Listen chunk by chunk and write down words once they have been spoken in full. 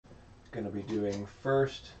going to be doing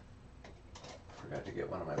first, forgot to get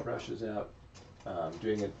one of my brushes out,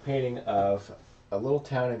 doing a painting of a little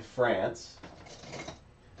town in France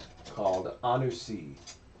called Annecy,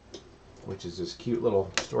 which is this cute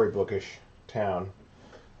little storybookish town.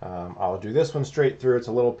 I'll do this one straight through. It's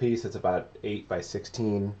a little piece. It's about 8 by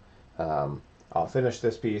 16. I'll finish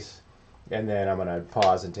this piece, and then I'm going to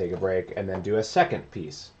pause and take a break, and then do a second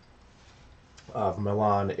piece of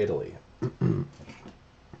Milan, Italy.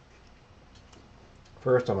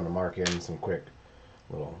 First, I'm going to mark in some quick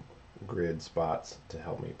little grid spots to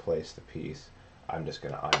help me place the piece. I'm just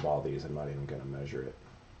going to eyeball these. I'm not even going to measure it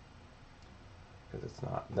because it's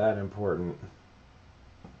not that important,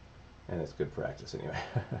 and it's good practice anyway.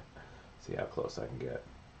 See how close I can get.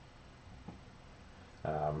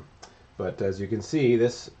 But as you can see,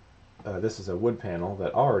 this is a wood panel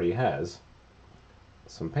that already has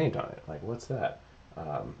some paint on it. Like, what's that?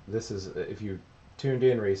 This is, if you tuned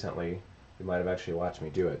in recently, you might have actually watched me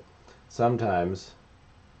do it. Sometimes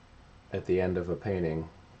at the end of a painting,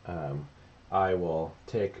 I will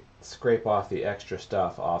scrape off the extra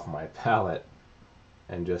stuff off my palette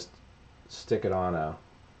and just stick it on a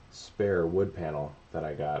spare wood panel that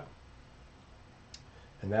I got.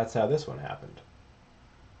 And that's how this one happened.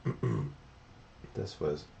 This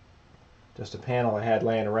was just a panel I had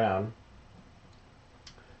laying around.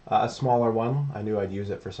 A smaller one. I knew I'd use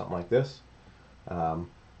it for something like this.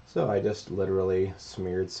 So I just literally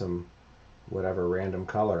smeared some whatever random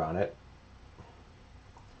color on it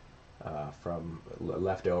from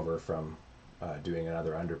left over from doing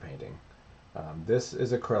another underpainting. This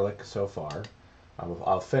is acrylic so far.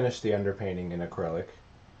 I'll finish the underpainting in acrylic,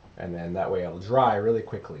 and then that way it'll dry really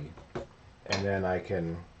quickly, and then I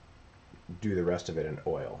can do the rest of it in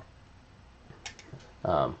oil.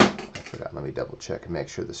 I forgot, let me double check and make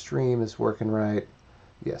sure the stream is working right.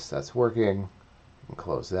 Yes, that's working. And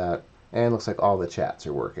close that. And it looks like all the chats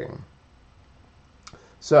are working.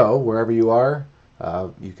 So wherever you are,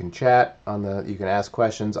 you can chat you can ask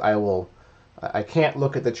questions. I can't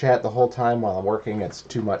look at the chat the whole time while I'm working. It's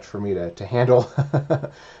too much for me to handle.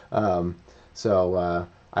 So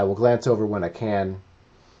I will glance over when I can.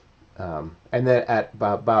 And then at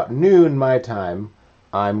about noon my time,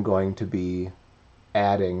 I'm going to be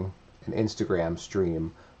adding an Instagram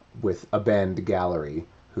stream with a Bend Gallery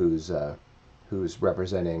who's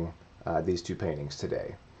representing these two paintings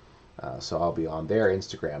today. So I'll be on their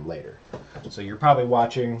Instagram later. So you're probably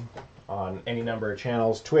watching on any number of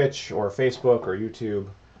channels, Twitch or Facebook or YouTube.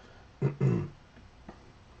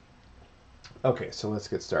 Okay, so let's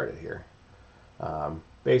get started here.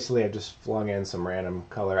 Basically, I've just flung in some random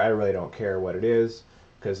color. I really don't care what it is,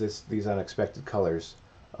 because these unexpected colors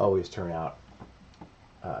always turn out.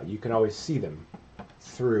 You can always see them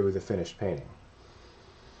through the finished painting.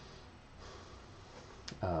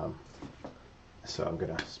 So I'm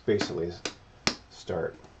going to basically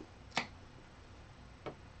start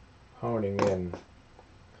honing in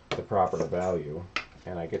the proper value,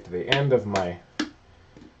 and I get to the end of my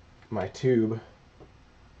tube,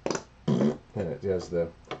 and it does the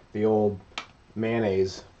old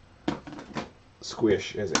mayonnaise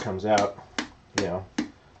squish as it comes out, you know,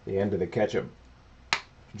 the end of the ketchup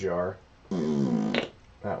jar.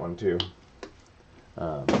 That one too.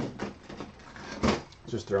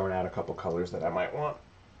 Just throwing out a couple colors that I might want.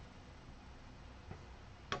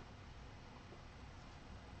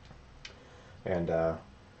 And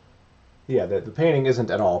yeah, the painting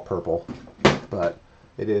isn't at all purple, but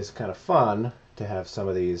it is kind of fun to have some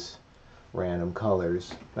of these random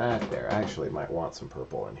colors back there. I actually might want some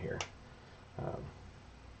purple in here.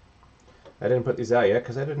 I didn't put these out yet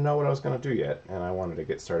because I didn't know what I was going to do yet, and I wanted to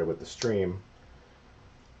get started with the stream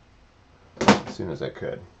as soon as I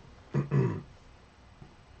could.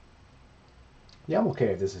 Yeah, I'm okay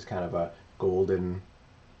if this is kind of a golden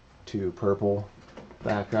to purple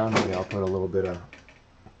background. Maybe I'll put a little bit of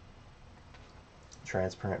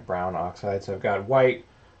transparent brown oxide. So I've got white,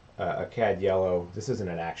 a cad yellow. This isn't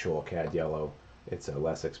an actual cad yellow. It's a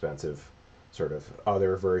less expensive sort of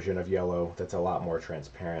other version of yellow that's a lot more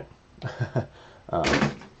transparent.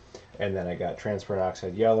 And then I got transparent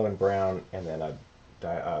oxide yellow and brown, and then a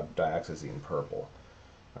dioxazine purple.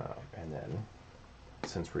 And then,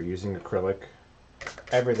 since we're using acrylic,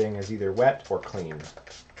 everything is either wet or clean.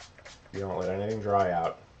 You don't let anything dry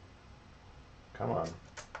out. Come on.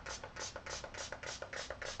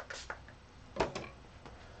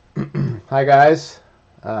 Hi guys.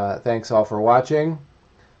 Thanks all for watching.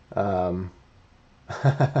 Hi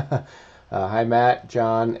Matt,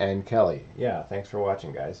 John, and Kelly. Yeah, thanks for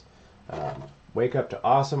watching, guys. Wake up to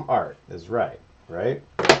awesome art is right?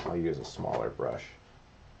 I'll use a smaller brush.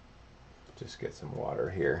 Just get some water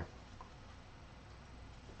here.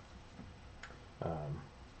 Um,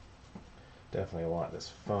 definitely want this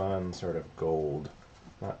fun sort of gold,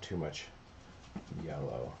 not too much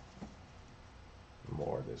yellow,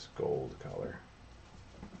 more this gold color.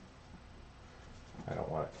 I don't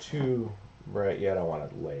want it too bright yet, I want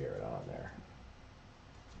to layer it on there.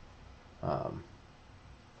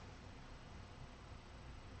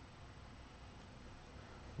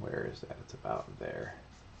 Where is that? It's about there.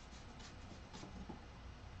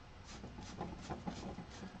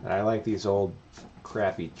 And I like these old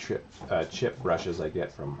crappy chip brushes I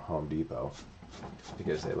get from Home Depot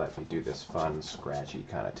because they let me do this fun, scratchy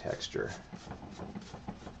kind of texture.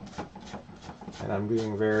 And I'm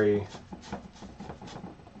being very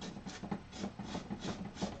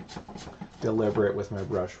deliberate with my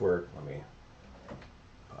brushwork.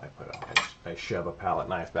 I shove a palette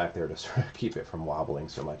knife back there to sort of keep it from wobbling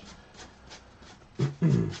so much.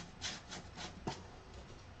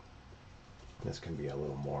 This can be a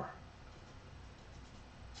little more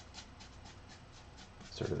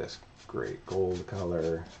sort of this great gold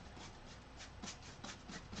color.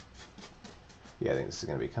 Yeah, I think this is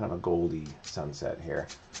going to be kind of a goldy sunset here.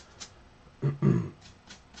 And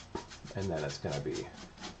then it's going to be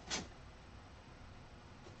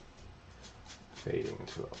fading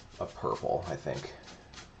to a purple, I think,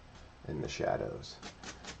 in the shadows.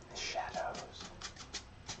 The shadows.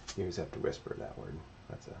 You always have to whisper that word.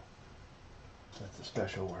 That's a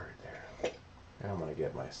special word there. And I'm going to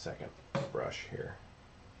get my second brush here.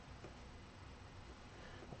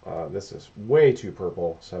 This is way too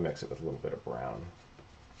purple, so I mix it with a little bit of brown.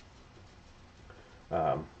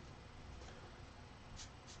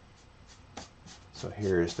 So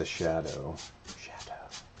here's the shadow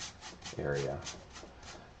area.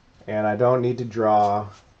 And I don't need to draw,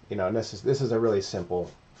 you know, this is a really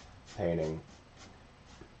simple painting.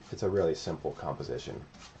 It's a really simple composition.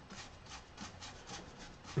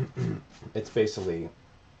 It's basically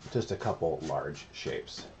just a couple large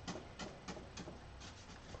shapes.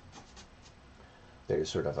 There's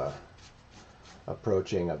sort of a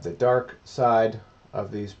approaching of the dark side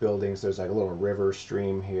of these buildings. There's like a little river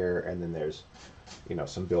stream here, and then there's, you know,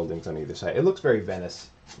 some buildings on either side. It looks very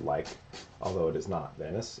Venice-like, although it is not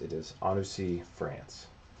Venice. It is Annecy, France,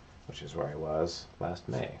 which is where I was last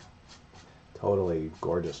May. Totally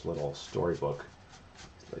gorgeous little storybook.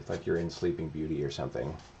 It's like you're in Sleeping Beauty or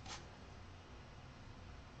something.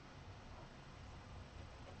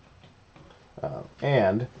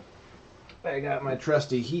 And I got my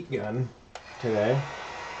trusty heat gun today.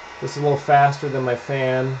 This is a little faster than my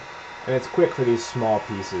fan, and it's quick for these small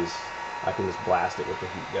pieces. I can just blast it with the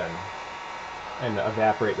heat gun and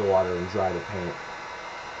evaporate the water and dry the paint.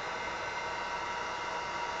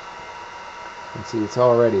 And see, it's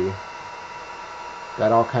already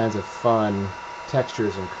got all kinds of fun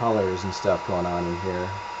textures and colors and stuff going on in here.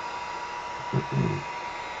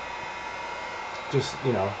 Just,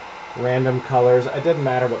 you know, random colors. It doesn't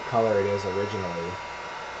matter what color it is originally.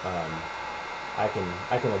 I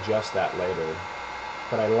can adjust that later.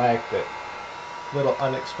 But I like that little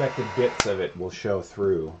unexpected bits of it will show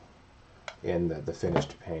through in the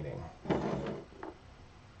finished painting.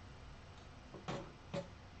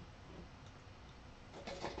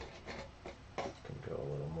 Can go a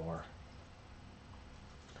little more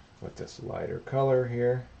with this lighter color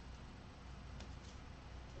here.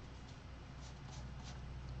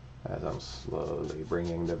 As I'm slowly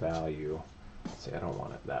bringing the value. See, I don't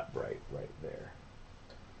want it that bright right there.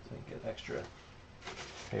 So I get extra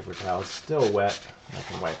paper towel. It's still wet. I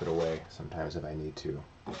can wipe it away sometimes if I need to.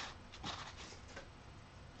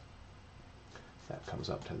 That comes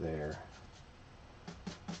up to there.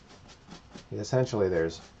 Essentially,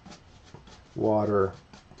 there's water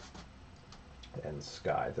and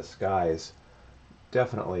sky. The sky is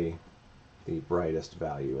definitely the brightest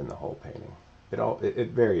value in the whole painting. It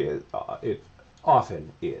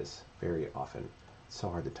often is, very often. It's so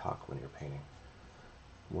hard to talk when you're painting.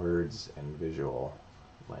 Words and visual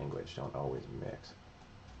language don't always mix.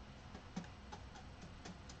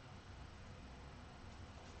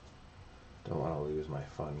 Don't want to lose my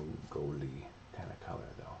fun goldy kind of color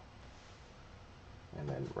though. And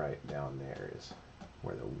then right down there is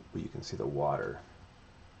where you can see the water.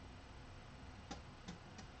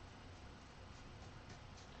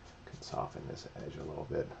 Could soften this edge a little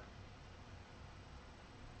bit.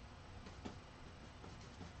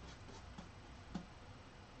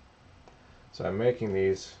 So I'm making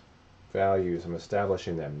these values, I'm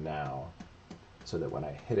establishing them now so that when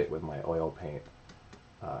I hit it with my oil paint,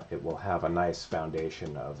 it will have a nice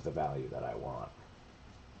foundation of the value that I want.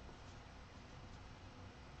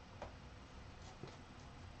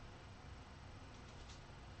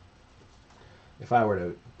 if I were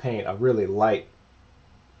to paint a really light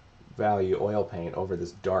value oil paint over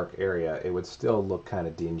this dark area, it would still look kind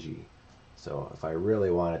of dingy. So if I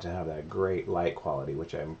really wanted to have that great light quality,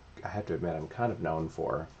 which I have to admit I'm kind of known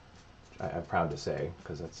for, I'm proud to say,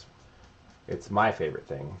 because it's my favorite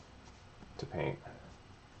thing to paint.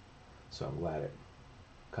 So I'm glad it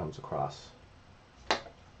comes across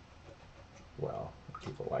well.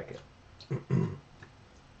 People like it.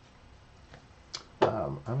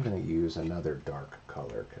 I'm going to use another dark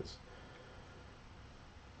color because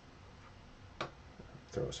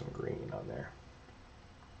throw some green on there.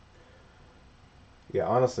 Yeah,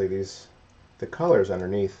 honestly, the colors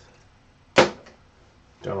underneath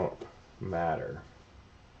don't matter.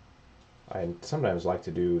 I sometimes like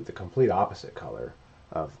to do the complete opposite color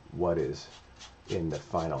of what is in the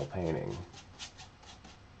final painting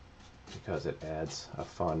because it adds a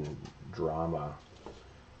fun drama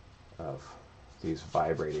of these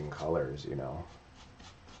vibrating colors, you know.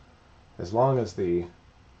 As long as the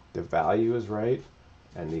value is right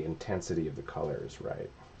and the intensity of the color is right,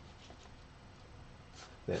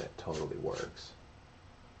 then it totally works.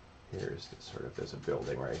 Here's there's a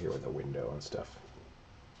building right here with a window and stuff.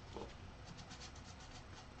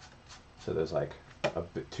 So there's like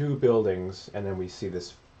two buildings, and then we see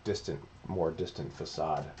this more distant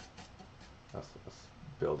facade of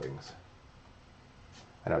buildings.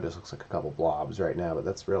 I know it just looks like a couple blobs right now, but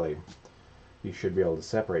that's really, you should be able to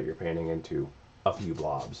separate your painting into a few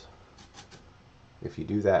blobs. If you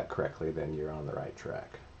do that correctly, then you're on the right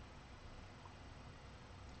track.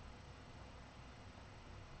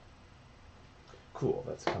 Cool,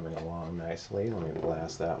 that's coming along nicely. Let me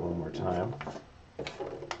blast that one more time.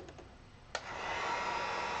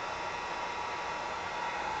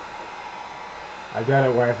 I've done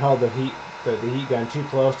it where I've held the heat gun too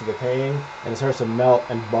close to the painting, and it starts to melt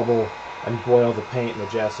and bubble and boil the paint and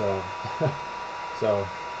the gesso. So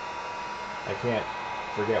I can't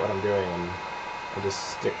forget what I'm doing and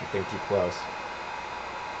just stick the thing too close.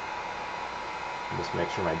 And just make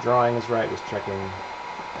sure my drawing is right, just checking.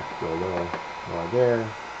 I could go a little more there.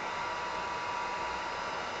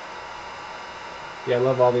 Yeah, I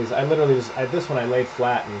love all these. I literally this one I laid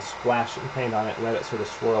flat and splashed paint on it, let it sort of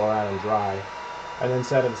swirl around and dry, and then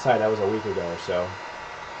set it aside. That was a week ago or so.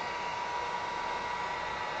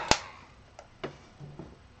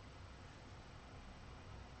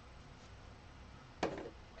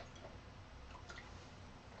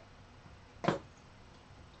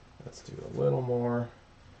 Let's do a little more.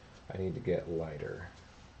 I need to get lighter.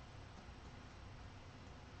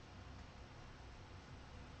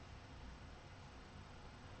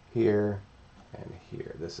 Here and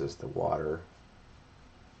here. This is the water,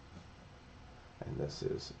 and this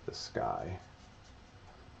is the sky.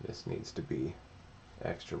 This needs to be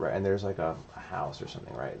extra bright, and there's like a house or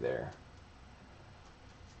something right there.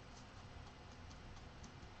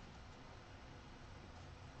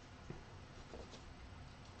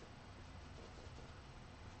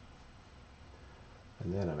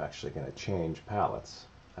 And then I'm actually going to change palettes.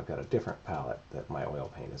 I've got a different palette that my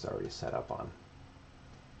oil paint is already set up on.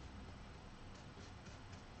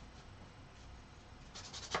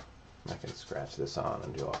 I can scratch this on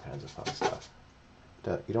and do all kinds of fun stuff.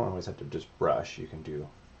 You don't always have to just brush. You can do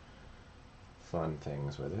fun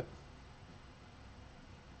things with it.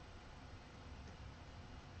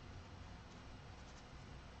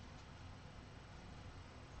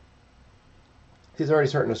 These are already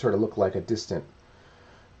starting to sort of look like a distant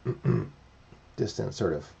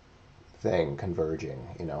sort of thing converging,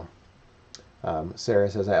 you know. Sarah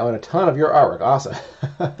says, I own a ton of your artwork. Awesome.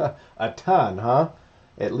 A ton, huh?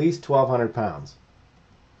 At least 1,200 pounds.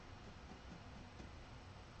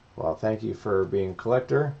 Well, thank you for being a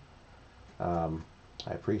collector. I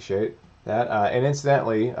appreciate that. And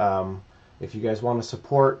incidentally, if you guys want to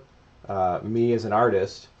support me as an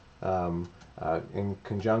artist, in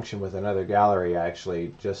conjunction with another gallery, I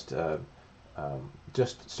actually just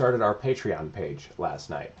started our Patreon page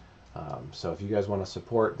last night. So if you guys want to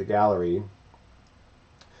support the gallery,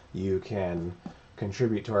 you can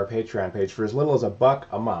contribute to our Patreon page. For as little as $1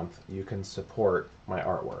 a month, you can support my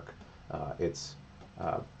artwork. It's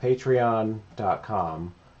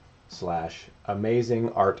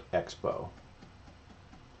patreon.com/AmazingArtExpo.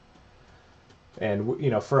 And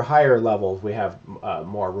you know, for higher levels, we have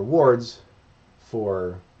more rewards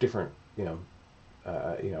for different,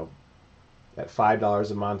 at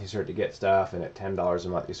 $5 a month you start to get stuff, and at $10 a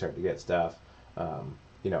month you start to get stuff.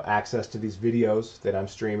 Access to these videos that I'm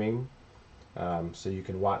streaming, so you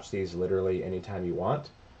can watch these literally anytime you want.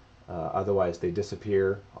 Otherwise, they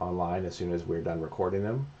disappear online as soon as we're done recording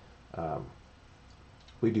them.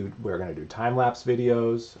 We're going to do time-lapse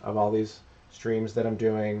videos of all these streams that I'm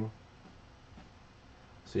doing.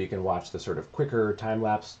 So you can watch the sort of quicker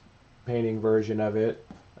time-lapse painting version of it.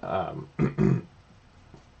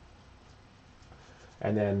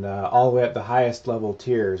 And then all the way at the highest level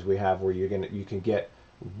tiers we have where you can get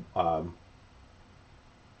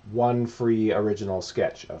one free original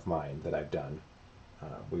sketch of mine that I've done.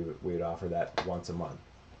 We would offer that once a month.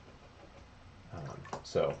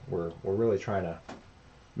 So we're really trying to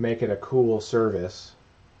make it a cool service.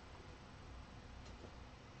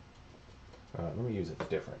 Let me use a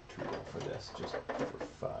different tool for this, just for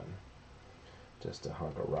fun. Just a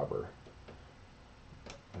hunk of rubber.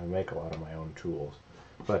 I make a lot of my own tools.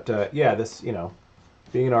 But yeah, this, you know,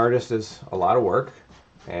 being an artist is a lot of work,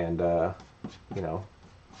 and you know,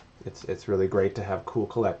 it's really great to have cool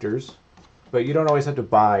collectors. But you don't always have to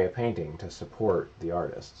buy a painting to support the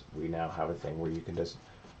artist. We now have a thing where you can just,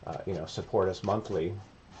 you know, support us monthly,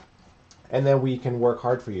 and then we can work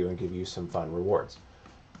hard for you and give you some fun rewards.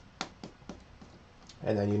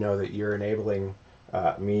 And then you know that you're enabling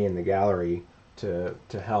me and the gallery to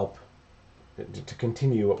help to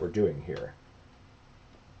continue what we're doing here,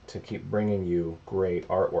 to keep bringing you great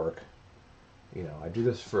artwork. You know, I do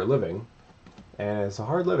this for a living, and it's a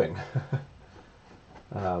hard living.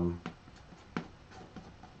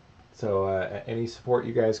 So any support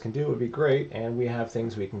you guys can do would be great, and we have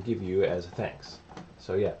things we can give you as a thanks.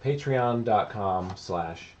 So yeah,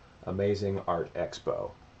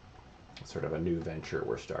 patreon.com/AmazingArtExpo. It's sort of a new venture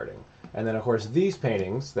we're starting. And then of course these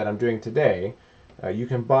paintings that I'm doing today, you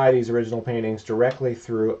can buy these original paintings directly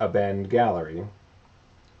through a Bend gallery.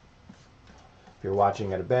 If you're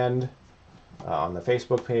watching at a Bend, on the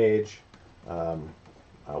Facebook page, where I'm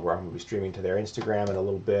going to be streaming to their Instagram in a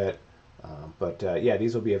little bit. But yeah,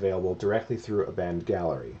 these will be available directly through a Bend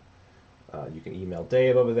gallery. You can email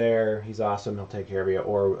Dave over there. He's awesome. He'll take care of you.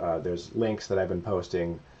 Or there's links that I've been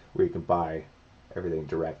posting where you can buy everything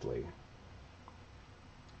directly.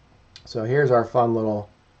 So here's our fun little,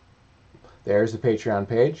 there's the Patreon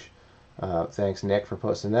page. Thanks, Nick, for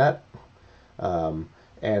posting that. And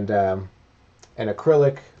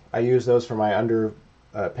acrylic, I use those for my under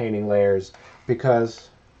painting layers because,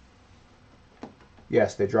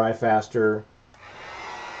 yes, they dry faster,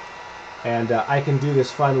 and I can do this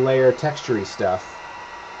fun layer texture-y stuff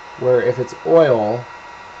where if it's oil,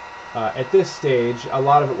 at this stage a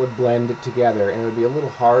lot of it would blend together and it would be a little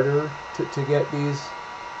harder to get these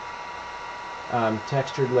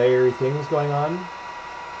textured layery things going on.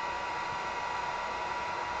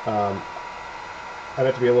 I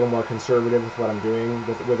have to be a little more conservative with what I'm doing.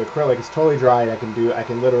 With acrylic, it's totally dry. I can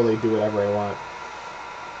literally do whatever I want.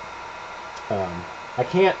 I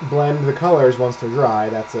can't blend the colors once they're dry.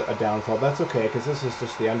 That's a downfall. That's okay, because this is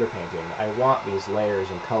just the underpainting. I want these layers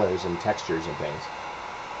and colors and textures and things.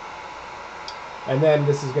 And then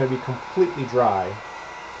this is going to be completely dry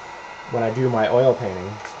when I do my oil painting.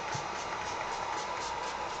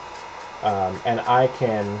 And I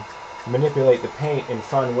can manipulate the paint in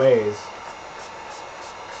fun ways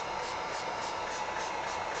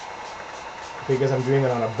because I'm doing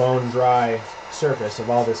it on a bone-dry surface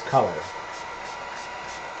of all this color.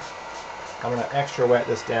 I'm going to extra wet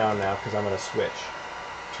this down now because I'm going to switch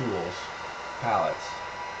tools, palettes.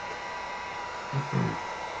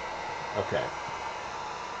 Okay.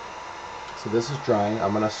 So this is drying.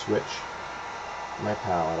 I'm going to switch my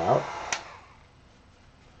palette out.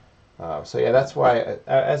 So yeah, that's why,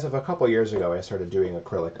 as of a couple years ago, I started doing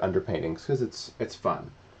acrylic underpaintings because it's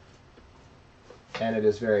fun and it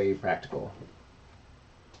is very practical.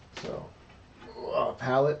 So,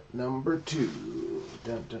 palette number 2.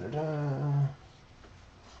 Dun, dun, dun, dun.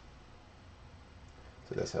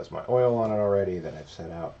 So this has my oil on it already that I've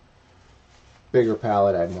set out. Bigger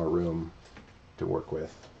palette, I have more room to work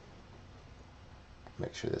with.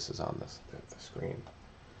 Make sure this is on the screen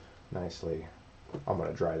nicely. I'm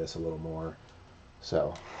going to dry this a little more.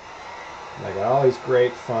 So, I got all these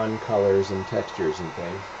great fun colors and textures and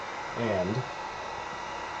things. And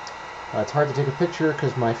it's hard to take a picture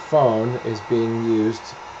because my phone is being used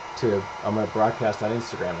to, I'm going to broadcast on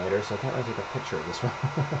Instagram later, so I can't really take a picture of this one.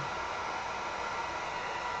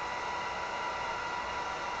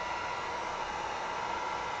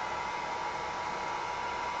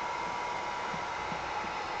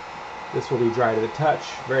 This will be dry to the touch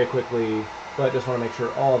very quickly, but I just want to make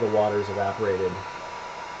sure all the water's evaporated.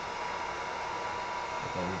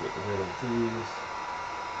 And then get rid of these.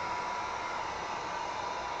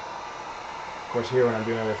 Of course, here when I'm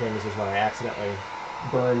doing other things is when I accidentally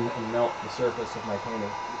burn and melt the surface of my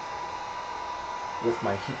painting with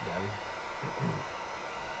my heat gun.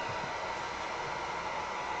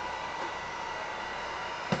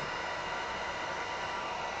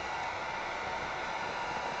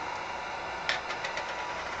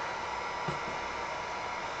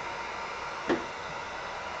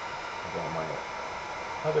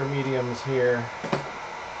 other mediums here.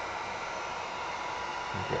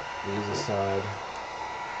 Get these aside.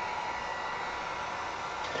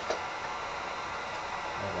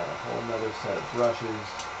 I got a whole nother set of brushes.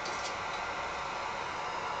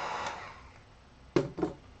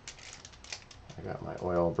 I got my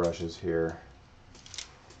oil brushes here.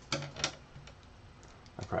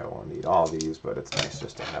 I probably won't need all these, but it's nice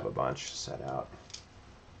just to have a bunch set out.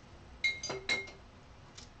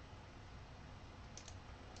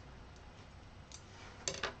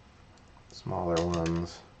 Smaller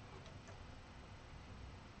ones.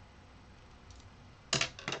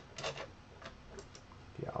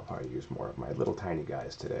 Yeah, I'll probably use more of my little tiny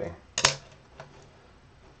guys today.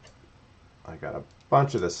 I got a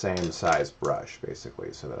bunch of the same size brush,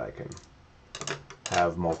 basically, so that I can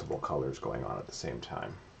have multiple colors going on at the same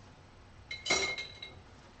time.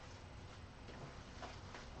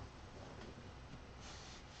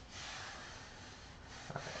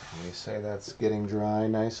 Alright, let me say that's getting dry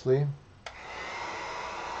nicely.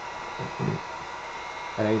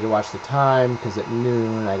 And I need to watch the time because at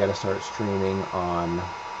noon I gotta start streaming on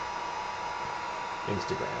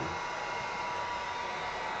Instagram.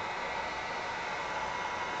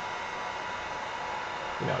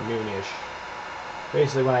 You know, noonish.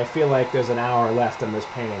 Basically when I feel like there's an hour left on this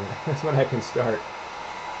painting, that's when I can start.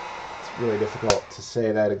 It's really difficult to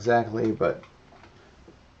say that exactly, but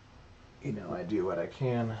you know, I do what I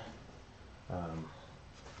can.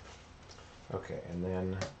 Okay, and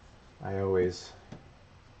then I always,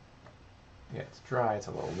 yeah, it's dry, it's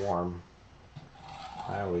a little warm.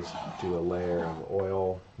 I always do a layer of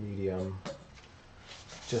oil, medium,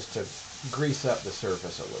 just to grease up the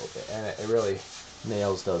surface a little bit. And it really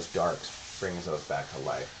nails those darks, brings those back to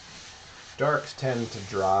life. Darks tend to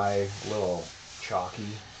dry a little chalky.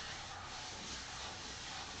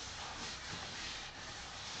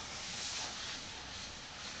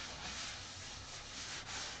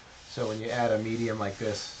 So when you add a medium like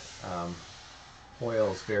this,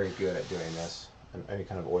 oil is very good at doing this. And any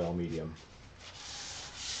kind of oil medium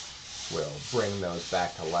will bring those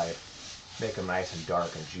back to life, make them nice and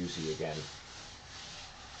dark and juicy again.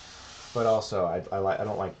 But also, I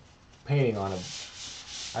don't like painting on them.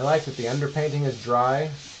 I like that the underpainting is dry,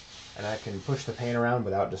 and I can push the paint around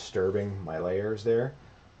without disturbing my layers there.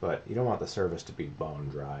 But you don't want the surface to be bone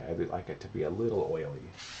dry. I like it to be a little oily,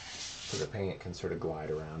 so the paint can sort of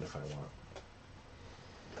glide around if I want.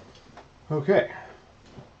 Okay.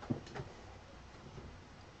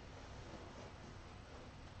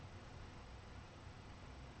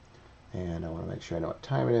 And I want to make sure I know what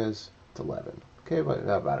time it is. It's 11. Okay,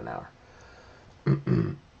 about an hour.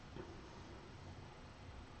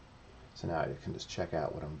 So now I can just check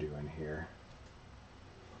out what I'm doing here.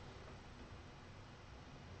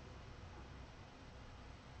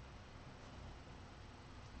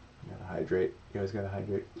 You gotta hydrate. You always gotta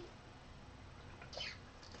hydrate.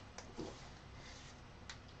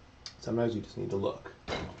 Sometimes you just need to look.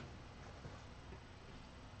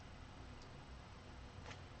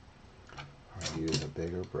 I'll use a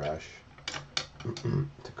bigger brush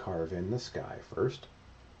to carve in the sky first.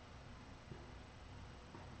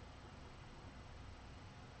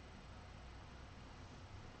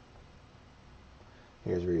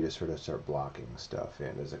 Here's where you just sort of start blocking stuff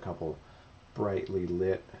in. There's a couple brightly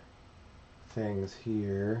lit things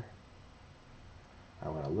here. I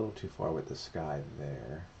went a little too far with the sky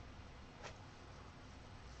there.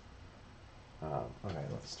 Okay,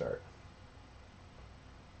 let's start.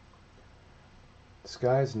 The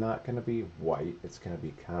sky is not going to be white. It's going to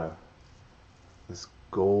be kind of this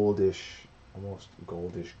goldish, almost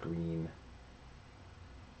goldish green.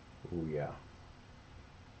 Ooh, yeah.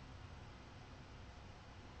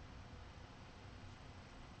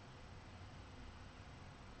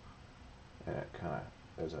 And it kind of,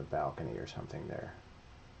 there's a balcony or something there.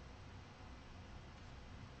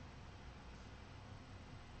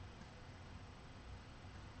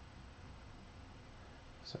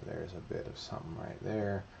 So there's a bit of something right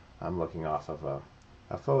there. I'm looking off of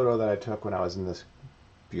a photo that I took when I was in this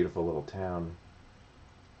beautiful little town.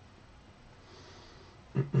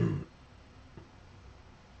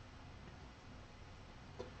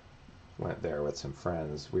 Went there with some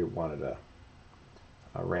friends. We wanted a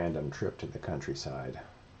random trip to the countryside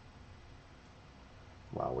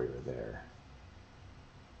while we were there.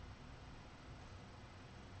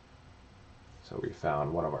 So we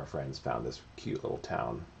found, one of our friends found this cute little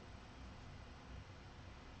town.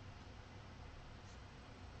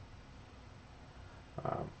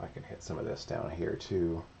 I can hit some of this down here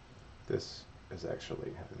too. This is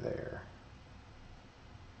actually there.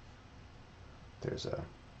 There's a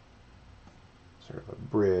sort of a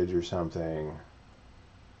bridge or something.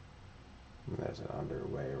 And there's an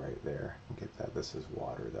underway right there. Get that. This is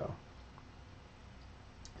water though.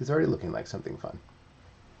 It's already looking like something fun.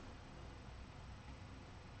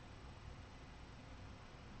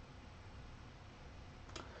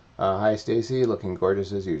 Hi Stacy, looking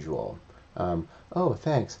gorgeous as usual. Oh,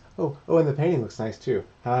 thanks. Oh, and the painting looks nice too.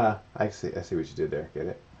 Haha, I see what you did there. Get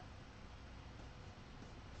it?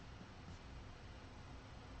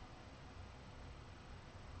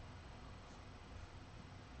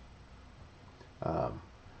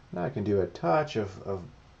 Now I can do a touch of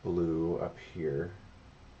blue up here.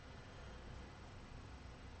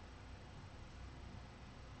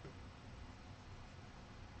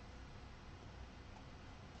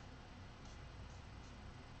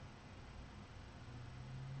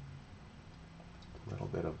 A little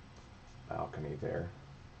bit of balcony there.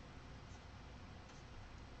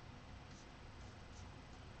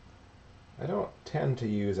 I don't tend to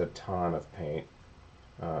use a ton of paint.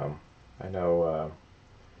 I know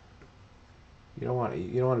you don't want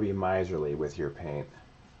to be miserly with your paint,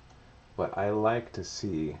 but I like to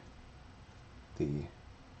see the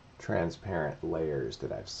transparent layers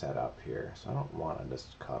that I've set up here, so I don't want to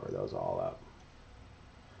just cover those all up.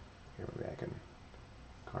 Here, maybe I can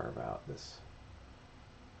carve out this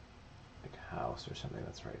like house or something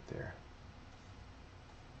that's right there.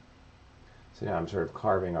 So now I'm sort of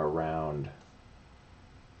carving around,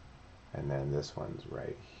 and then this one's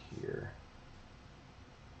right here.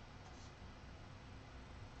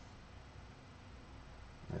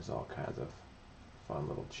 There's all kinds of fun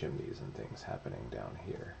little chimneys and things happening down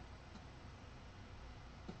here.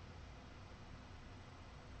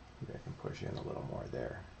 Maybe I can push in a little more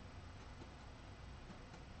there.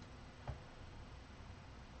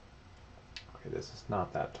 Okay, this is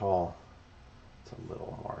not that tall. It's a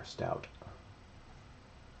little more stout.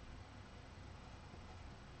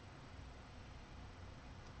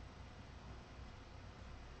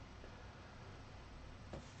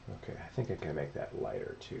 Okay, I think I can make that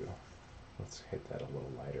lighter too. Let's hit that a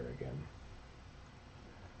little lighter again.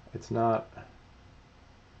 It's not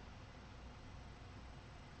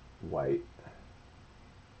white,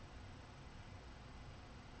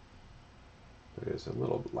 but it is a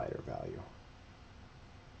little lighter value.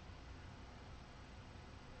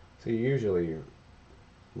 So usually your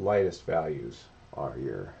lightest values are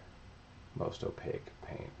your most opaque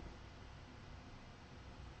paint.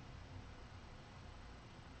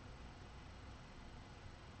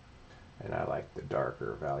 And I like the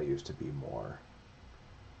darker values to be more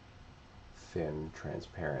thin,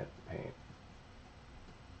 transparent paint.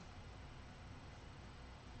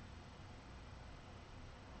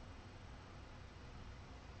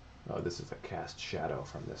 Oh, this is a cast shadow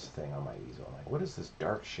from this thing on my easel. I'm like, what is this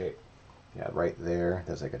dark shape? Yeah, right there,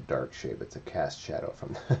 there's like a dark shape. It's a cast shadow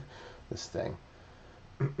from this thing.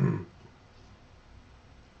 I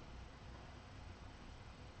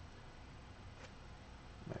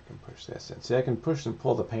can push this in. See, I can push and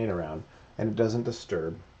pull the paint around, and it doesn't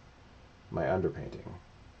disturb my underpainting.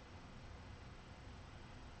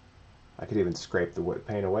 I could even scrape the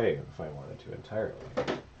paint away if I wanted to entirely, like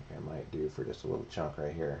I might do for just a little chunk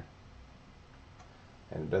right here.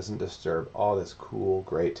 And it doesn't disturb all this cool,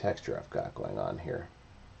 great texture I've got going on here.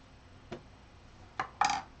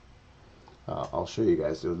 I'll show you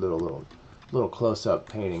guys a little close-up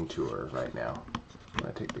painting tour right now. I'm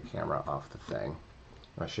going to take the camera off the thing.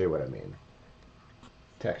 I'll show you what I mean.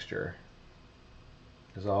 Texture.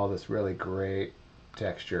 There's all this really great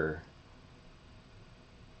texture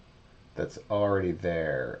that's already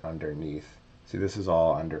there underneath. See, this is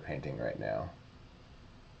all underpainting right now.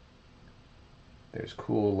 There's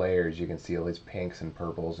cool layers. You can see all these pinks and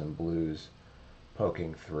purples and blues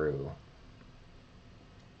poking through.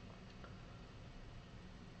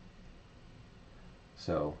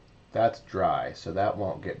 So that's dry, so that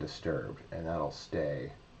won't get disturbed, and that'll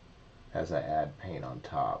stay as I add paint on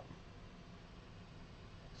top.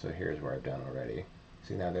 So here's where I've done already.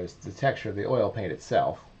 See, now there's the texture of the oil paint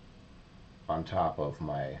itself on top of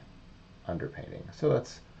my underpainting. So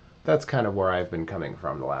that's kind of where I've been coming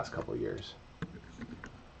from the last couple years.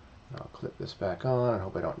 I'll clip this back on. I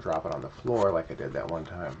hope I don't drop it on the floor like I did that one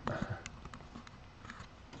time.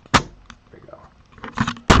 There we go.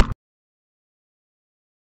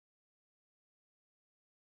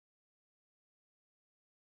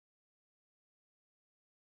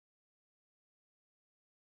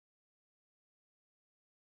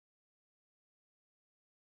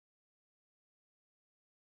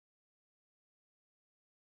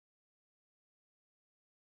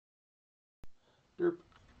 Derp.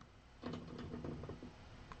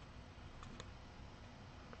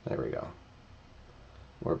 There we go.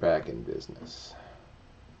 We're back in business.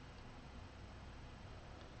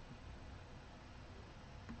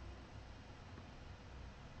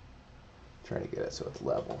 Trying to get it so it's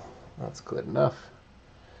level. That's good enough.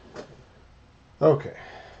 Okay,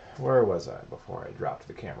 where was I before I dropped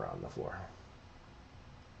the camera on the floor?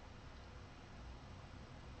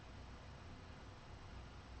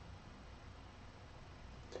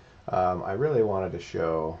 I really wanted to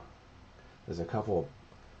show, there's a couple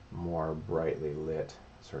more brightly lit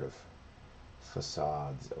sort of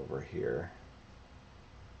facades over here.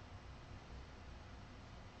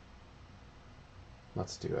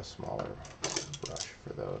 Let's do a smaller brush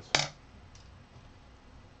for those.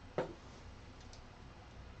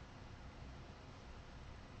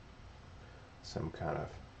 Some kind of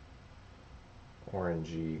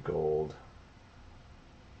orangey gold.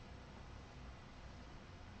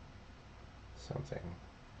 Something.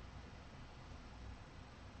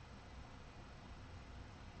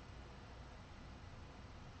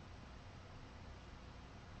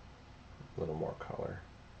 A little more color.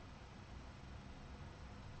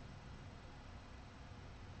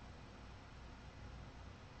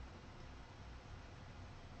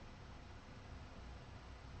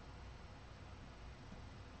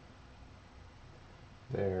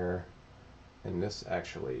 There, and this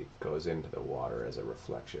actually goes into the water as a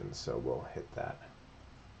reflection, so we'll hit that.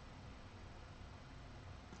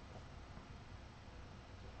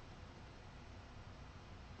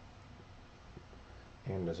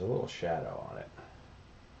 And there's a little shadow on it,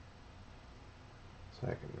 so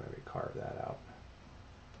I can maybe carve that out.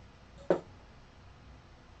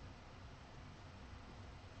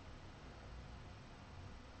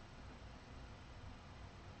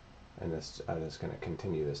 And this, I'm just going to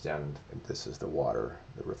continue this down. This is the water,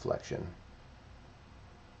 the reflection.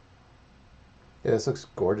 Yeah, this looks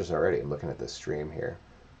gorgeous already. I'm looking at this stream here.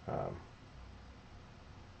 And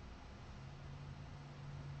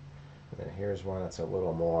then here's one that's a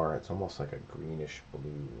little more, it's almost like a greenish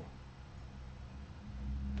blue.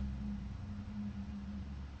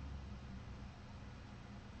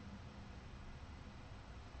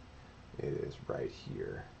 It is right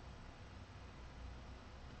here.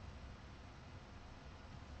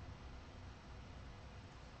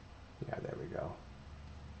 Yeah, there we go.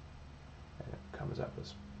 And it comes up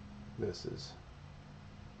as, this is,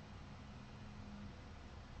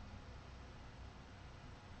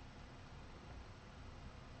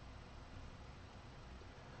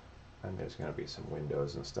 and there's going to be some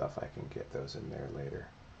windows and stuff. I can get those in there later.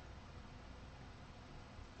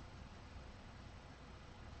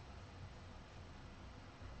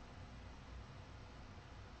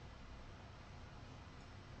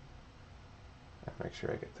 Make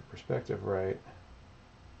sure I get the perspective right,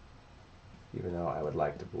 even though I would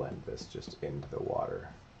like to blend this just into the water.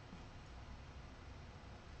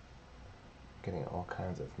 Getting all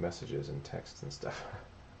kinds of messages and texts and stuff.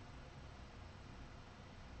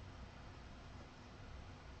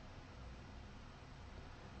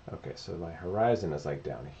 Okay, so my horizon is like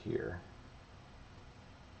down here.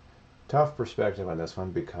 Tough perspective on this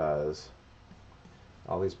one because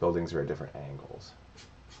all these buildings are at different angles.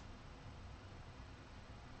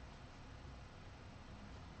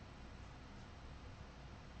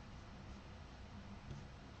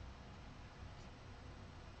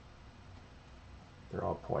 They're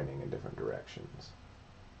all pointing in different directions.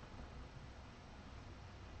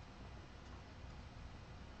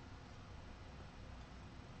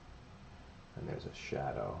 And there's a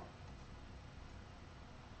shadow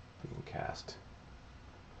being cast.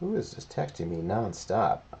 Who is just texting me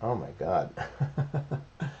non-stop? Oh my god.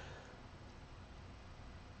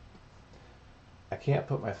 I can't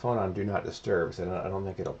put my phone on Do Not Disturb because I don't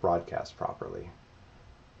think it'll broadcast properly.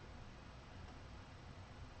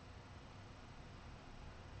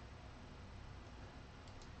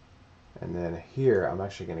 And then here, I'm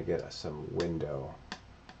actually going to get some window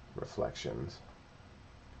reflections.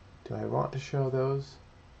 Do I want to show those?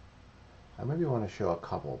 I maybe want to show a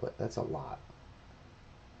couple, but that's a lot.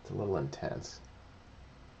 It's a little intense.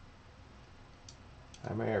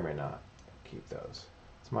 I may or may not keep those.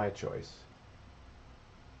 It's my choice.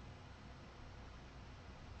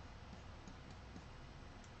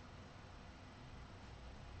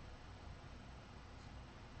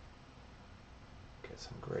 Get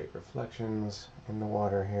some great reflections in the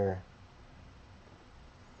water here.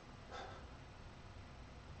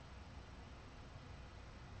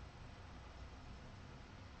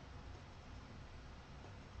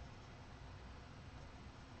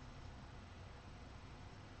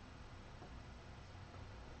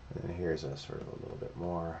 And then here's a sort of a little bit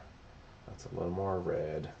more, that's a little more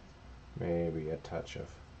red, maybe a touch of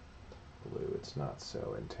blue. It's not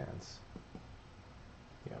so intense.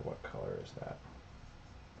 Yeah, what color is that?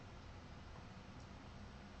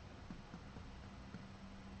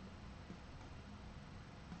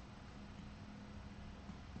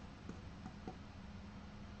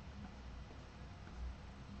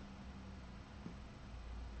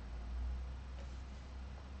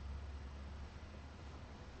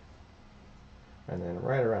 And then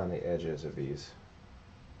right around the edges of these,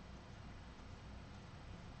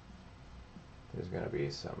 there's going to be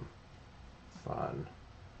some fun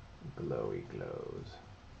glowy glows.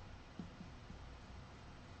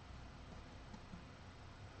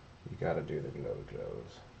 You got to do the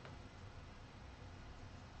glows.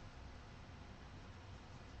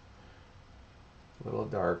 A little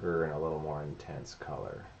darker and a little more intense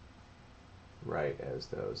color, right as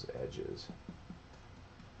those edges,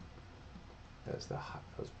 as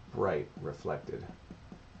those bright reflected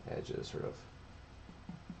edges sort of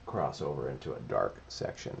cross over into a dark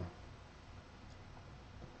section.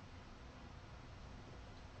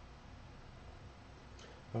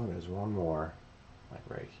 Oh, there's one more, like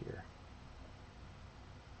right here.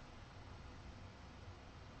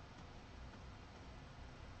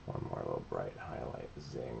 One more little bright highlight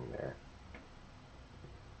zing there.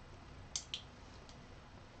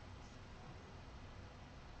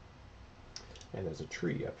 And there's a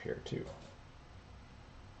tree up here too.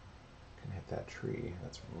 Can hit that tree.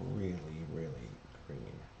 That's really, really green.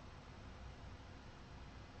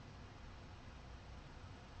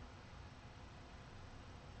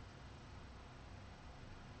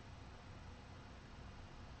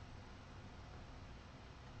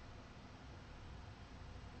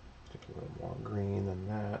 Just a little more green than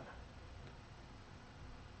that.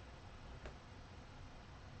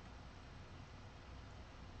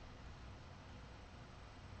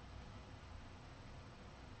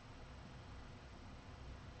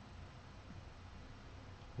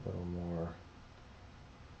 A little more.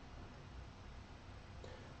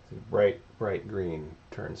 See, bright green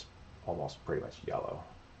turns almost pretty much yellow.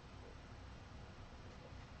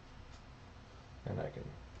 And I can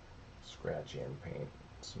scratch in, paint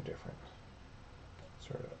some different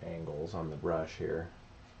sort of angles on the brush here.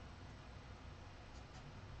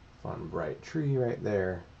 Fun bright tree right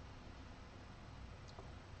there.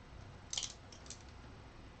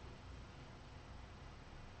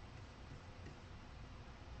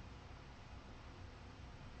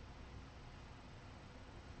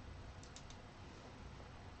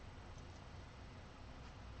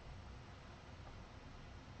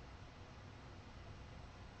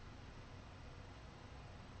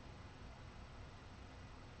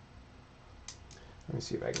 Let me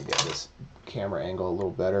see if I can get this camera angle a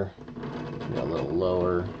little better. Maybe a little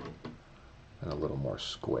lower and a little more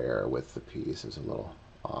square with the piece is a little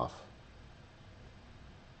off.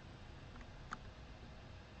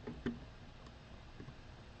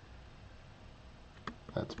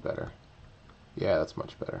 That's better. Yeah, that's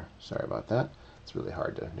much better. Sorry about that. It's really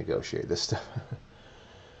hard to negotiate this stuff.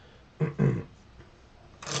 Alright,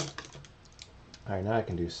 now I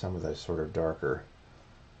can do some of the sort of darker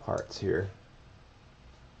parts here.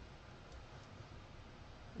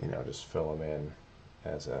 You know, just fill them in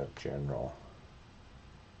as a general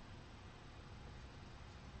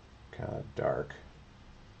kind of dark,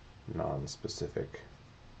 non-specific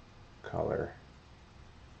color.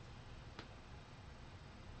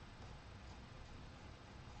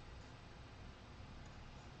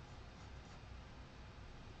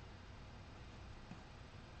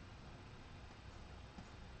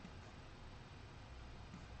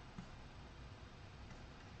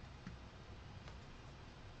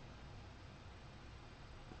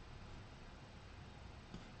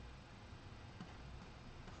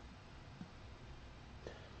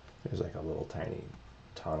 There's like a little tiny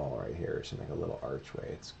tunnel right here, something like a little archway.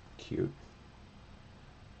 It's cute.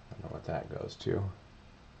 I don't know what that goes to.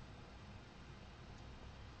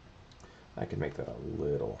 I can make that a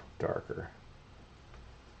little darker.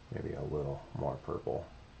 Maybe a little more purple.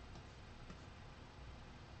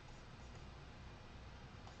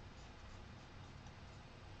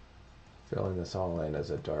 Filling this all in as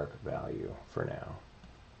a dark value for now.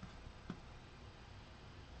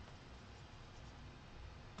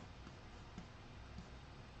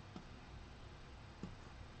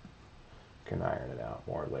 Can iron it out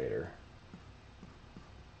more later.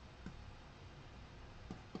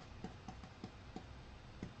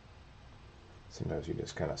 Sometimes you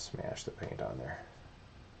just kind of smash the paint on there.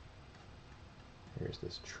 Here's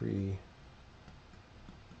this tree.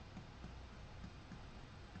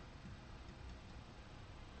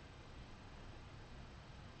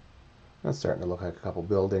 That's starting to look like a couple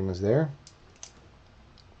buildings there.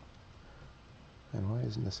 And why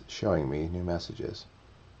isn't this showing me new messages?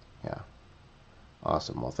 Yeah.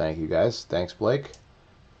 Awesome. Well, thank you guys. Thanks, Blake.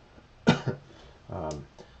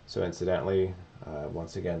 So incidentally,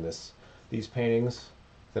 once again, these paintings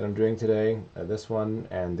that I'm doing today, this one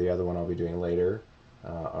and the other one I'll be doing later,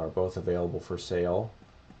 are both available for sale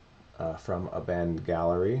from Abend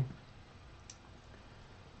Gallery.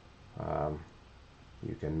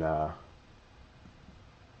 You can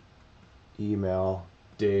email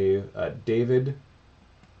David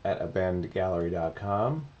at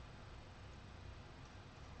abendgallery.com.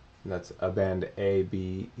 And that's Abend,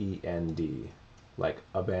 A-B-E-N-D, like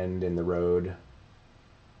a bend in the road.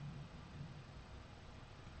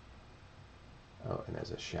 Oh, and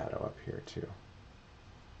there's a shadow up here too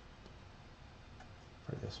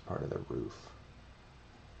for this part of the roof.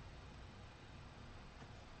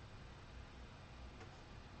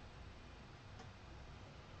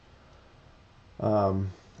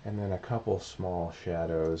 And then a couple small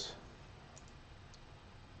shadows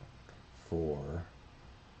for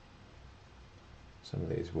some of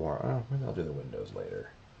these more. Oh, maybe I'll do the windows later.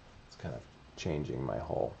 It's kind of changing my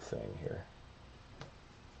whole thing here.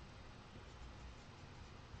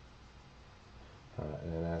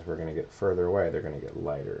 And then as we're going to get further away, they're going to get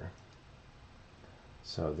lighter.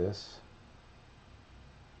 So this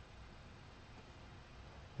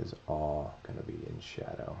is all going to be in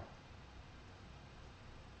shadow.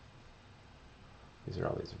 These are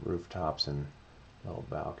all these rooftops and little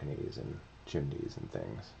balconies and chimneys and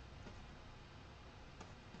things.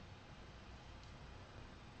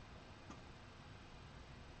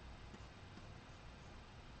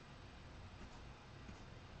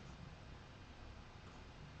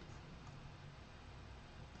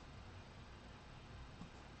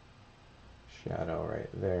 Shadow right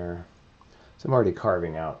there. So I'm already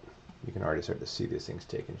carving out. You can already start to see these things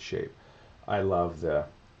taking shape. I love the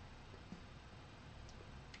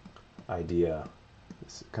idea,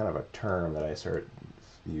 it's kind of a term that I started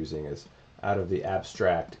using, is out of the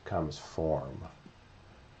abstract comes form.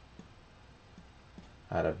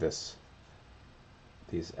 Out of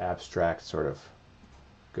these abstract sort of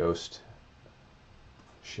ghost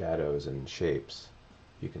shadows and shapes,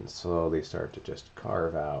 you can slowly start to just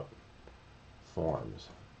carve out forms.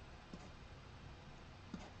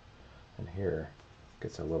 And here it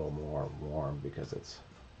gets a little more warm because it's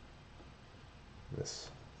this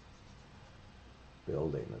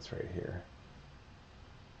building that's right here.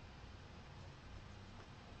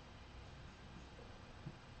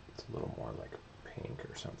 It's a little more like pink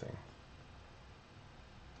or something.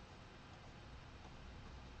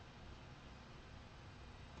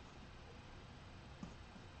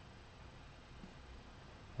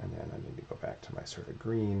 And then I need to go back to my sort of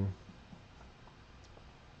green,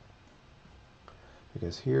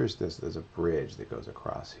 because here's this, there's a bridge that goes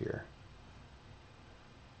across here.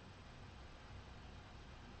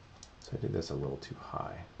 So I did this a little too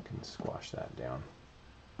high. I can squash that down.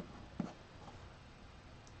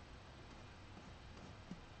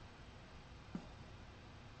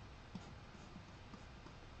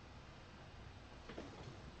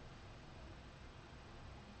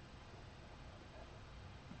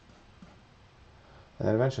 And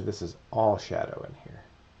then eventually this is all shadow in here.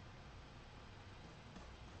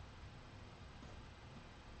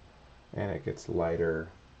 And it gets lighter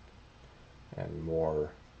and more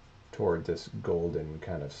toward this golden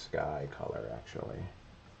kind of sky color, actually.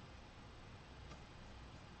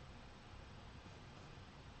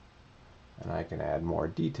 And I can add more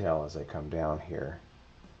detail as I come down here.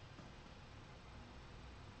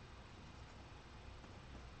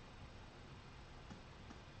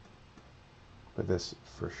 But this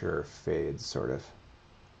for sure fades sort of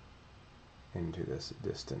into this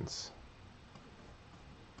distance.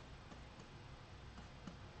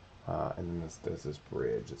 And then there's this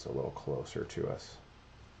bridge that's a little closer to us.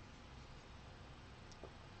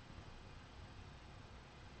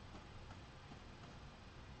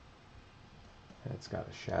 And it's got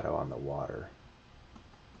a shadow on the water.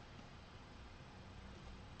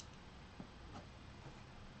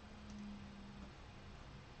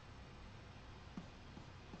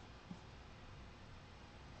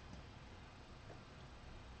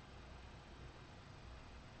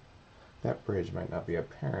 That bridge might not be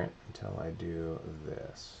apparent until I do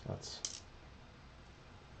this. Let's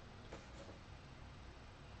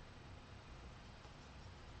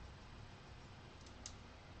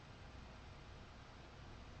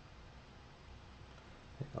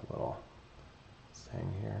take a little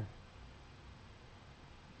thing here.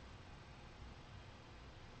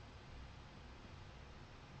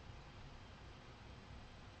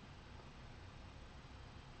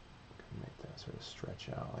 Make that sort of stretch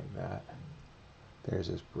out like that. There's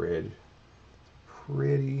this bridge.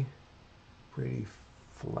 Pretty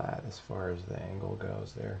flat as far as the angle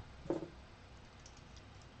goes there. And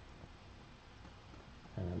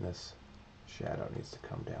then this shadow needs to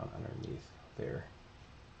come down underneath there.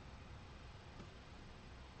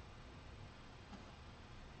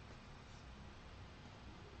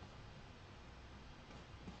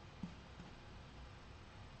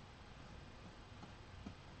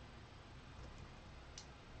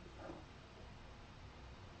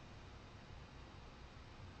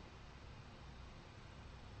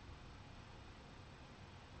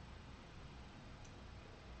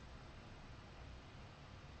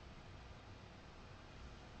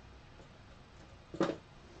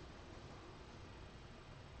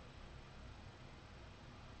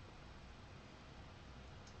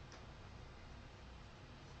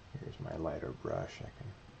 Here's my lighter brush.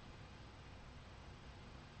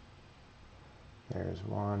 There's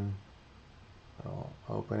one little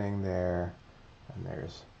opening there, and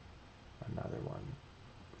there's another one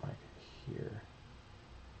like here.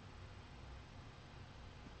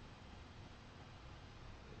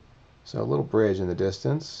 So a little bridge in the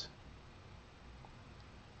distance.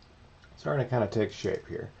 Starting to kind of take shape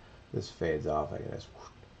here. This fades off. I can just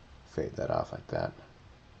fade that off like that.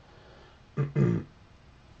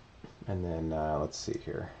 And then let's see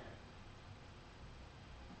here.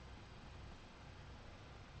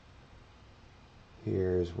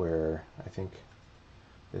 Here's where I think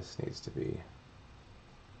this needs to be.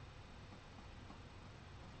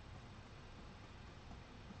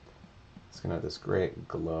 It's going to have this great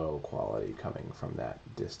glow quality coming from that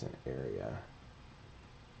distant area.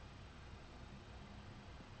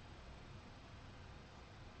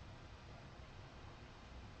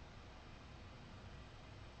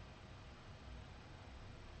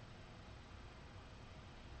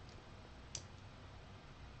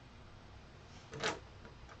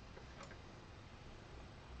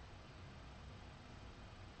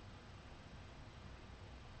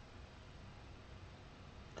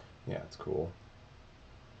 Yeah, it's cool.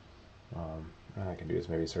 What I can do is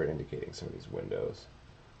maybe start indicating some of these windows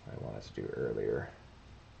I wanted to do earlier.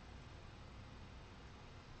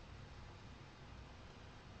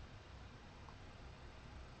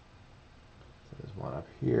 So there's one up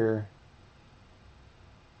here.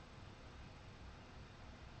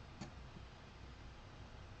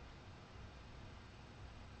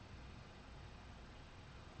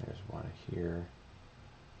 There's one here.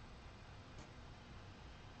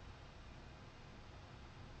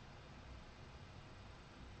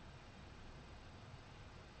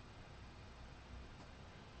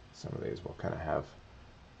 Some of these will kind of have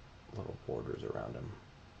little borders around them.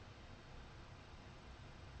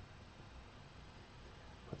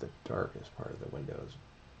 But the darkest part of the window is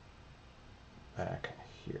back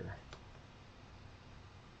here.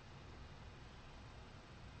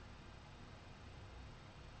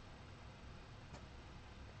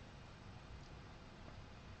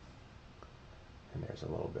 And there's a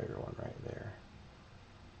little bigger one right there.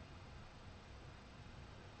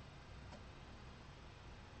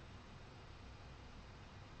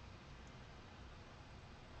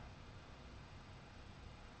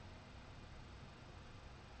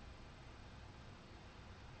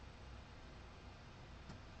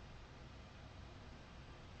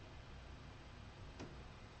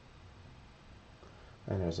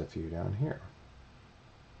 And there's a few down here.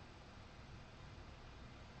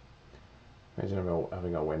 Imagine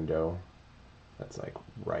having a window that's like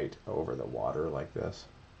right over the water like this.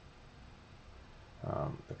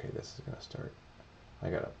 Okay, this is gonna start.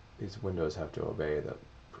 These windows have to obey the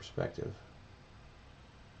perspective.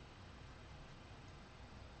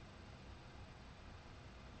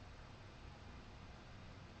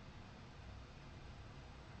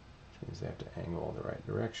 Which means they have to angle the right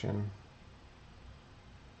direction.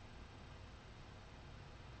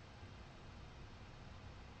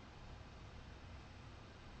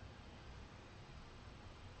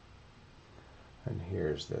 And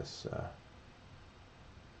here's this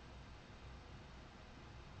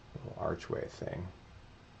little archway thing.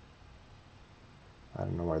 I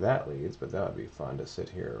don't know where that leads, but that would be fun to sit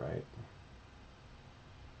here, right?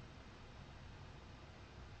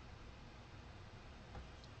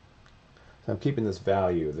 So I'm keeping this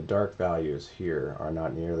value. The dark values here are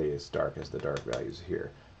not nearly as dark as the dark values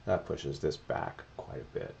here. That pushes this back quite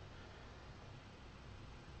a bit.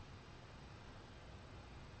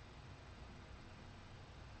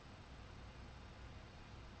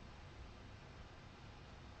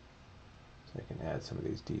 So I can add some of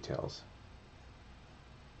these details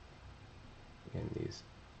in these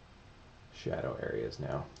shadow areas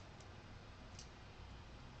now.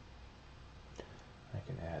 I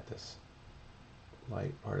can add this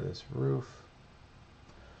light part of this roof.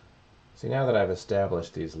 See, now that I've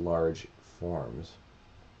established these large forms,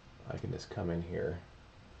 I can just come in here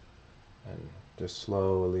and just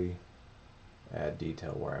slowly add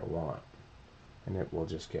detail where I want, and it will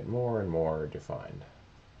just get more and more defined.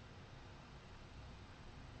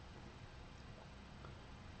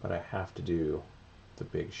 But I have to do the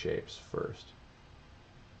big shapes first.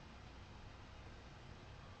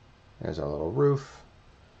 There's our little roof,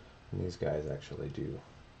 and these guys actually do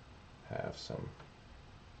have some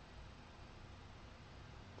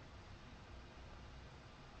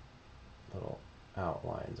little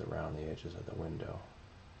outlines around the edges of the window.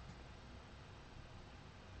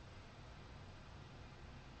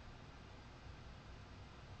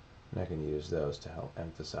 And I can use those to help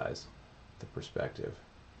emphasize the perspective.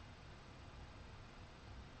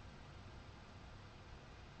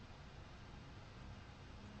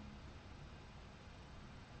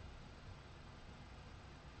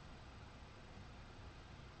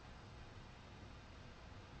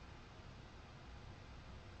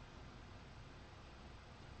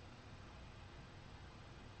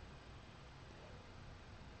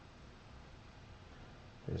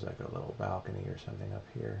 There's like a little balcony or something up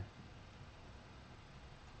here.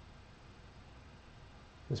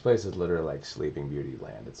 This place is literally like Sleeping Beauty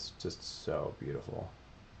land. It's just so beautiful.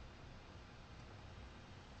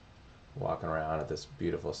 Walking around at this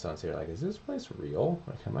beautiful sunset, like, is this place real?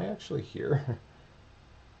 Like, am I actually here?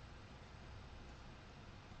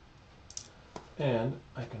 And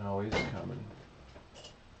I can always come and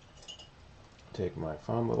take my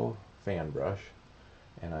fun little fan brush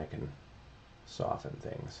and I can soften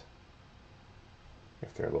things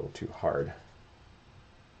if they're a little too hard.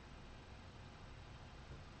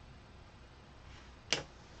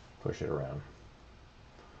 Push it around.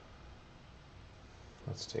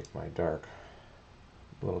 Let's take my dark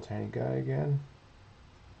little tiny guy again.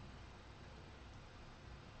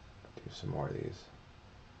 Do some more of these.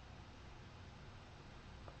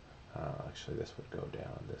 Actually, this would go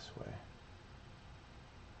down this way.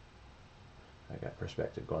 I got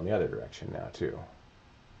perspective going the other direction now too.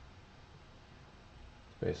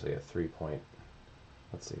 It's basically a 3-point.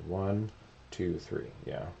 Let's see, 1, 2, 3.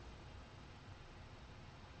 Yeah.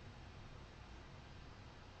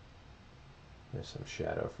 There's some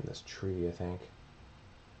shadow from this tree, I think.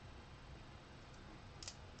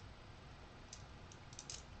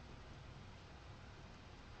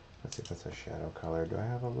 Let's see if that's a shadow color. Do I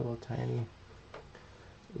have a little tiny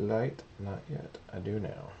light? Not yet. I do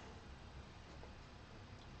now.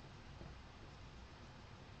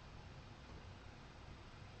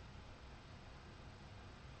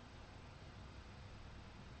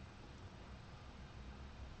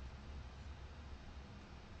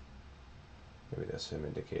 Maybe there's some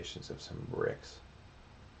indications of some bricks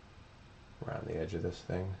around the edge of this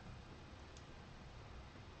thing.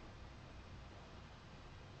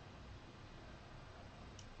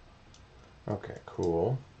 Okay,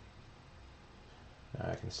 cool. Now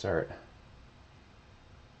I can start.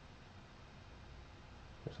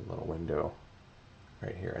 There's a little window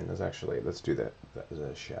right here, and there's actually, let's do that. That is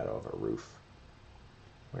a shadow of a roof.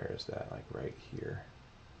 Where is that? Like right here.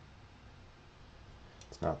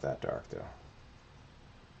 It's not that dark though.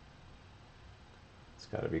 It's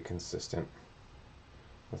got to be consistent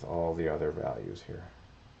with all the other values here.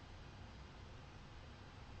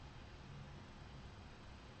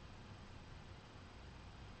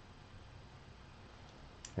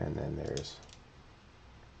 And then there's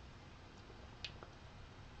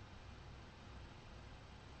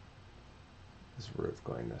this roof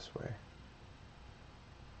going this way.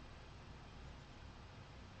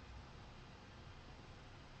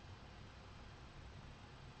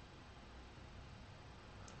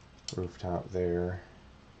 Rooftop there.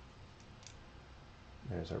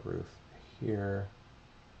 There's a roof here.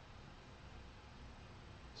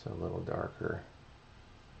 So a little darker.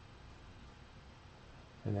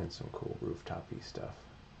 And then some cool rooftop-y stuff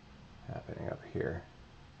happening up here.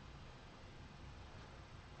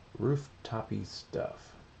 Rooftop-y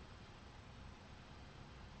stuff.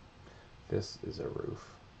 This is a roof,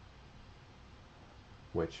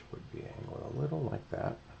 which would be angled a little like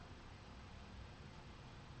that.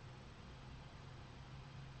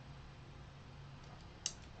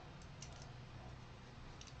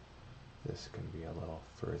 This can be a little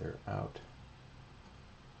further out.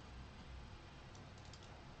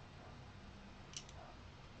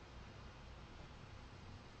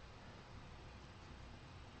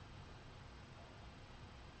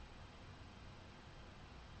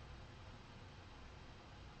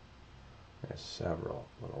 There's several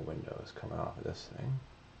little windows coming off of this thing.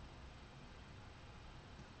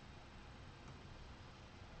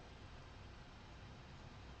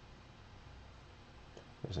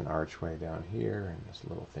 There's an archway down here, and there's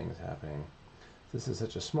little things happening. This is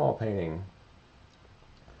such a small painting,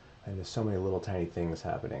 and there's so many little tiny things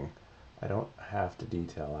happening. I don't have to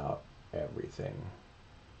detail out everything.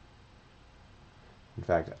 In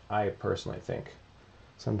fact, I personally think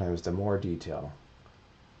sometimes the more detail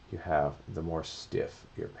you have, the more stiff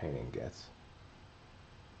your painting gets.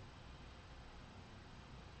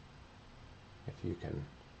 If you can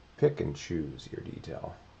pick and choose your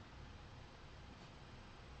detail.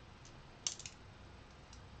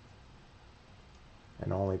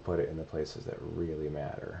 And only put it in the places that really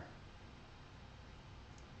matter,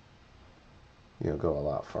 you'll go a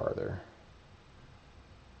lot farther.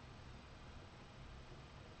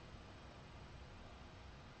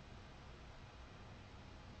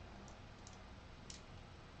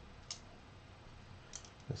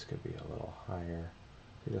 This could be a little higher.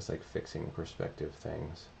 You're just like fixing perspective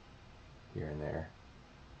things here and there.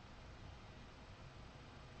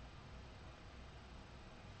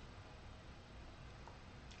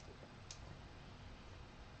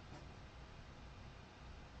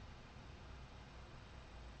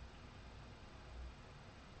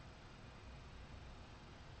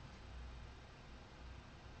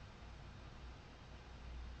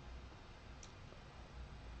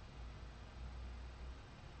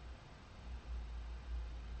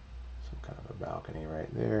 balcony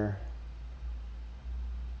right there.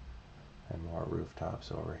 And more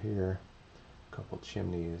rooftops over here. A couple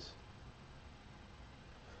chimneys.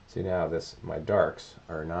 See now my darks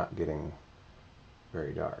are not getting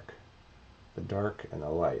very dark. The dark and the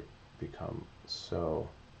light become so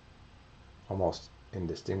almost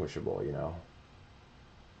indistinguishable, you know.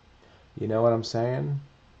 You know what I'm saying?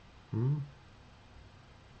 Hmm?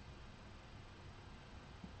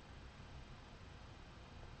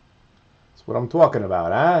 That's what I'm talking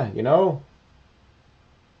about, huh? You know?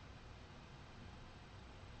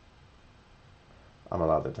 I'm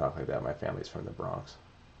allowed to talk like that. My family's from the Bronx.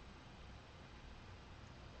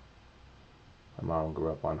 My mom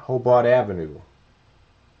grew up on Hobart Avenue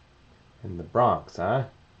in the Bronx, huh?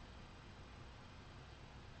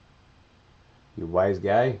 You wise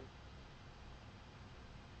guy?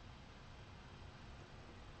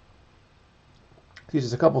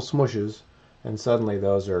 Just a couple smushes, and suddenly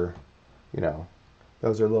those are, you know,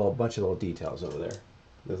 those are a bunch of little details over there.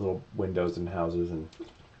 There's little windows and houses, and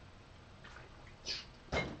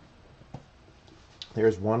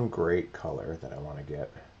there's one great color that I want to get.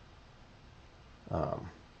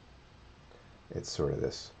 It's sort of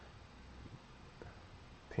this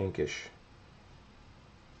pinkish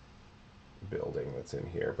building that's in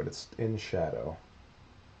here, but it's in shadow.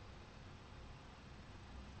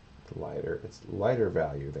 It's lighter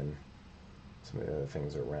value than some of the other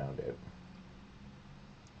things around it.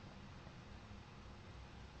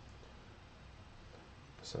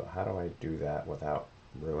 So how do I do that without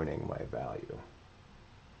ruining my value?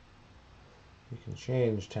 You can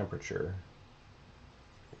change temperature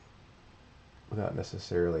without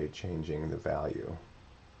necessarily changing the value.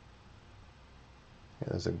 Yeah,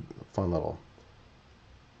 there's a fun little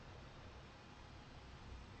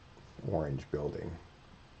orange building.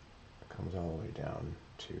 It comes all the way down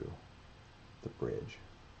to the bridge.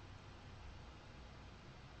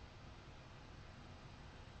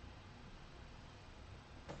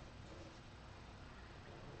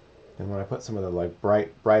 And when I put some of the like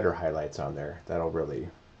brighter highlights on there, that'll really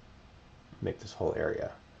make this whole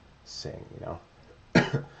area sing, you know.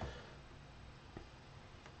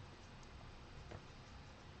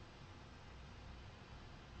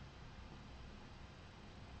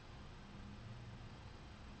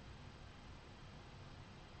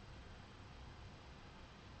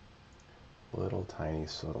 Little tiny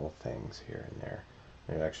subtle things here and there.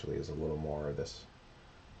 There actually is a little more of this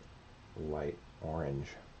light orange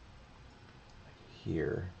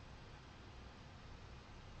here.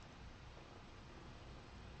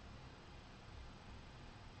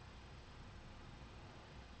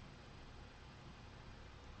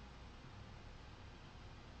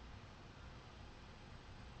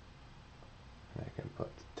 And I can put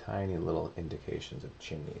tiny little indications of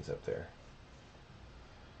chimneys up there.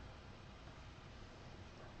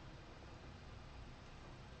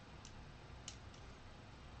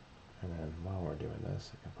 And then while we're doing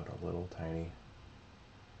this, I can put a little tiny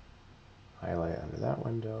highlight under that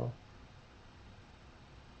window.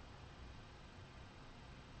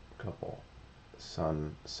 A couple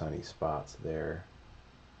sunny spots there.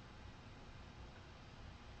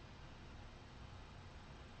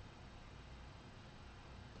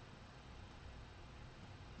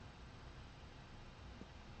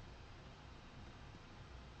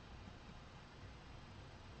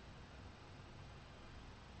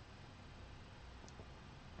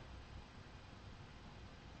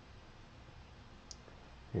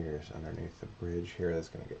 Here's underneath the bridge here. That's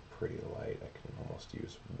going to get pretty light. I can almost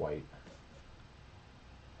use white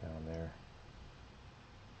down there.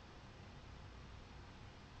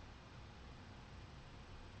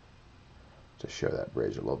 To show that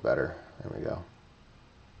bridge a little better. There we go.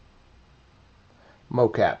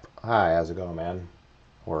 Mocap. Hi, how's it going, man?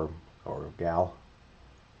 Or gal?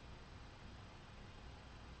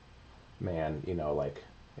 Man, you know, like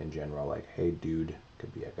in general, like, hey dude,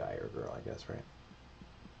 could be a guy or a girl, I guess, right?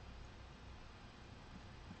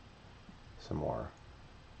 Some more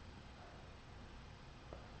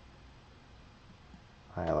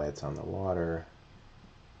highlights on the water.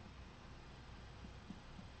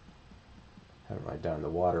 Haven't really done the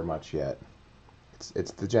water much yet.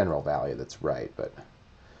 It's the general value that's right, but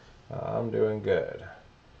I'm doing good.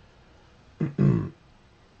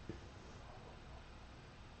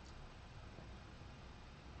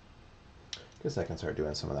 Guess I can start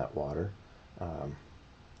doing some of that water.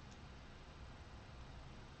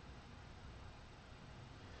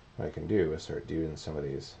 What I can do is start doing some of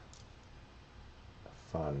these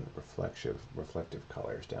fun reflective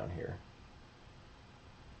colors down here.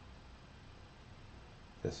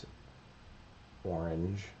 This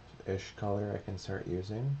orange-ish color I can start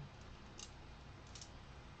using.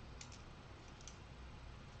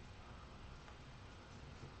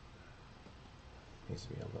 Needs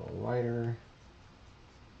to be a little lighter.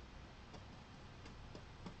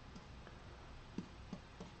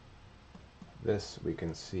 This, we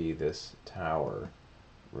can see this tower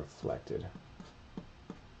reflected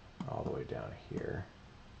all the way down here.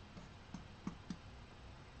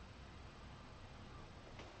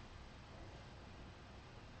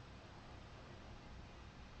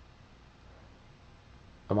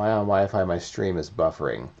 Am I on Wi-Fi? My stream is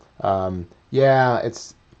buffering. Yeah,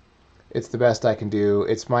 it's the best I can do.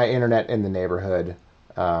 It's my internet in the neighborhood.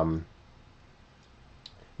 You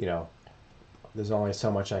know, there's only so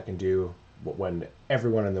much I can do when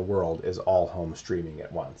everyone in the world is all home streaming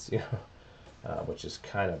at once, you know, which is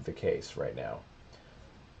kind of the case right now.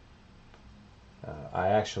 I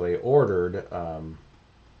actually ordered,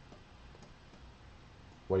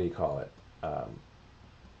 what do you call it,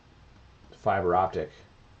 fiber optic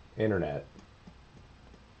internet,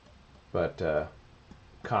 but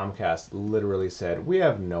Comcast literally said, we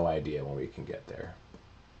have no idea when we can get there.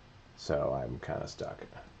 So I'm kind of stuck.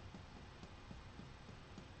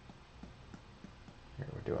 Here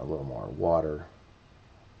we're doing a little more water.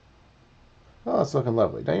 Oh, it's looking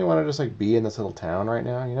lovely. Don't you want to just like be in this little town right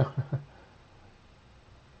now, you know?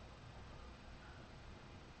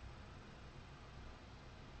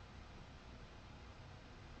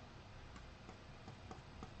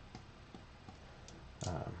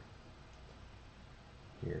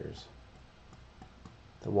 Here's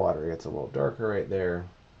the water. It gets a little darker right there.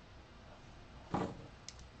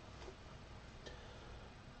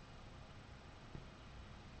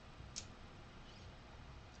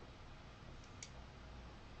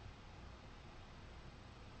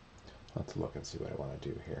 Let's look and see what I want to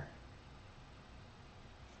do here.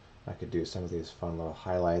 I could do some of these fun little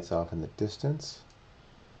highlights off in the distance,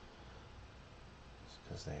 just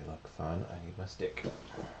because they look fun. I need my stick.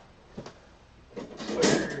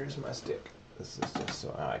 Where's my stick? This is just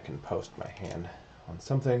so I can post my hand on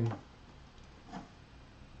something,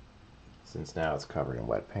 since now it's covered in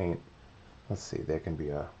wet paint. Let's see, there can be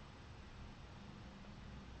a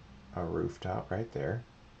rooftop right there.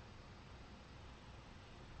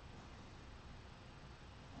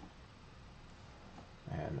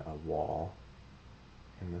 And a wall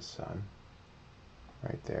in the sun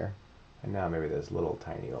right there. And now maybe there's little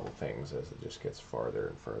tiny little things as it just gets farther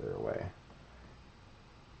and further away,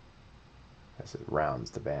 as it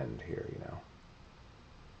rounds the bend here, you know.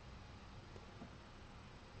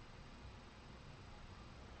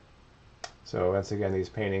 So once again, these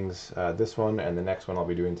paintings, this one and the next one I'll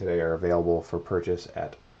be doing today, are available for purchase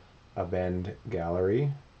at Abend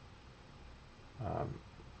Gallery.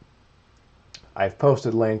 I've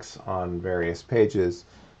posted links on various pages,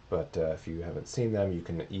 but if you haven't seen them, you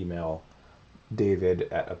can email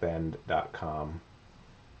david@abend.com.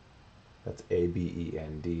 That's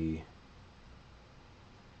ABEND.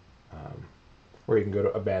 Or you can go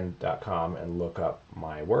to abend.com and look up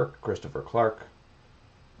my work, Christopher Clark,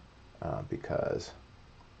 because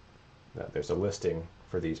there's a listing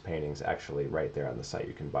for these paintings actually right there on the site.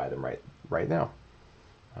 You can buy them right now.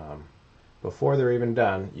 Before they're even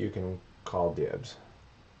done, you can call dibs.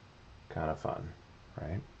 Kind of fun,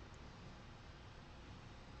 right?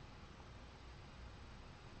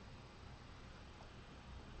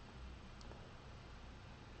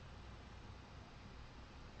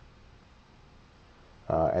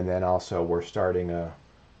 And then also we're starting a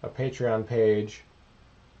Patreon page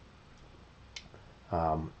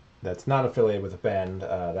that's not affiliated with Abend.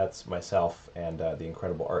 That's myself and the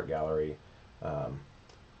Incredible Art Gallery.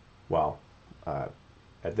 Well, at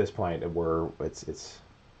this point it's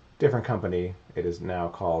different company. It is now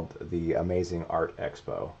called the Amazing Art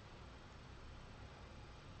Expo.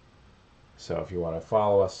 So if you want to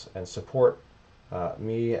follow us and support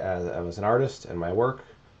me as an artist and my work,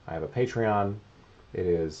 I have a Patreon. It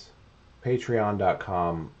is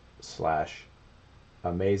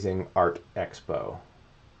patreon.com/AmazingArtExpo.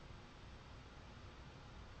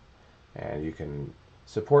 And you can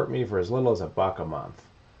support me for as little as $1 a month.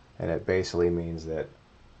 And it basically means that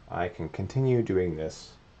I can continue doing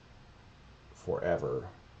this forever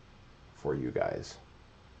for you guys,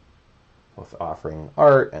 with offering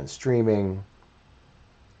art and streaming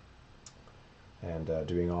and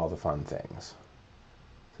doing all the fun things.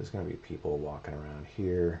 There's going to be people walking around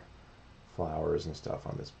here, flowers and stuff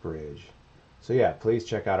on this bridge. So yeah, please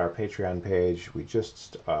check out our Patreon page. We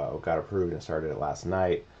just got approved and started it last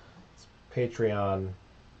night. It's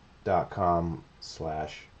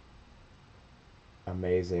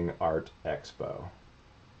patreon.com/AmazingArtExpo.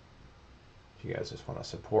 If you guys just want to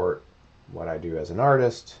support what I do as an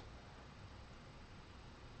artist.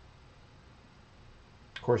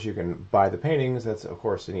 Of course, you can buy the paintings. That's, of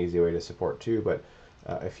course, an easy way to support too. But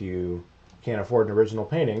If you can't afford an original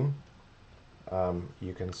painting,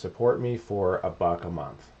 you can support me for $1 a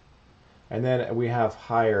month. And then we have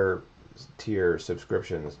higher tier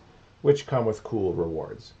subscriptions, which come with cool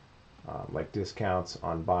rewards, like discounts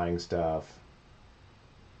on buying stuff.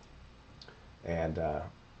 And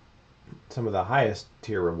some of the highest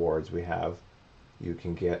tier rewards we have, you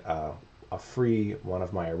can get a free one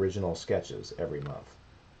of my original sketches every month.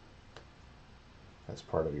 That's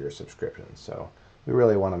part of your subscription. So we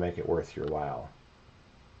really want to make it worth your while,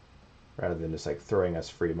 rather than just like throwing us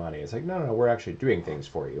free money. It's like, no, we're actually doing things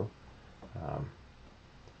for you.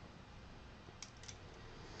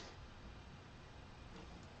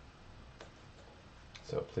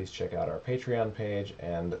 So please check out our Patreon page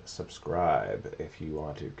and subscribe if you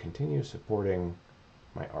want to continue supporting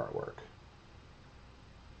my artwork.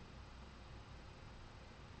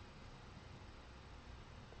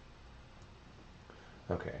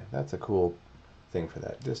 Okay, that's a cool thing for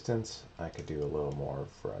that distance. I could do a little more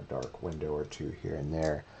for a dark window or two here and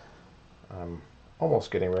there. I'm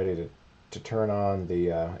almost getting ready to turn on the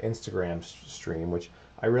Instagram stream, which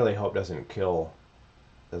I really hope doesn't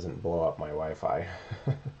blow up my Wi-Fi.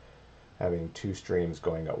 Having 2 streams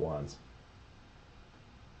going at once.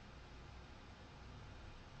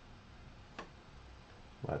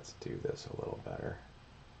 Let's do this a little better.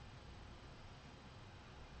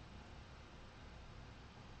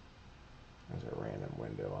 There's a random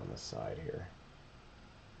window on the side here.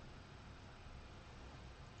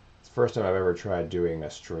 It's the first time I've ever tried doing a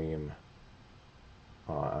stream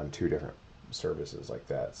on 2 different services like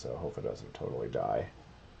that, so I hope it doesn't totally die.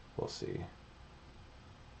 We'll see.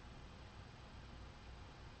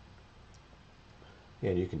 Yeah,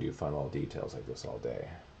 and you can do fun little details like this all day.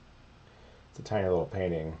 It's a tiny little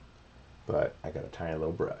painting, but I got a tiny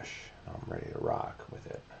little brush. I'm ready to rock with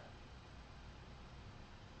it.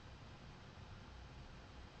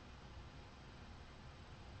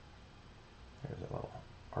 There's a little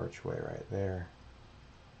archway right there.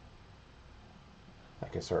 I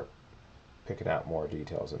can start picking out more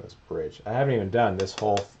details in this bridge. I haven't even done this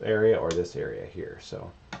whole area or this area here,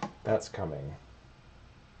 so that's coming.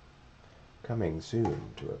 Coming soon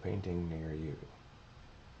to a painting near you.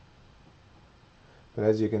 But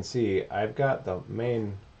as you can see, I've got the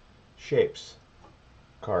main shapes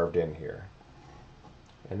carved in here.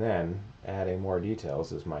 And then adding more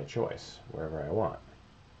details is my choice, wherever I want.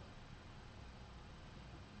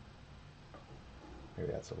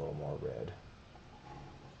 Maybe that's a little more red.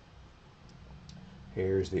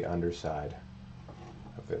 Here's the underside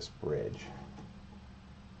of this bridge.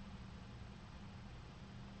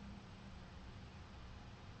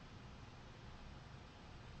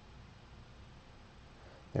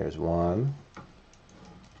 There's one.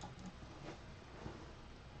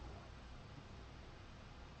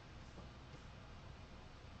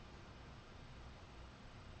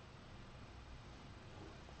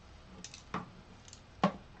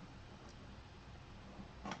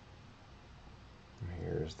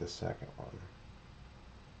 Here's the second one.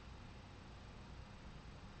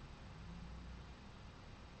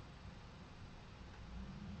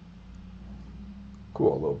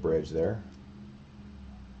 Cool little bridge there.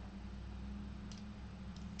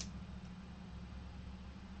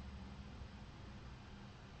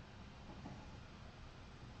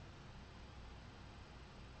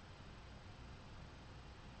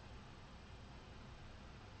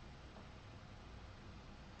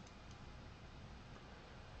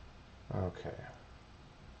 Okay.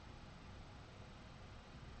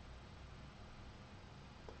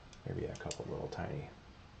 Maybe a couple little tiny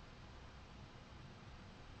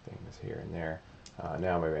things here and there.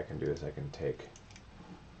 Now maybe I can do is I can take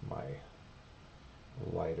my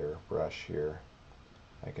lighter brush here.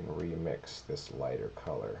 I can remix this lighter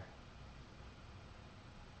color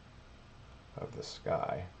of the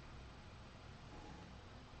sky.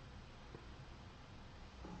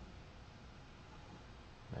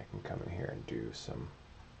 I can come in here and do some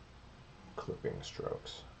clipping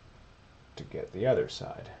strokes to get the other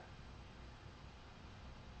side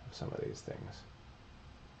of some of these things.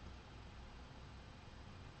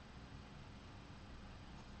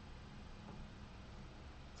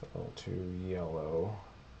 It's a little too yellow.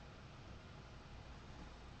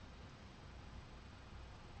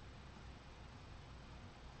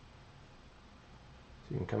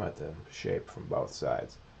 So you can come at the shape from both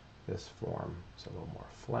sides. This form is a little more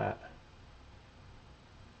flat.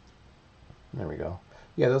 There we go.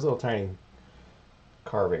 Yeah, those little tiny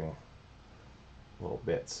carving little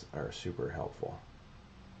bits are super helpful.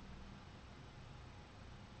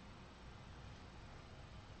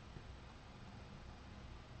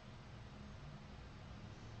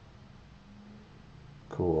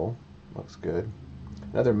 cool. Looks good.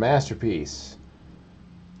 Another masterpiece.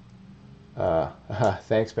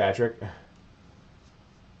 Thanks, Patrick.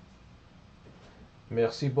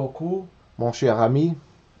 Merci beaucoup, mon cher ami.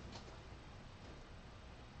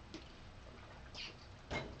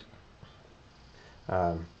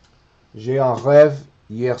 J'ai un rêve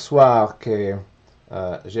hier soir que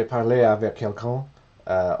j'ai parlé avec quelqu'un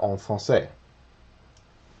en français.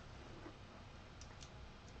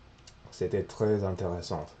 C'était très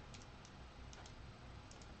intéressant.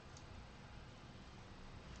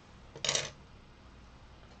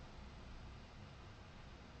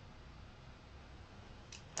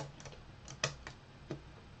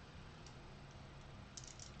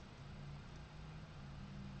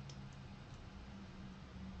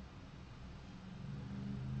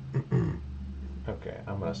 Okay,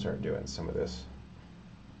 I'm going to start doing some of this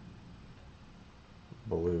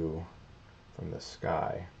blue from the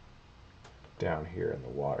sky down here in the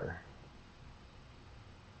water.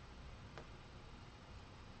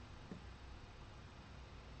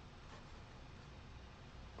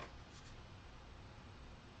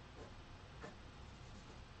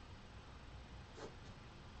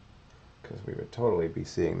 Because we would totally be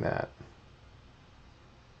seeing that.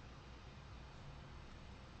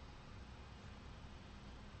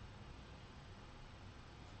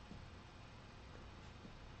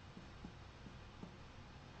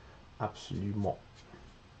 Absolument.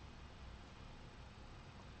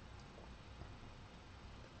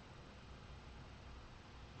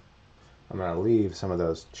 I'm going to leave some of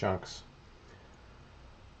those chunks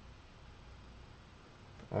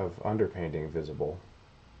of underpainting visible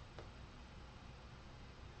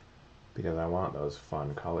because I want those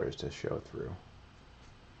fun colors to show through.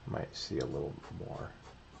 Might see a little more.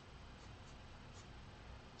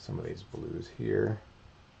 Some of these blues here.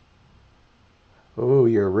 Oh,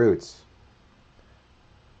 your roots.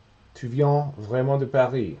 Tu viens vraiment de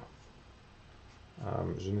Paris?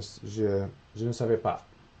 Je ne savais pas.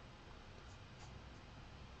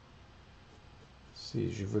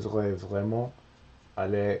 Si je voudrais vraiment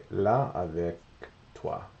aller là avec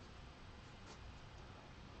toi.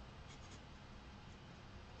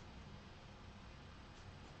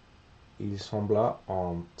 Il sembla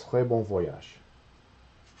un très bon voyage.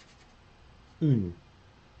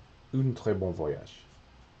 Un très bon voyage.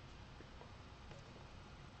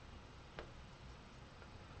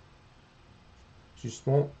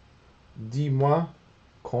 Justement, dis-moi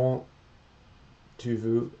quand tu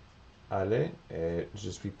veux aller et je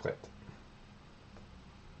suis prête.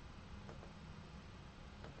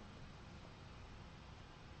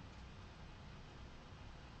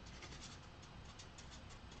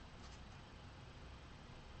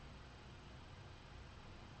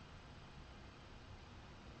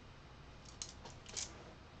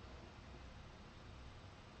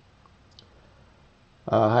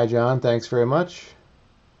 Hi, John. Thanks very much.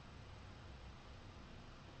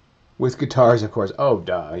 With guitars, of course. Oh,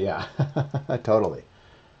 duh. Yeah. Totally.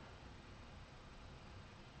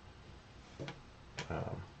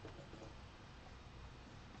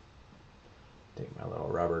 Take my little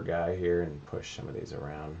rubber guy here and push some of these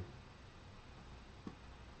around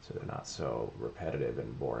so they're not so repetitive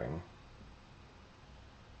and boring.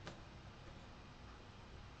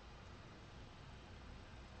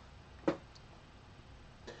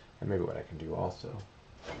 And maybe what I can do also,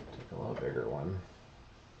 take a little bigger one.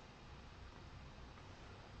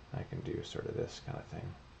 I can do sort of this kind of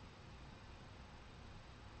thing.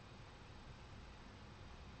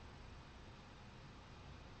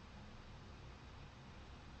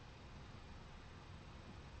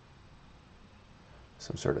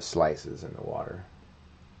 Some sort of slices in the water.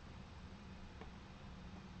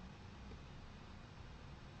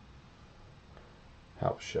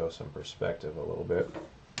 Helps show some perspective a little bit.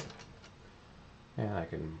 And I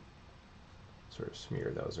can sort of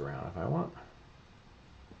smear those around if I want.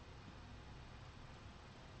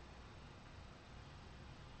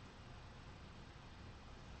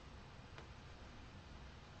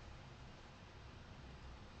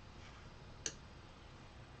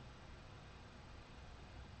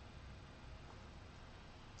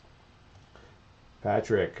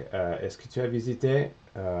 Patrick, est-ce que tu as visité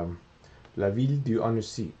la ville du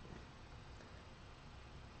Annecy,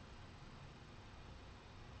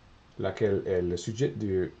 laquelle est le sujet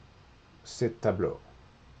de ce tableau?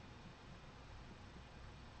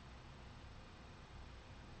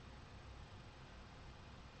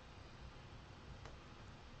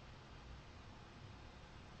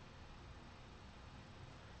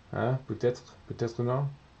 Hein? Peut-être, peut-être non.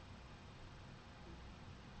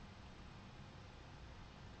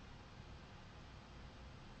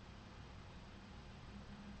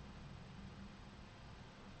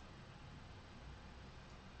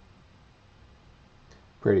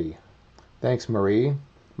 Pretty. Thanks, Marie.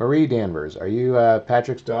 Marie Danvers, are you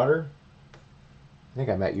Patrick's daughter? I think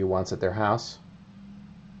I met you once at their house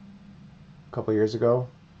a couple years ago.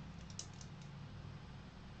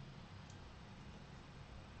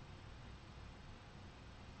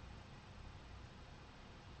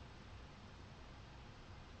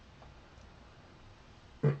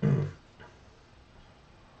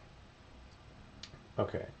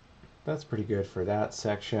 Okay, that's pretty good for that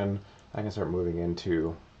section. I can start moving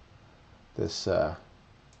into this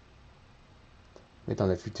mais dans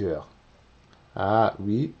le futur. Ah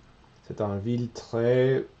oui, c'est une ville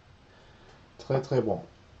très très bon.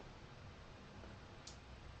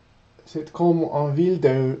 C'est comme une ville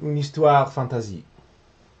d'une histoire fantasy.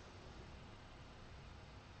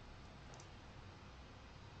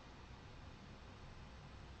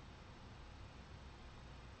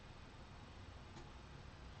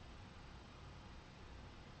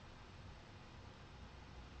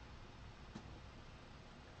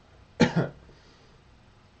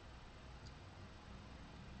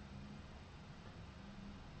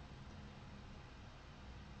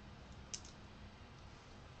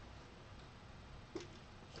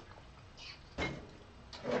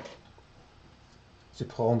 Se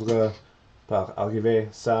prendre par arriver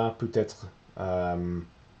ça peut-être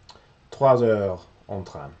 3 heures en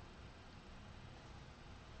train.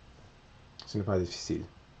 Ce n'est pas difficile.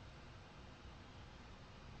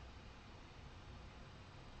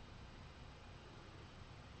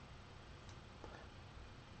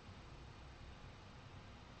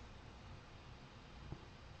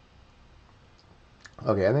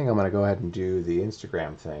 Okay, I think I'm going to go ahead and do the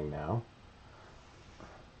Instagram thing now.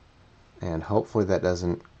 And hopefully that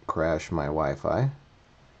doesn't crash my Wi-Fi.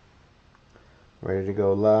 Ready to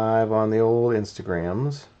go live on the old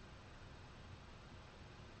Instagrams.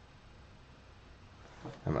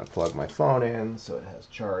 I'm going to plug my phone in so it has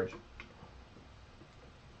charge.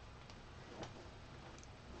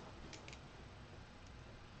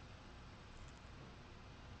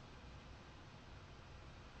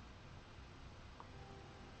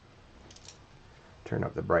 Turn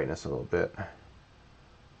up the brightness a little bit.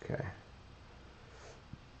 Okay.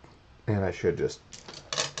 And I should just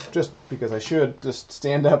because I should just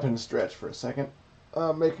stand up and stretch for a second.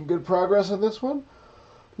 Making good progress on this one.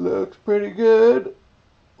 Looks pretty good.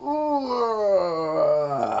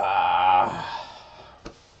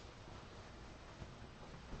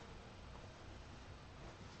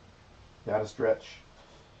 Gotta stretch.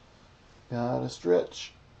 Gotta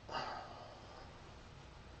stretch.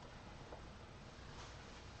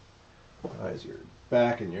 Otherwise your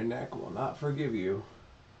back and your neck will not forgive you.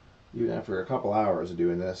 Even after a couple hours of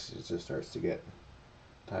doing this, it just starts to get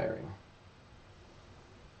tiring.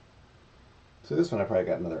 So this one I probably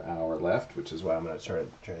got another hour left, which is why I'm going to try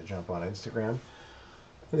to jump on Instagram. And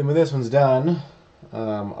then when this one's done,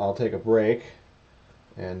 I'll take a break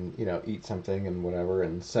and eat something and whatever,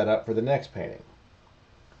 and set up for the next painting.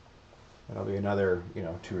 That'll be another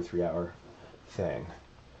 2 or 3 hour thing.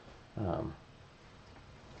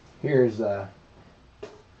 Here's the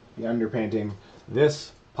underpainting.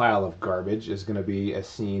 This pile of garbage is going to be a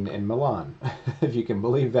scene in Milan, if you can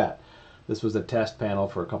believe that. This was a test panel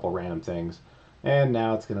for a couple random things, and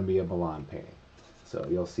now it's going to be a Milan painting. So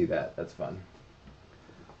you'll see that. That's fun.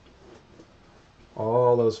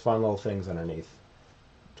 All those fun little things underneath,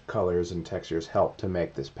 colors and textures, help to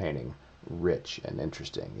make this painting rich and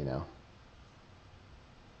interesting,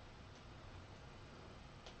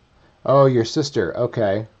 Oh, your sister.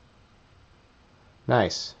 Okay.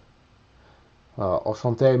 Nice.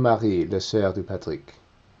 Enchanté Marie, la sœur de Patrick.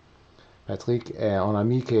 Patrick est un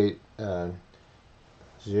ami que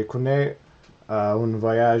je connais un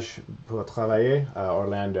voyage pour travailler à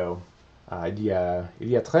Orlando il y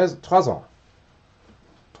a 3 ans.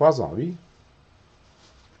 3 ans, oui.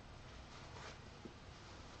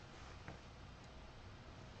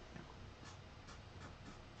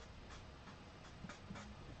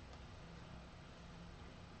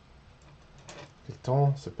 Le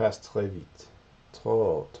temps se passe très vite.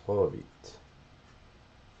 Trop vite.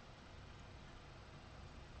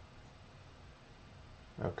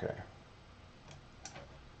 Okay.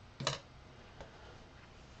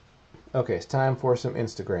 Okay, it's time for some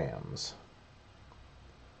Instagrams.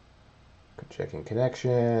 Checking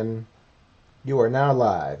connection. You are now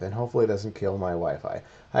live, and hopefully it doesn't kill my Wi-Fi.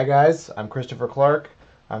 Hi guys, I'm Christopher Clark.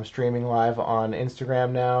 I'm streaming live on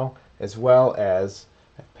Instagram now, as well as,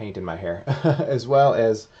 I have paint in my hair, as well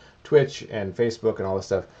as Twitch and Facebook and all this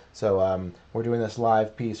stuff. So we're doing this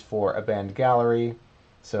live piece for a band gallery.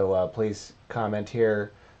 So please comment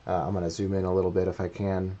here. I'm going to zoom in a little bit if I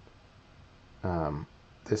can.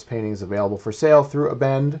 this painting is available for sale through a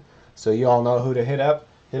bend, so you all know who to hit up.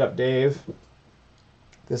 Hit up Dave.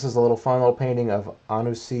 This is a little fun little painting of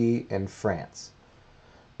Annecy in France.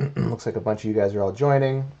 Looks like a bunch of you guys are all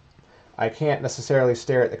joining. I can't necessarily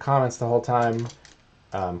stare at the comments the whole time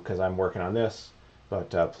because I'm working on this, but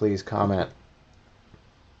please comment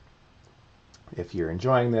if you're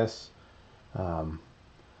enjoying this.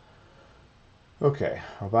 Okay,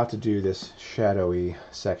 I'm about to do this shadowy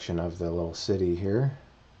section of the little city here.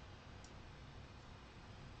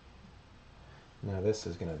 Now this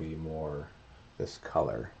is going to be more this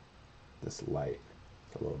color, this light,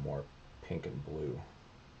 a little more pink and blue.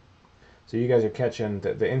 So you guys are catching,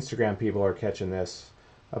 the Instagram people are catching this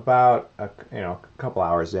about a couple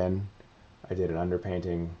hours in. I did an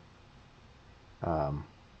underpainting. And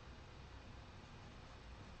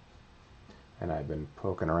I've been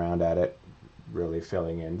poking around at it, really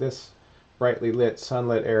filling in this brightly lit,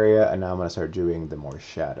 sunlit area, and now I'm going to start doing the more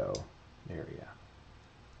shadow area.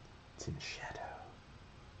 It's in shadow.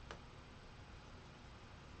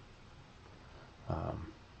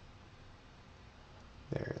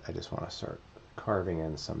 There, I just want to start carving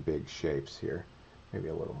in some big shapes here. Maybe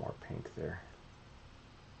a little more pink there.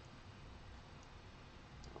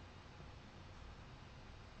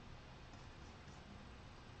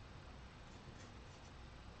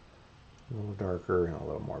 A little darker and a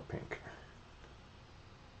little more pink.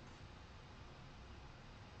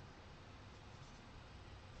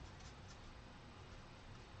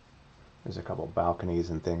 There's a couple balconies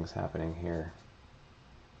and things happening here.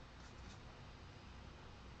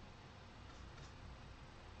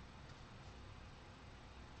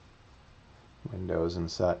 Windows and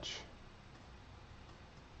such.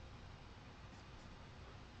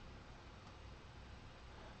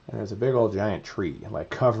 And there's a big old giant tree, like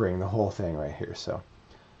covering the whole thing right here. So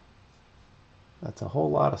that's a whole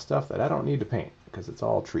lot of stuff that I don't need to paint because it's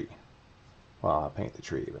all tree. Well, I'll paint the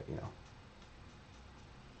tree, but you know.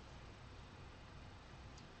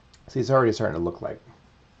 See, it's already starting to look like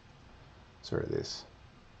sort of these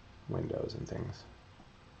windows and things.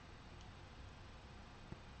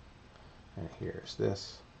 And here's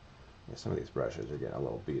this. Yeah, some of these brushes are getting a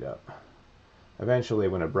little beat up. Eventually,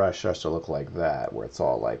 when a brush starts to look like that, where it's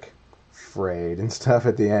all like frayed and stuff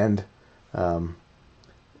at the end,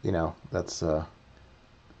 you know, that's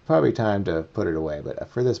probably time to put it away. But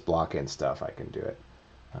for this block-in stuff, I can do it.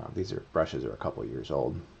 These brushes are a couple years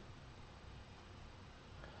old.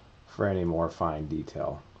 For any more fine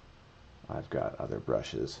detail, I've got other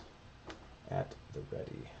brushes at the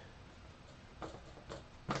ready.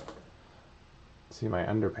 See, my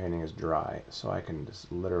underpainting is dry, so I can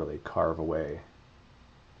just literally carve away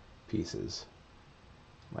pieces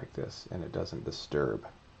like this, and it doesn't disturb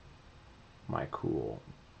my cool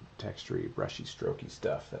textury, brushy, strokey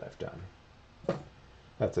stuff that I've done.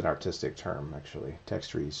 That's an artistic term, actually.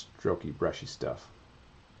 Textury, strokey, brushy stuff.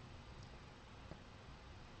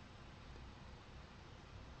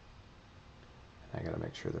 I gotta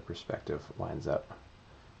make sure the perspective lines up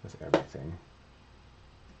with everything.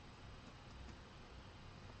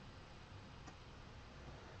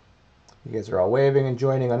 You guys are all waving and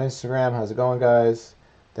joining on Instagram. How's it going, guys?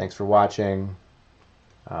 Thanks for watching.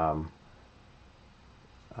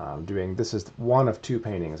 This is one of two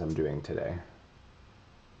paintings I'm doing today.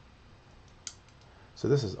 So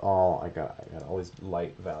this is all I got all these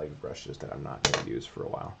light value brushes that I'm not going to use for a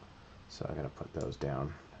while. So I'm going to put those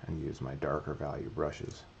down and use my darker value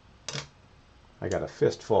brushes. I got a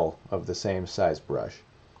fistful of the same size brush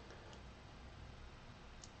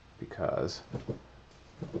because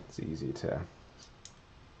it's easy to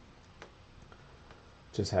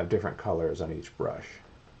just have different colors on each brush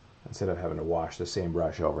instead of having to wash the same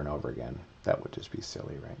brush over and over again. That would just be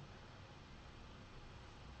silly, right?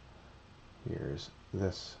 Here's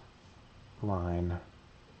this line.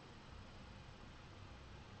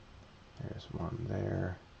 There's one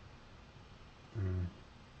there.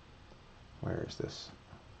 Where is this?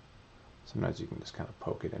 Sometimes you can just kind of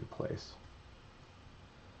poke it in place.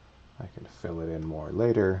 I can fill it in more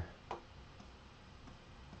later.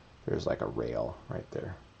 There's like a rail right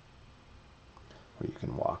there where you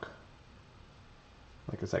can walk.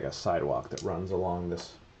 Like it's like a sidewalk that runs along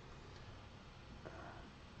this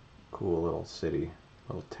cool little city,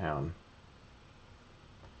 little town.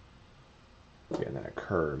 Yeah, and then it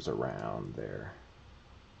curves around there.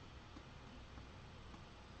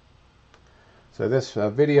 So this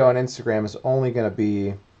video on Instagram is only going to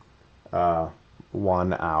be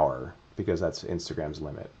 1 hour because that's Instagram's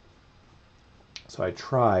limit. So I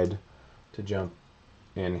tried to jump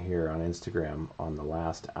in here on Instagram on the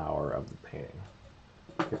last hour of the painting.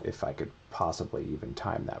 If I could possibly even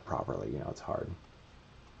time that properly, you know, it's hard.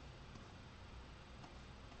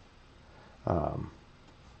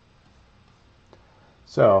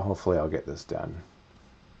 So hopefully I'll get this done.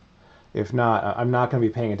 If not, I'm not going to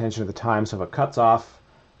be paying attention to the time, so if it cuts off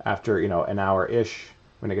after, an hour-ish,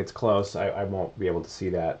 when it gets close, I won't be able to see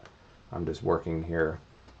that. I'm just working here.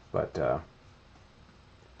 But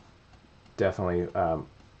definitely,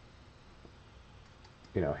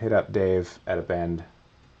 hit up Dave at a bend.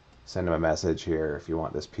 Send him a message here if you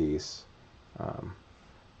want this piece.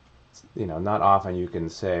 Not often you can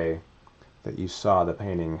say that you saw the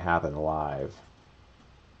painting happen live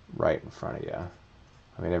right in front of you.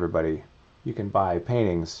 I mean, everybody, you can buy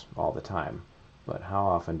paintings all the time, but how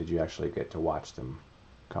often did you actually get to watch them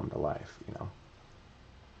come to life,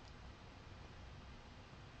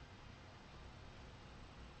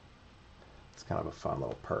 It's kind of a fun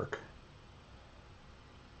little perk.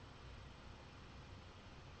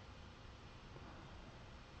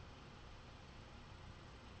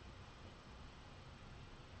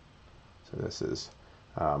 So this is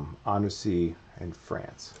Annecy in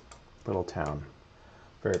France, little town,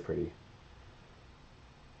 very pretty.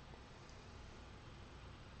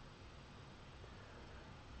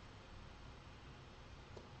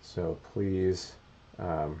 So please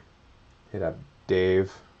hit up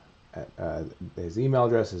Dave. His email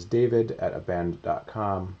address is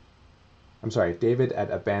david@abend.com. I'm sorry,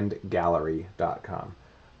 david@abendgallery.com.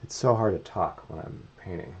 It's so hard to talk when I'm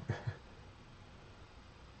painting.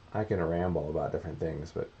 I can ramble about different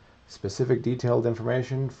things, but specific detailed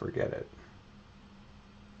information, forget it.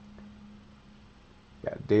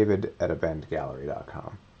 Yeah,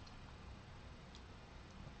 david@abendgallery.com.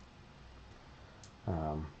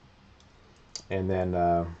 And then,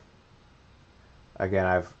 again,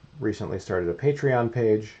 I've recently started a Patreon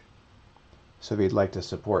page. So if you'd like to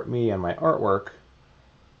support me and my artwork,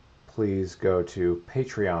 please go to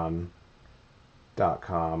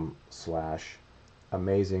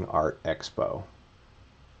patreon.com/AmazingArtExpo.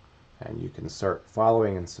 And you can start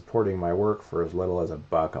following and supporting my work for as little as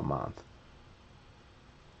 $1 a month.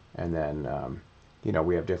 And then,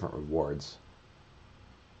 we have different rewards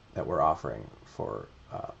that we're offering for,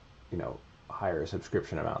 higher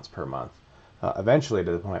subscription amounts per month. Eventually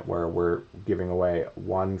to the point where we're giving away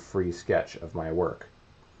one free sketch of my work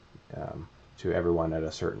to everyone at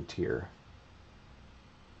a certain tier.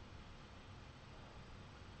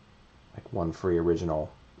 Like one free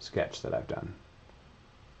original sketch that I've done.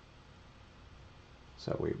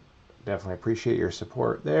 So we definitely appreciate your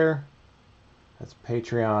support there. That's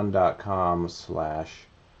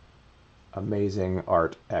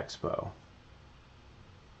patreon.com/AmazingArtExpo.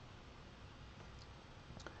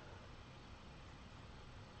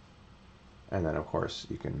 And then, of course,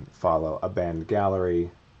 you can follow Abend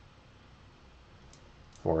Gallery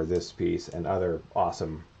for this piece and other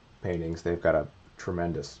awesome paintings. They've got a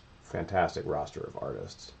tremendous, fantastic roster of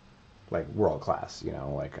artists, like world class.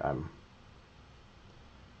 Like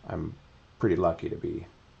I'm pretty lucky to be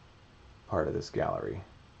part of this gallery.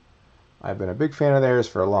 I've been a big fan of theirs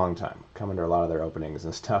for a long time, coming to a lot of their openings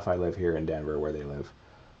and stuff. I live here in Denver where they live,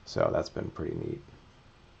 so that's been pretty neat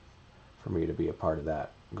for me to be a part of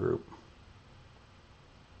that group.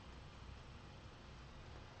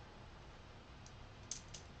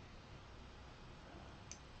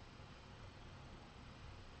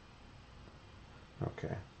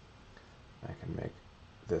 Okay, I can make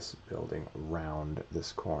this building round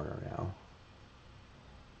this corner now.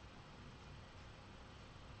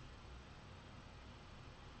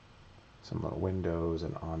 Some little windows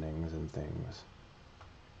and awnings and things.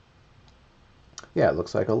 Yeah, it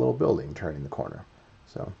looks like a little building turning the corner.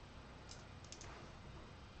 So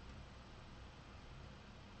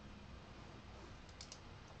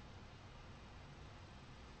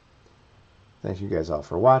thank you guys all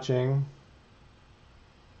for watching.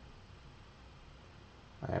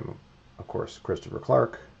 I am, of course, Christopher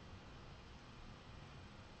Clark.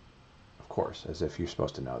 Of course, as if you're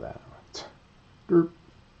supposed to know that.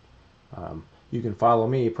 You can follow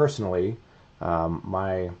me personally.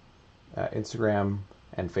 My Instagram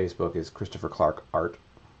and Facebook is Christopher Clark Art.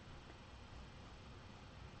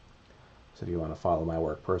 So if you want to follow my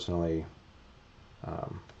work personally,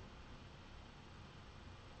 you're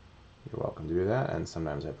welcome to do that. And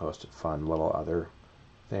sometimes I post fun little other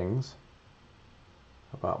things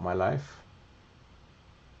about my life.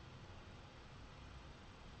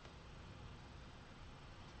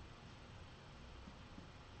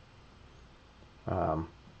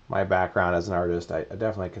 My background as an artist, I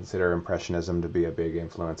definitely consider Impressionism to be a big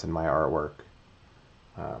influence in my artwork.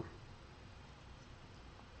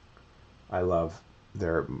 I love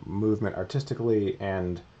their movement artistically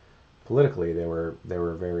and politically. They were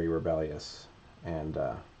very rebellious, and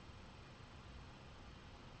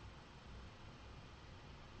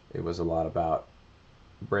it was a lot about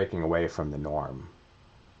breaking away from the norm,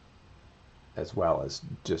 as well as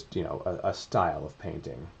just, you know, a style of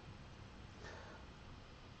painting.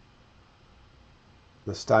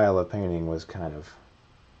 The style of painting was kind of,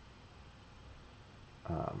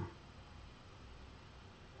 I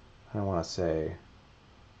don't want to say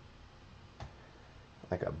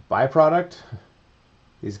like a byproduct.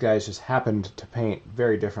 These guys just happened to paint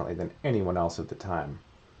very differently than anyone else at the time.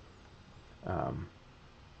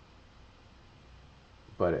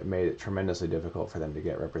 But it made it tremendously difficult for them to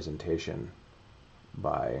get representation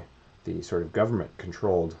by the sort of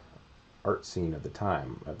government-controlled art scene of the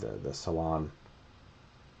time, of the salon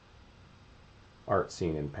art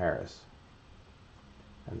scene in Paris.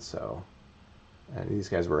 And so, and these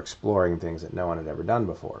guys were exploring things that no one had ever done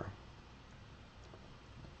before.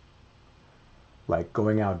 Like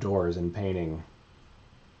going outdoors and painting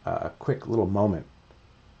a quick little moment.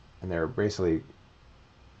 And they're basically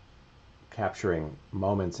capturing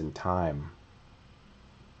moments in time,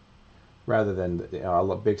 rather than, you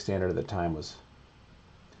know, a big standard at the time was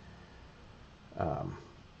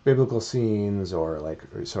biblical scenes, or like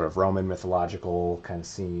sort of Roman mythological kind of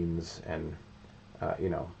scenes, and you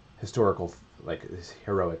know, historical, like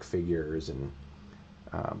heroic figures, and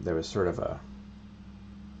there was sort of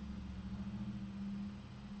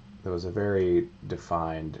there was a very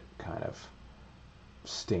defined kind of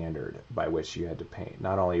standard by which you had to paint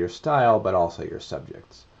not only your style but also your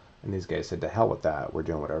subjects. And these guys said, to hell with that, we're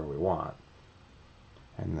doing whatever we want.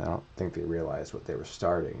 And I don't think they realized what they were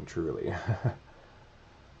starting, truly.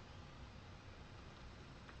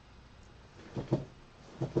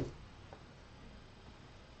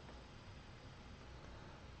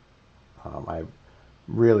 I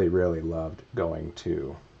really, really loved going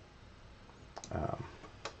to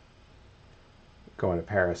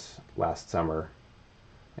Paris last summer,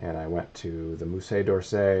 and I went to the Musée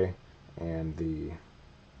d'Orsay and the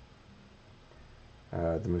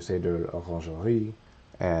Musée d'Orangerie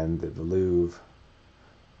and the Louvre,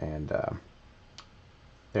 and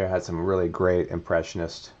they had some really great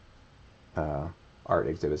impressionist art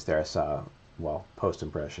exhibits there. I saw, well,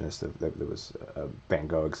 post-impressionist. There was a Van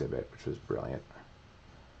Gogh exhibit, which was brilliant.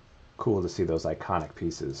 Cool to see those iconic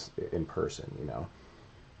pieces in person, you know.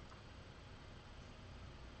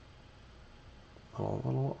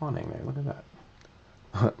 Little awning there. Look at that.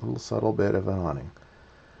 A little subtle bit of an awning.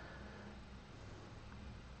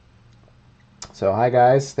 So hi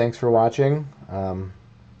guys, thanks for watching. On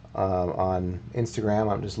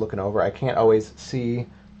Instagram, I'm just looking over. I can't always see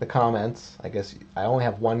the comments. I guess I only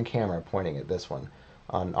have one camera pointing at this one.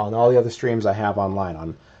 On all the other streams I have online,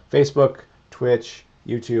 on Facebook, Twitch,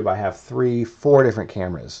 YouTube, I have 4 different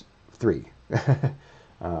cameras. 3.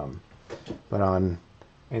 But on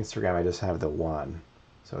Instagram, I just have the one.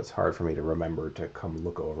 So it's hard for me to remember to come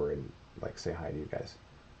look over and like say hi to you guys.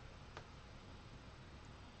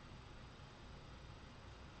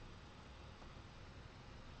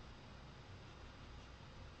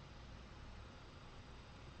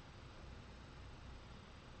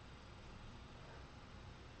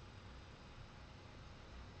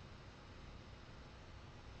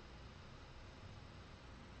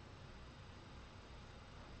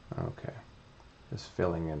 Okay, just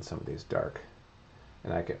filling in some of these dark,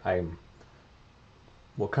 and I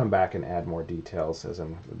will come back and add more details as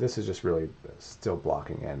this is just really still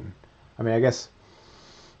blocking in. I mean, I guess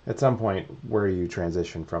at some point, where you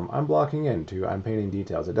transition from I'm blocking in to I'm painting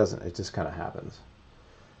details, it just kind of happens.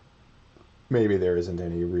 Maybe there isn't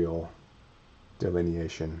any real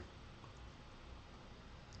delineation.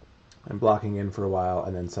 I'm blocking in for a while,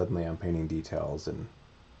 and then suddenly I'm painting details,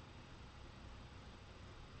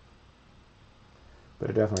 but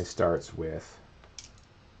it definitely starts with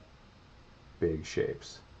big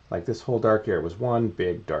shapes. Like this whole dark area was one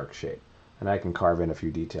big dark shape, and I can carve in a few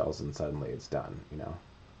details and suddenly it's done, you know.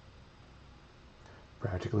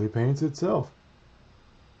 Practically paints itself.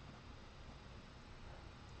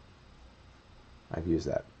 I've used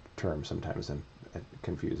that term sometimes, and it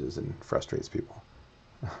confuses and frustrates people.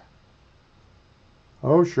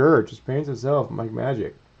 Oh sure, it just paints itself like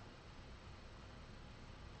magic.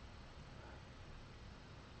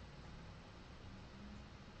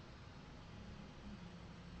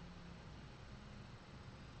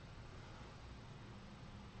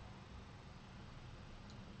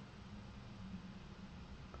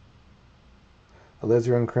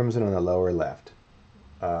 Alizarin crimson on the lower left.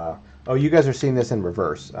 Oh, you guys are seeing this in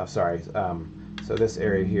reverse. Sorry. So this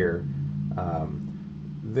area here,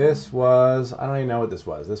 this was, I don't even know what this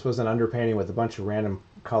was. This was an underpainting with a bunch of random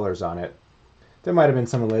colors on it. There might have been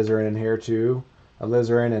some alizarin in here too.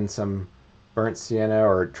 Alizarin and some burnt sienna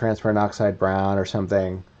or transparent oxide brown or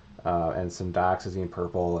something. and some dioxazine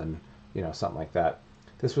purple and something like that.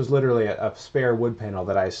 This was literally a spare wood panel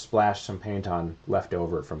that I splashed some paint on left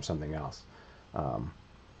over from something else.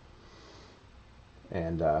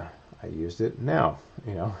 And I used it now,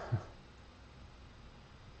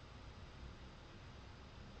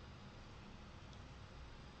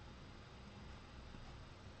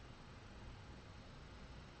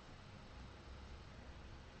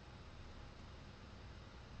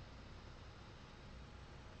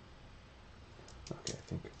 Okay, I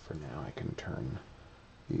think for now I can turn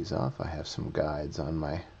these off. I have some guides on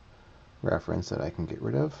my reference that I can get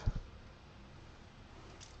rid of.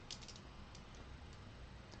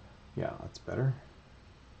 Yeah, that's better.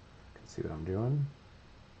 You can see what I'm doing.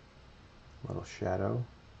 A little shadow.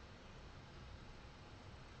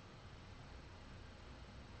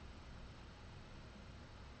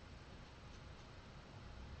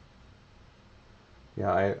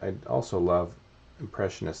 Yeah, I also love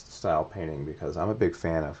Impressionist style painting because I'm a big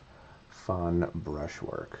fan of fun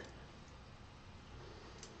brushwork.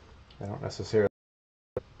 I don't necessarily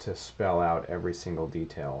to spell out every single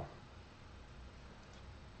detail.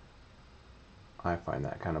 I find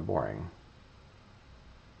that kind of boring.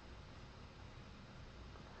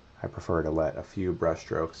 I prefer to let a few brush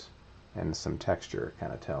strokes and some texture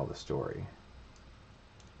kind of tell the story.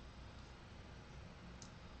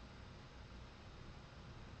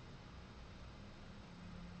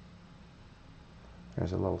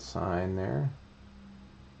 There's a little sign there.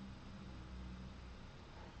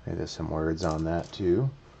 Maybe there's some words on that too.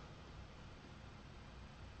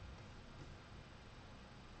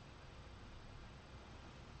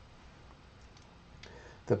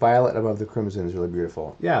 The violet above the crimson is really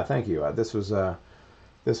beautiful. Yeah, thank you. This was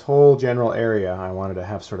this whole general area. I wanted to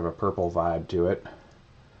have sort of a purple vibe to it,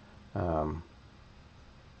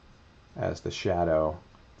 as the shadow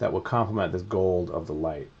that will complement this gold of the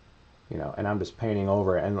light. And I'm just painting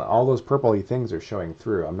over it, and all those purpley things are showing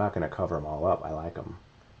through. I'm not going to cover them all up. I like them.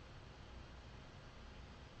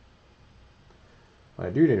 What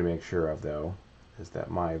I do need to make sure of, though, is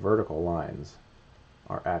that my vertical lines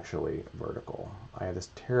are actually vertical. I have this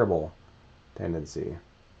terrible tendency.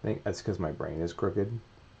 I think that's because my brain is crooked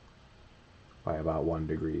by about 1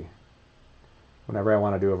 degree. Whenever I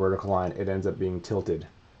want to do a vertical line, it ends up being tilted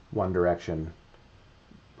one direction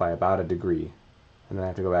by about 1 degree. And then I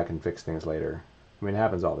have to go back and fix things later. I mean, it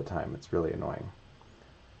happens all the time. It's really annoying.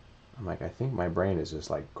 I'm like, I think my brain is just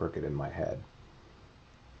like crooked in my head.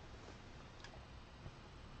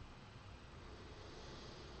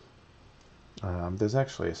 There's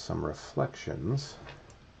actually some reflections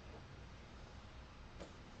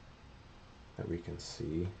that we can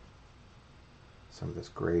see. Some of this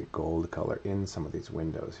great gold color in some of these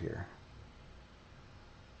windows here.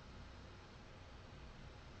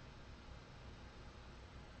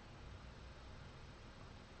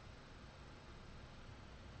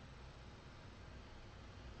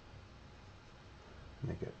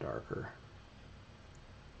 And they get darker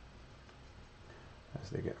as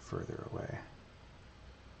they get further away.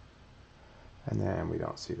 And then we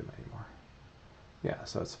don't see them anymore. Yeah,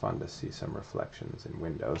 so it's fun to see some reflections in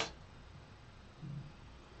windows.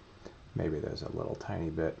 Maybe there's a little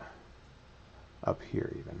tiny bit up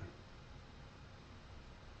here even.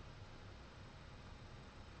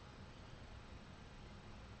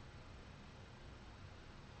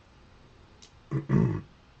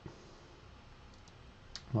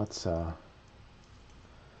 Let's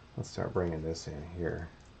start bringing this in here.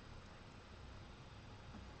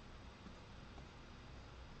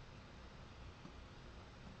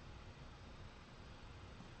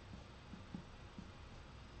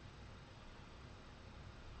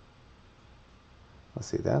 Let's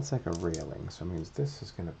see, that's like a railing, so it means this is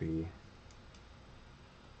going to be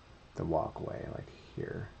the walkway, like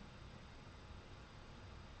here.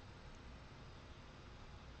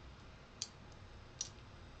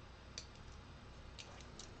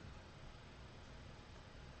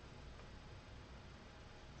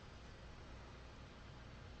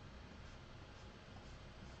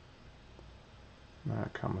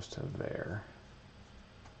 That comes to there.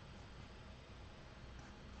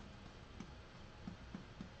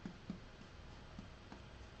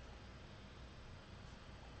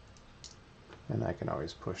 And I can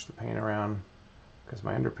always push the paint around because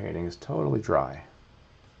my underpainting is totally dry.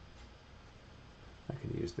 I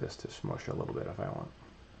can use this to smush a little bit if I want.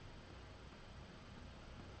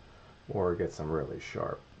 Or get some really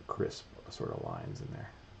sharp, crisp sort of lines in there.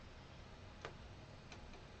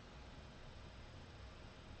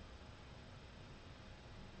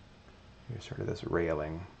 Here's sort of this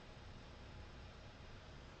railing.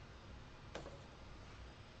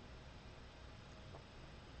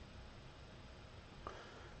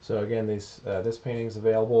 So again, this painting is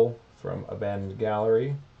available from Abend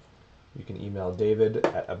Gallery. You can email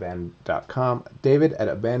david@abend.com.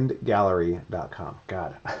 david@abendgallery.com.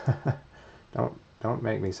 God, don't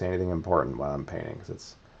make me say anything important while I'm painting, because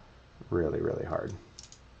it's really, really hard.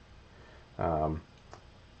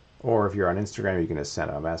 Or if you're on Instagram, you can just send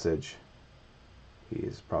him a message.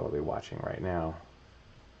 He's probably watching right now.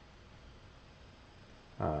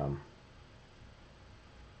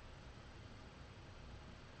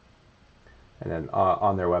 And then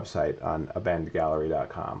on their website, on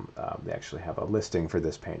abendgallery.com, they actually have a listing for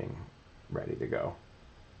this painting ready to go.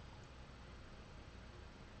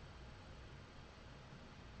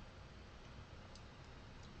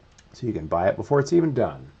 So you can buy it before it's even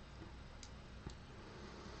done.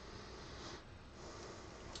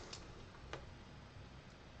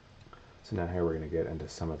 So now here we're going to get into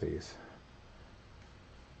some of these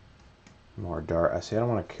more dark. See, I don't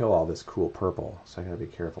want to kill all this cool purple, so I got to be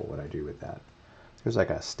careful what I do with that. There's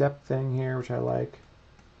like a step thing here, which I like.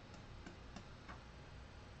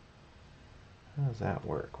 How does that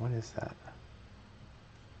work? What is that?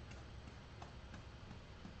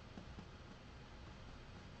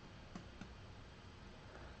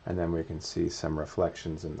 And then we can see some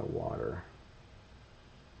reflections in the water.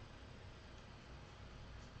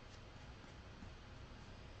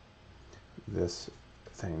 This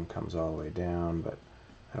thing comes all the way down, but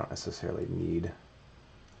I don't necessarily need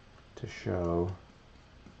to show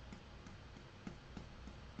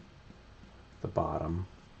the bottom.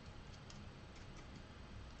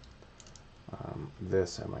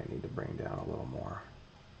 This I might need to bring down a little more.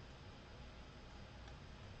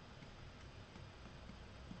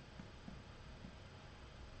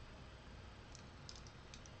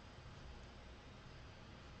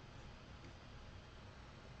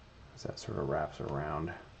 As that sort of wraps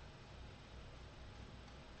around.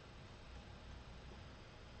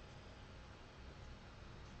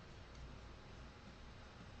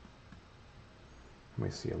 We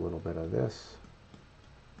see a little bit of this.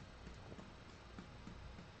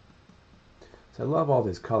 So I love all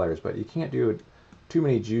these colors, but you can't do too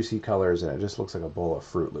many juicy colors and it just looks like a bowl of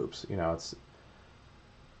Fruit Loops. You know,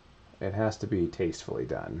 it has to be tastefully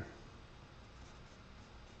done.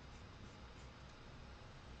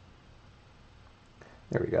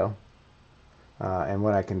 There we go. And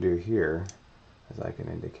what I can do here is I can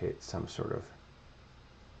indicate some sort of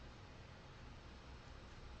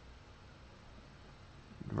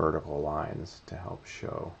vertical lines to help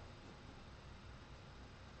show.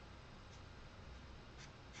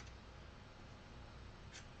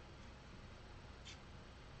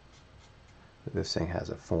 This thing has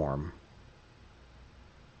a form.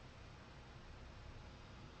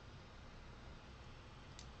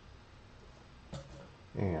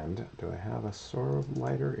 And do I have a sort of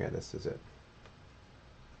lighter? Yeah, this is it.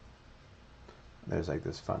 There's like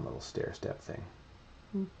this fun little stair step thing.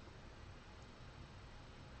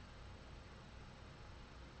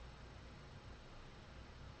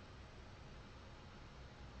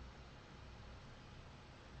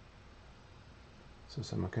 So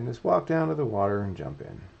someone can just walk down to the water and jump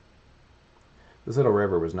in. This little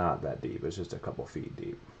river was not that deep. It's just a couple feet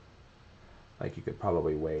deep. Like you could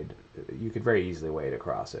probably wade, you could very easily wade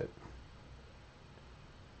across it.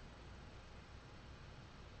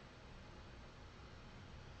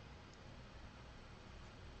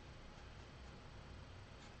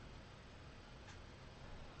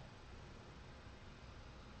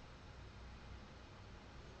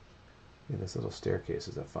 Yeah, this little staircase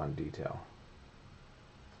is a fun detail.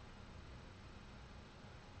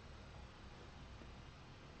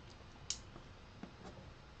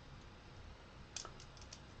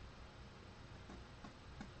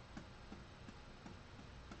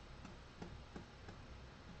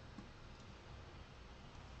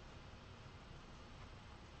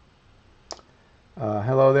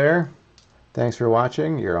 Hello there. Thanks for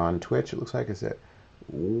watching. You're on Twitch. It looks like it's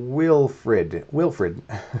Wilfred.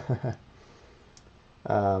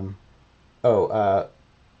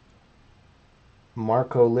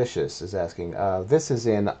 Marcolicious is asking. This is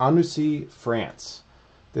in Annecy, France.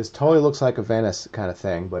 This totally looks like a Venice kind of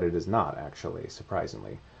thing, but it is not actually,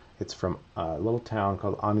 surprisingly. It's from a little town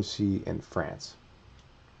called Annecy in France.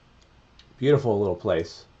 Beautiful little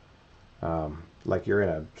place. Like you're in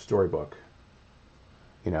a storybook.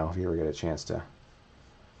 You know, if you ever get a chance to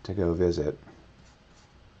go visit.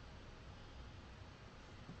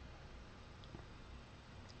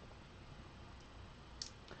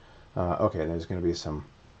 Okay, there's going to be some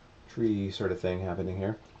tree sort of thing happening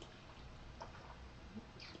here.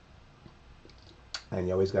 And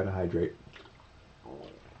you always got to hydrate.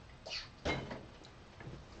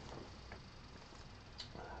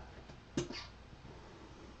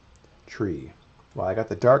 tree. Well, I got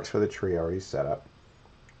the darks for the tree already set up.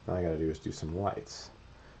 All I gotta do is do some lights,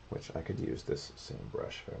 which I could use this same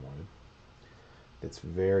brush if I wanted. It's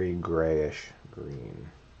very grayish green.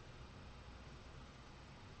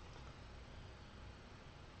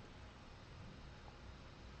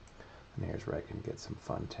 And here's where I can get some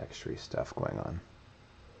fun textury stuff going on.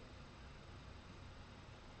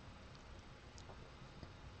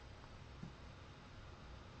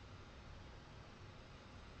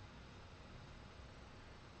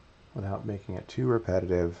 Without making it too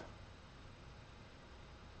repetitive,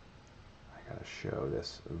 I gotta show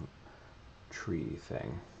this tree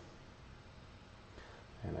thing.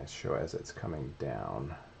 And I show as it's coming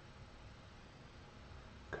down,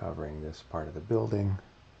 covering this part of the building.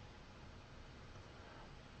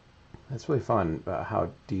 It's really fun how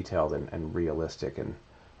detailed and realistic and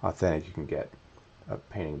authentic you can get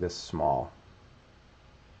painting this small.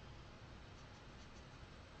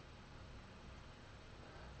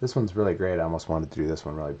 This one's really great. I almost wanted to do this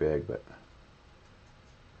one really big, but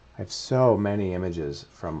I have so many images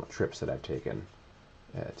from trips that I've taken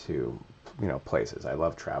to, places. I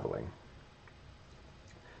love traveling,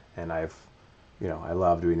 and I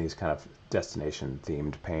love doing these kind of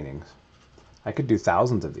destination-themed paintings. I could do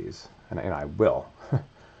thousands of these, and I will,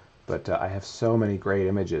 but I have so many great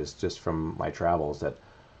images just from my travels that,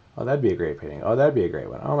 oh, that'd be a great painting. Oh, that'd be a great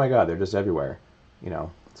one. Oh my God, they're just everywhere.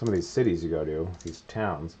 Some of these cities you go to, these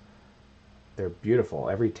towns, they're beautiful.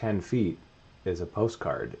 Every 10 feet is a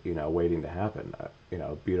postcard, waiting to happen.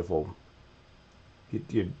 Beautiful.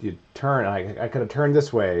 You turn, I could have turned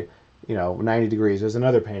this way, 90 degrees, there's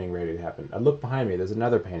another painting ready to happen. I look behind me, there's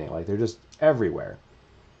another painting. Like, they're just everywhere.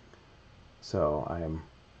 So I am,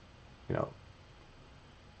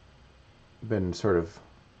 been sort of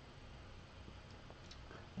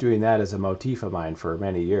doing that as a motif of mine for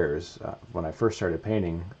many years. When I first started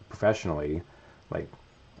painting professionally, like,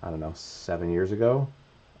 I don't know, 7 years ago,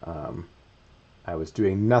 I was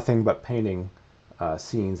doing nothing but painting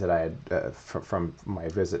scenes that I had from my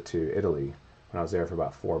visit to Italy when I was there for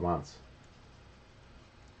about 4 months.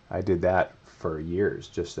 I did that for years,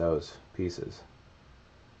 just those pieces.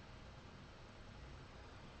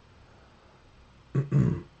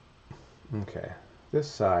 Okay, this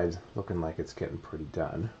side's looking like it's getting pretty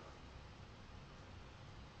done.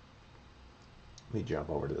 Let me jump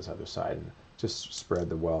over to this other side and just spread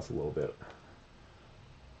the wealth a little bit.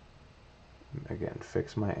 Again,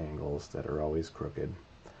 fix my angles that are always crooked.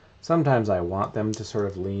 Sometimes I want them to sort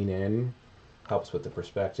of lean in, helps with the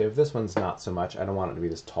perspective. This one's not so much. I don't want it to be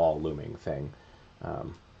this tall looming thing.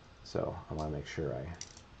 So I want to make sure I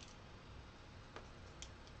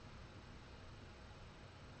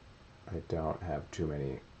don't have too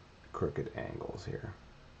many crooked angles here.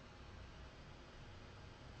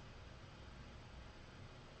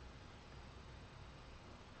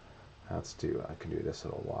 I can do this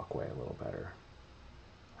little walkway a little better.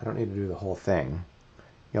 I don't need to do the whole thing.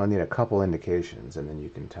 You only need a couple indications and then you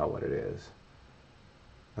can tell what it is.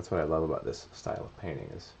 That's what I love about this style of painting,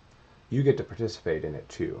 is you get to participate in it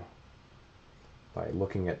too. By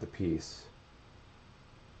looking at the piece,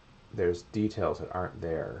 there's details that aren't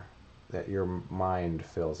there that your mind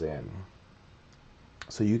fills in.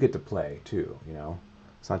 So you get to play too,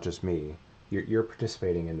 It's not just me. You're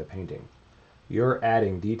participating in the painting. You're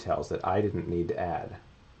adding details that I didn't need to add.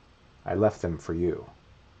 I left them for you.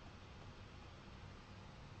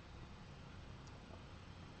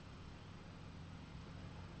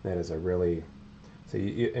 That is a really, so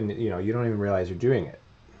you don't even realize you're doing it.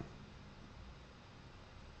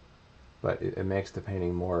 But it makes the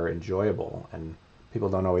painting more enjoyable, and people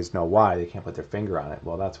don't always know why. They can't put their finger on it.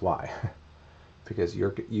 Well, that's why. Because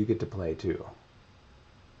you get to play too.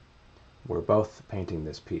 We're both painting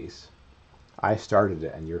this piece. I started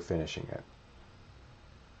it and you're finishing it.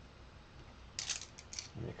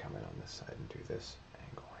 Let me come in on this side and do this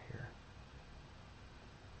angle here.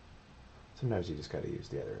 Sometimes you just got to use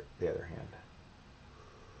the other hand.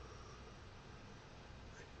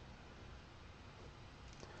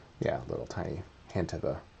 Yeah, a little tiny hint of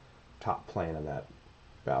a top plane on that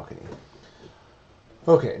balcony.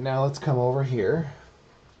 Okay, now let's come over here.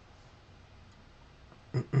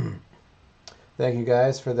 Thank you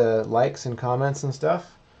guys for the likes and comments and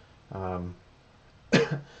stuff. Again,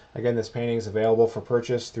 this painting is available for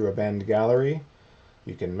purchase through a Bend Gallery.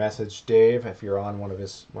 You can message Dave if you're on one of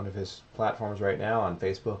his platforms right now, on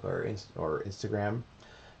Facebook or Instagram.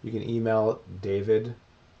 You can email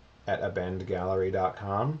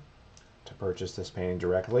david@abendgallery.com to purchase this painting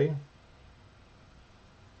directly,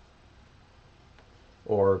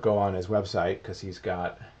 or go on his website, because he's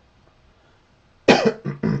got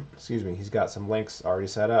excuse me, he's got some links already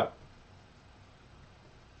set up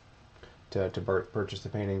to purchase the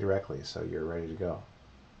painting directly, so you're ready to go.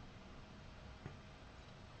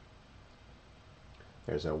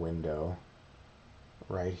 There's a window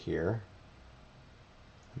right here,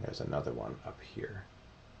 and there's another one up here.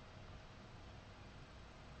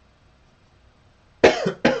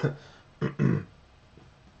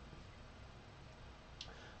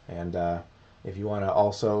 And if you want to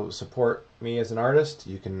also support me as an artist,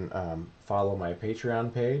 you can follow my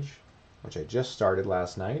Patreon page, which I just started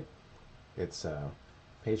last night. It's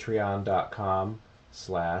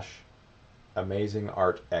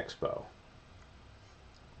patreon.com/AmazingArtExpo.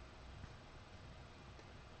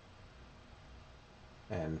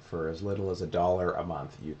 And for as little as $1 a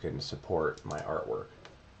month, you can support my artwork.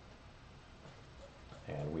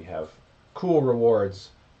 And we have cool rewards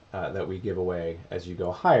that we give away as you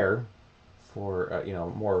go higher. For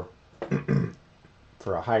more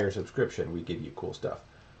for a higher subscription, we give you cool stuff,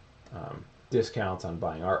 discounts on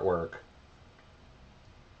buying artwork.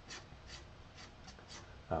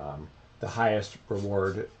 The highest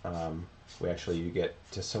reward, you get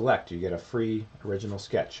to select. You get a free original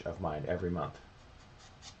sketch of mine every month.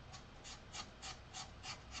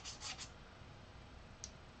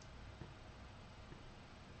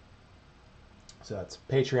 So that's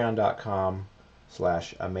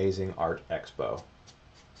patreon.com/AmazingArtExpo.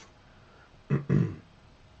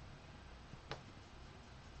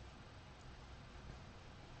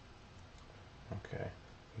 Okay,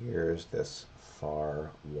 here's this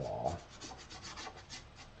far wall.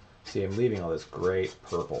 See, I'm leaving all this great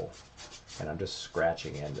purple, and I'm just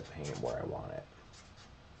scratching in the paint where I want it.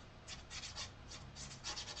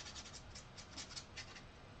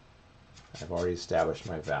 I've already established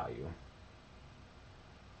my value.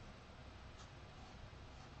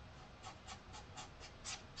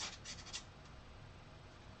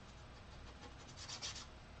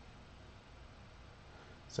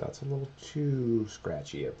 So it's a little too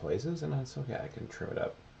scratchy at places, and that's okay. I can trim it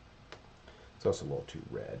up. It's also a little too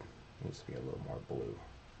red. It needs to be a little more blue.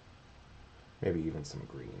 Maybe even some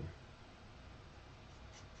green.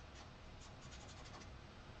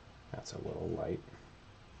 That's a little light.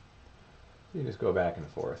 You just go back and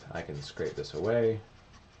forth. I can scrape this away.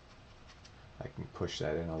 I can push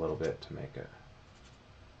that in a little bit to make it.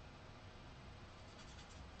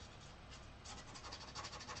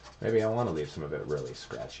 Maybe I want to leave some of it really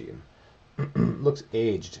scratchy and looks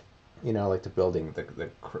aged, like the building,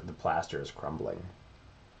 the plaster is crumbling.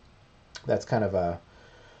 That's kind of a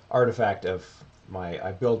artifact of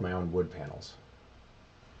I build my own wood panels,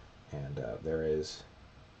 and there is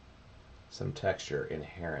some texture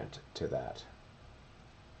inherent to that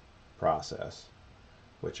process,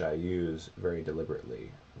 which I use very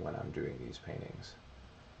deliberately when I'm doing these paintings.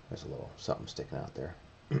 There's a little something sticking out there.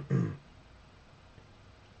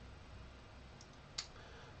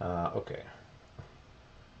 Okay,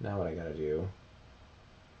 now what I gotta do,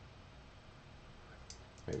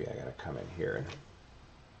 maybe I gotta come in here and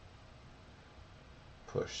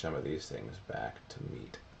push some of these things back to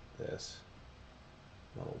meet this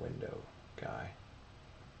little window guy.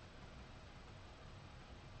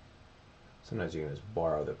 Sometimes you can just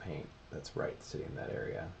borrow the paint that's right sitting in that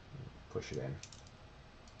area and push it in.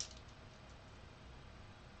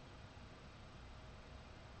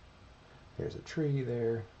 There's a tree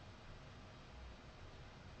there.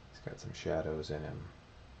 He's got some shadows in him.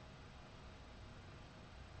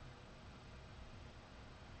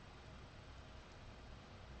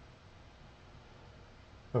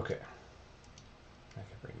 Okay. I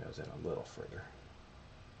can bring those in a little further.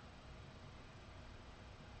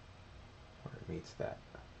 Where it meets that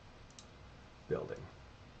building.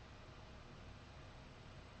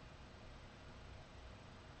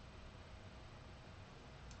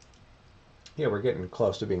 Yeah, we're getting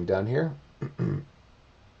close to being done here.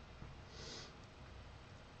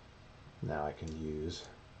 Now I can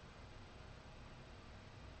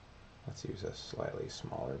let's use a slightly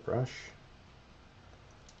smaller brush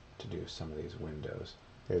to do some of these windows.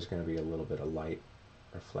 There's going to be a little bit of light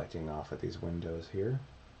reflecting off of these windows here.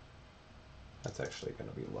 That's actually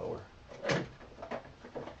going to be lower. As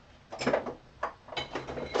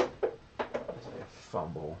I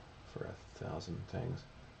fumble for 1,000 things,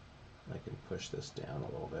 I can push this down a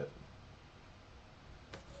little bit.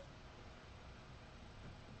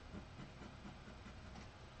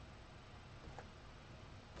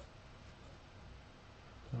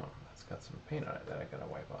 Oh, that's got some paint on it that I gotta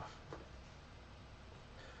wipe off.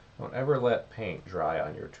 Don't ever let paint dry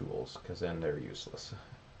on your tools, because then they're useless.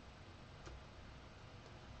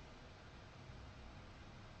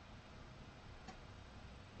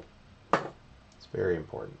 It's very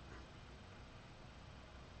important.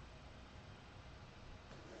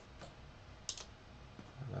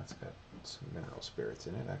 It's got some mineral spirits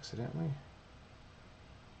in it accidentally.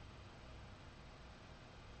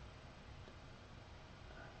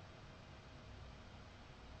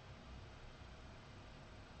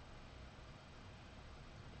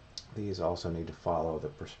 These also need to follow the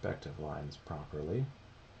perspective lines properly.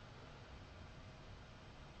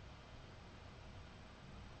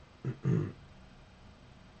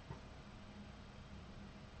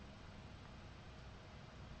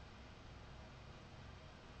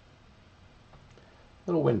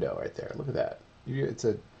 Little window right there. Look at that. It's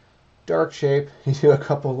a dark shape. You do a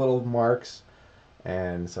couple little marks,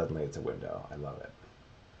 and suddenly it's a window. I love it.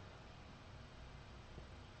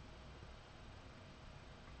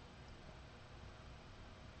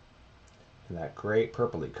 And that great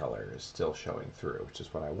purpley color is still showing through, which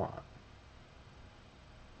is what I want.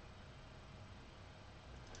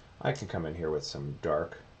 I can come in here with some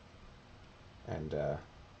dark and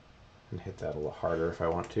hit that a little harder if I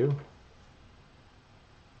want to.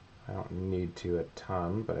 I don't need to a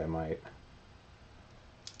ton, but I might,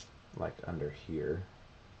 like under here,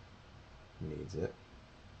 needs it,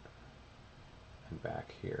 and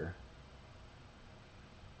back here.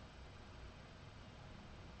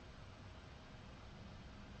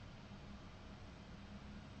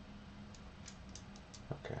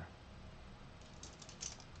 Okay.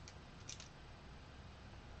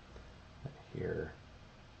 And here.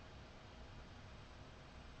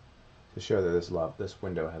 To show that this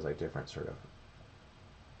window has like different sort of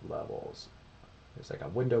levels. There's like a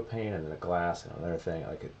window pane and then a glass and another thing.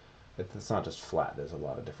 Like it's not just flat. There's a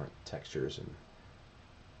lot of different textures and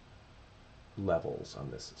levels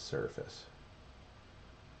on this surface.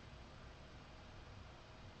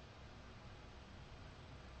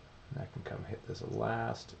 And I can come hit this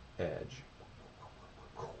last edge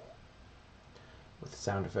with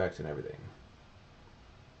sound effects and everything.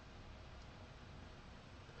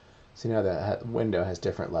 See, now that window has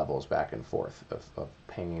different levels back and forth of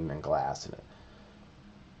pane and glass in it.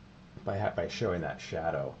 By showing that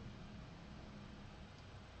shadow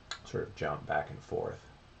sort of jump back and forth,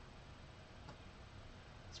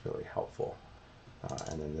 it's really helpful.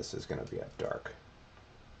 And then this is going to be a dark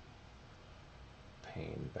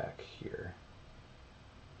pane back here.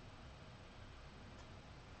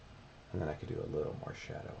 And then I could do a little more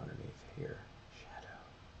shadow underneath here. Shadow.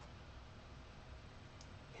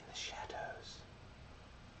 In the shadows.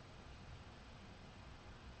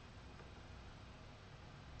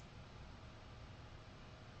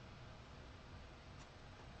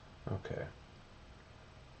 Okay.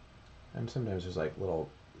 And sometimes there's like little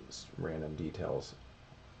random details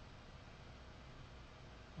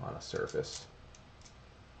on a surface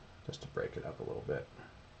just to break it up a little bit.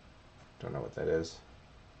 Don't know what that is.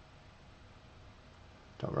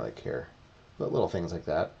 Don't really care. But little things like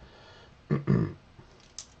that. Oh,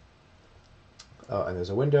 and there's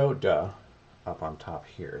a window, duh, up on top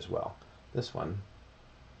here as well. This one,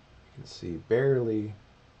 you can see barely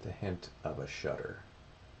the hint of a shutter.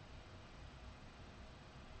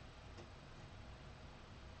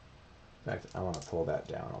 In fact, I want to pull that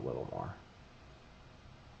down a little more.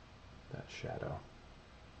 That shadow.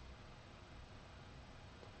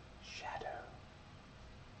 Shadow.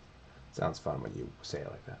 Sounds fun when you say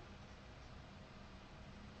it like that.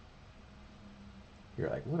 You're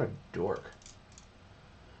like, what a dork.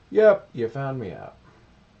 Yep, you found me out.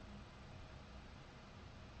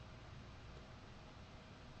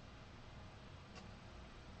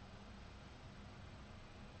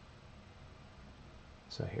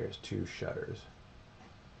 So here's two shutters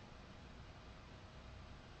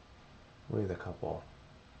with a couple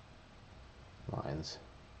lines,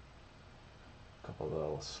 a couple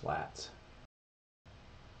little slats.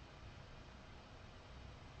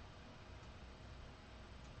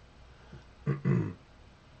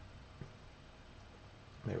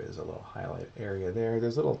 Maybe there's a little highlight area there.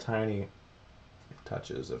 There's little tiny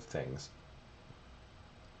touches of things.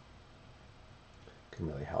 Can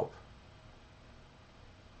really help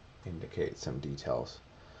indicate some details.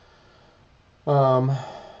 Okay,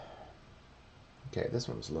 this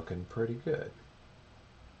one's looking pretty good.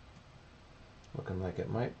 Looking like it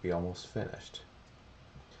might be almost finished.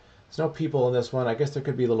 There's no people in this one. I guess there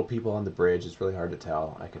could be little people on the bridge. It's really hard to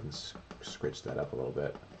tell. I can scritch that up a little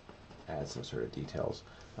bit, add some sort of details.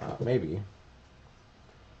 Maybe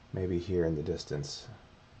here in the distance.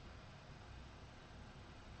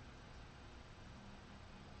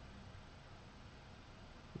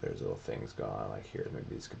 There's little things going on like here. Maybe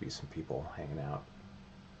these could be some people hanging out.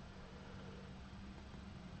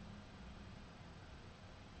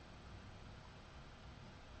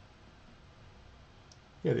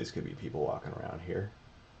 Yeah, these could be people walking around here.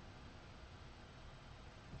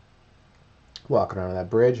 Walking around that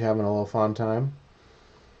bridge, having a little fun time.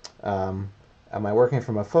 Am I working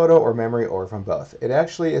from a photo or memory or from both? It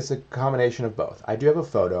actually is a combination of both. I do have a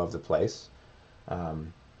photo of the place.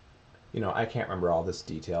 Um, I can't remember all this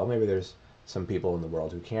detail. Maybe there's some people in the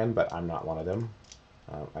world who can, but I'm not one of them.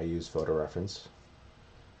 I use photo reference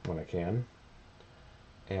when I can,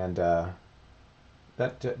 and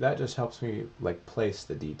that just helps me like place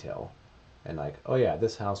the detail, and like, oh yeah,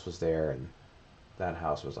 this house was there, and that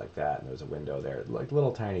house was like that, and there was a window there, like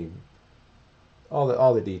little tiny,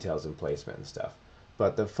 all the details and placement and stuff.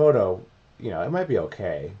 But the photo, it might be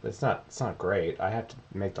okay, but it's not great. I have to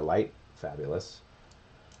make the light fabulous,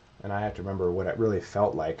 and I have to remember what it really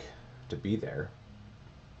felt like to be there.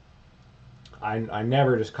 I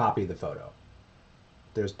never just copy the photo.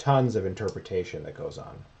 There's tons of interpretation that goes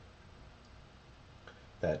on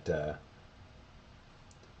that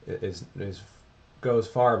is goes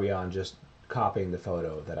far beyond just copying the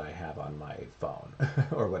photo that I have on my phone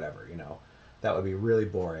or whatever. That would be really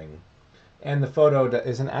boring, and the photo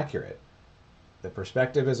isn't accurate. The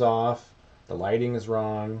perspective is off. The lighting is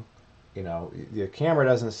wrong. The camera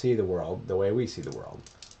doesn't see the world the way we see the world.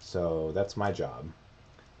 So that's my job,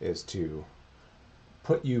 is to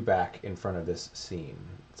put you back in front of this scene.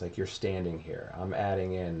 It's like you're standing here. I'm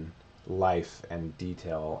adding in life and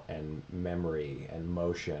detail and memory and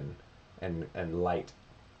motion and light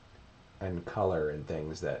and color and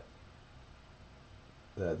things that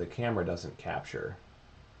the camera doesn't capture.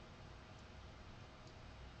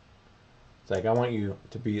 It's like I want you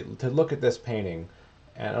to look at this painting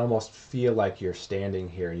and almost feel like you're standing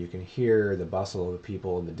here, and you can hear the bustle of the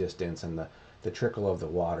people in the distance and the trickle of the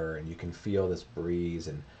water, and you can feel this breeze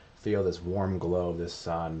and feel this warm glow of this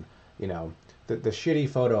sun. The shitty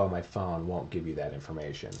photo on my phone won't give you that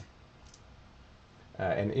information.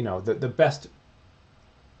 And the best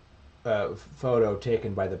photo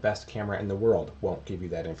taken by the best camera in the world won't give you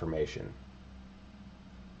that information.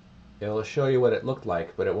 It'll show you what it looked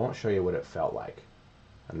like, but it won't show you what it felt like.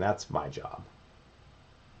 And that's my job.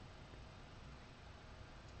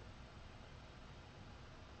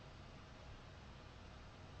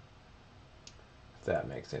 If that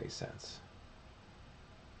makes any sense.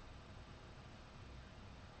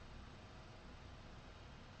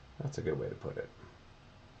 That's a good way to put it.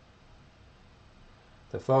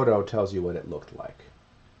 The photo tells you what it looked like,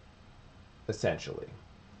 essentially.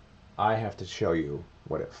 I have to show you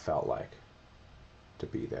what it felt like to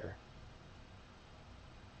be there.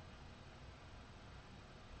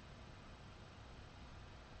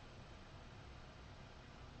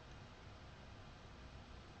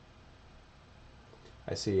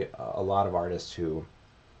 I see a lot of artists who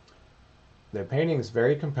their painting is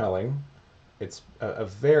very compelling. It's a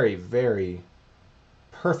very, very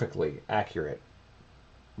perfectly accurate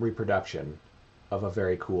reproduction of a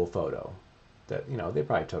very cool photo that they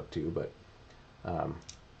probably took too, but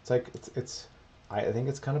it's like it's I think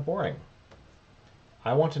it's kind of boring.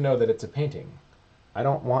 I want to know that it's a painting. I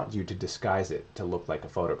don't want you to disguise it to look like a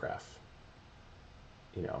photograph.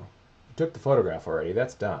 You took the photograph already.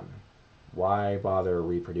 That's done. Why bother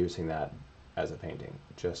reproducing that as a painting?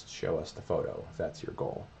 Just show us the photo if that's your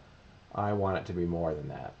goal. I want it to be more than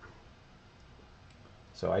that.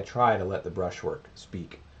 So I try to let the brushwork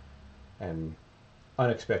speak and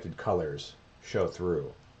unexpected colors show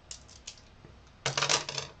through.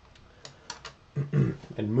 And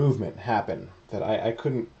movement happen that I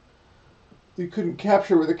couldn't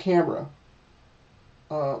capture with a camera.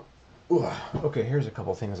 Okay, here's a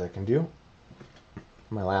couple things I can do.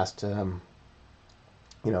 My last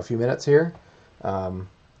few minutes here.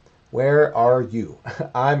 Where are you?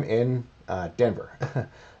 I'm in Denver,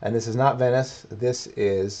 and this is not Venice. This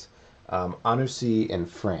is Annecy in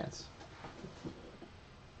France.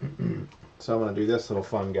 So I'm going to do this little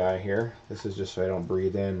fun guy here. This is just so I don't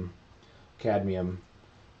breathe in cadmium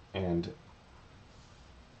and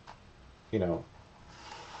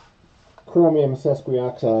chromium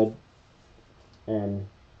sesquioxide and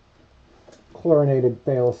chlorinated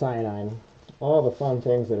phthalocyanine, all the fun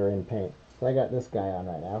things that are in paint. So I got this guy on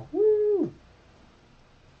right now. Woo!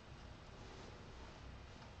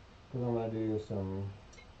 Because I'm going to do some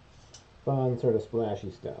fun sort of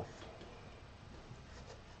splashy stuff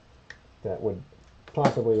that would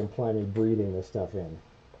possibly imply me breathing this stuff in.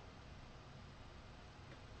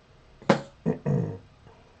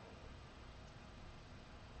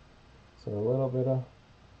 So a little bit of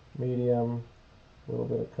medium, a little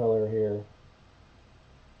bit of color here.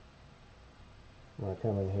 I'm going to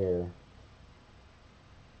come in here.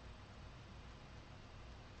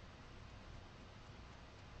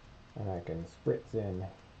 And I can spritz in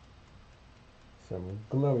some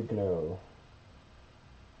glowy glow.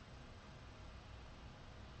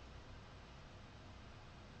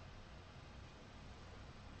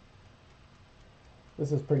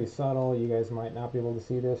 This is pretty subtle. You guys might not be able to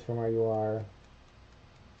see this from where you are,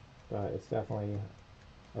 but it's definitely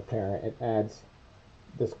apparent. It adds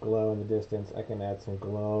this glow in the distance. I can add some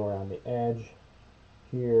glow around the edge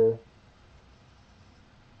here.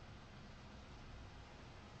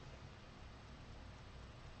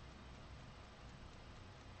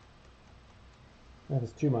 If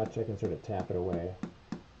it's too much, I can sort of tap it away.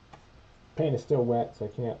 Paint is still wet, so I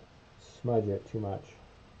can't smudge it too much.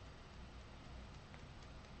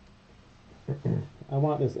 I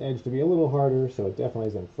want this edge to be a little harder, so it definitely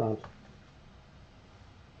is in front.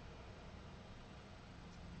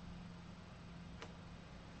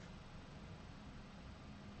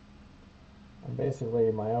 I'm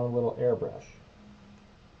basically my own little airbrush.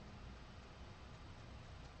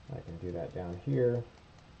 I can do that down here.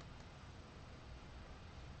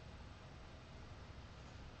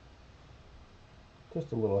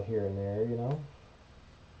 Just a little here and there, you know.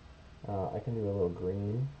 I can do a little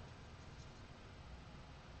green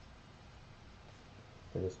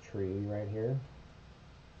for this tree right here.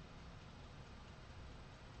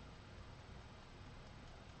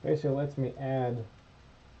 Basically, it lets me add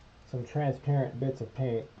some transparent bits of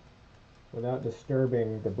paint without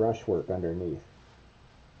disturbing the brushwork underneath.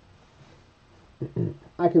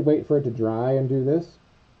 I could wait for it to dry and do this,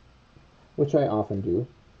 which I often do,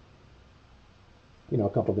 you know, a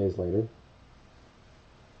couple days later.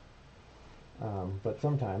 But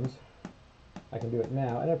sometimes I can do it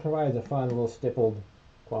now, and it provides a fun little stippled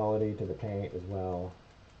quality to the paint as well.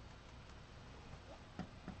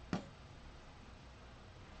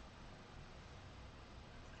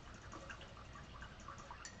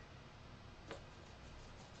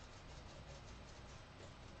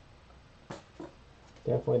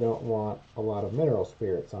 Definitely don't want a lot of mineral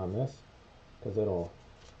spirits on this, because it'll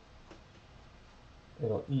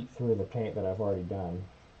eat through the paint that I've already done,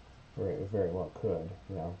 or it very well could,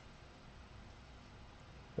 you know.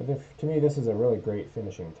 But to me, this is a really great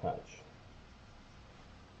finishing touch.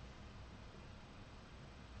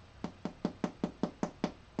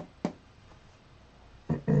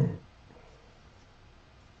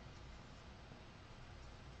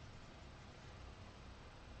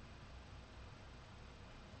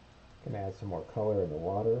 Can add some more color in the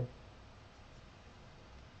water.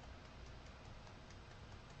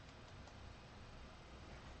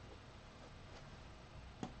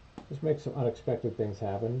 Just makes some unexpected things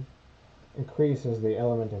happen. Increases the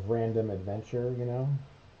element of random adventure, you know.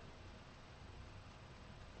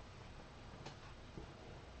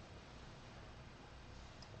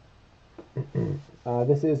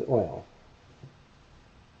 This is oil.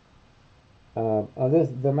 This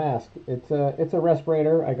the mask. It's a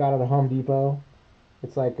respirator. I got it at Home Depot.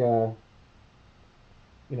 It's like you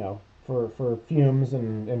know, for fumes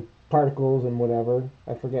and particles and whatever.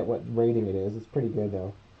 I forget what rating it is. It's pretty good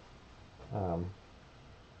though.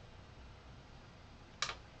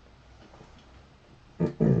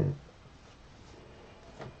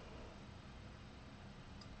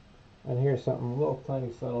 And here's something, a little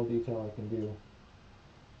tiny subtle detail I can do.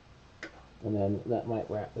 And then that might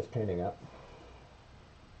wrap this painting up.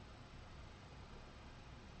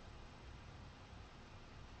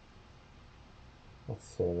 Let's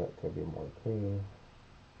say that could be more clean.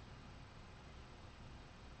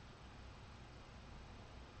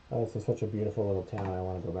 Oh, this is such a beautiful little town. I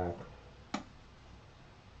want to go back.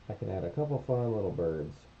 I can add a couple fun little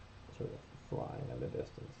birds sort of flying in the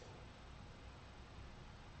distance.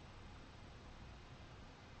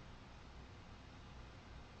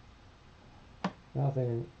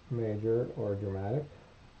 Nothing major or dramatic.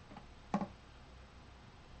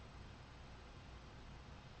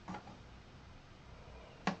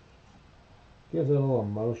 Gives it a little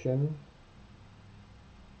emotion.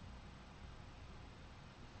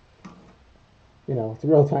 You know, it's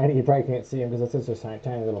real tiny. You probably can't see him because it's just a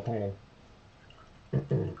tiny little painting.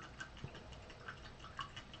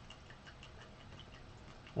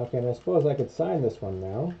 Okay, and I suppose I could sign this one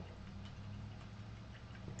now.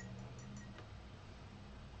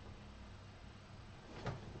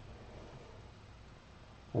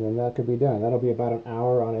 And then that could be done. That'll be about an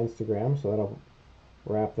hour on Instagram, so that'll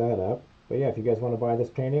wrap that up. But yeah, if you guys want to buy this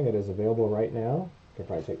painting, it is available right now. I can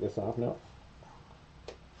probably take this off now.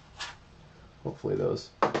 Hopefully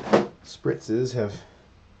those spritzes have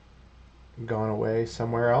gone away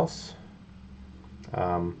somewhere else.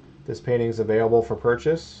 This painting is available for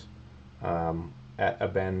purchase at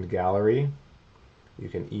Abend Gallery. You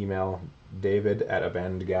can email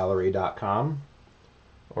david@abendgallery.com,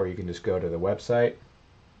 or you can just go to the website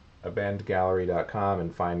abendgallery.com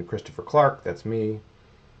and find Christopher Clark. That's me,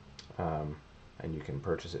 and you can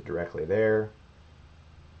purchase it directly there.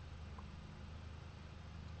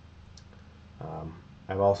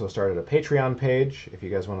 I've also started a Patreon page if you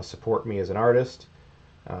guys want to support me as an artist.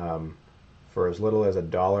 For as little as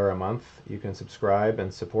 $1 a month, you can subscribe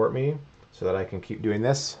and support me so that I can keep doing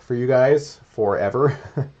this for you guys forever.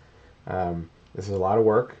 This is a lot of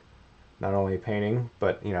work, not only painting,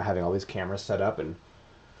 but having all these cameras set up and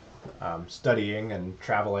studying and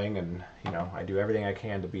traveling, and I do everything I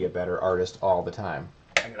can to be a better artist all the time.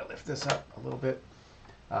 I'm gonna lift this up a little bit,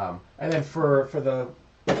 and then for the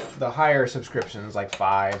higher subscriptions like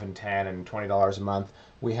 $5 and $10 and $20 a month,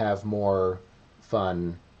 we have more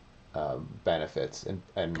fun benefits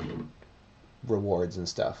and rewards and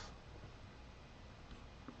stuff.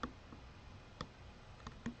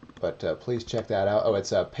 But please check that out. Oh,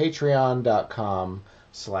 it's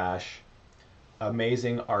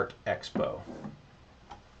patreon.com/AmazingArtExpo.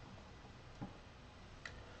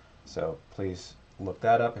 So please look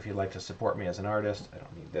that up if you'd like to support me as an artist. I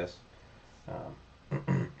don't need this.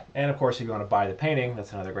 And of course, if you want to buy the painting,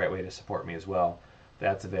 that's another great way to support me as well.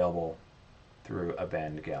 That's available through a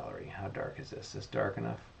Bend gallery. How dark is this? Is this dark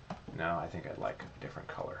enough? No, I think I'd like a different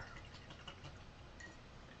color.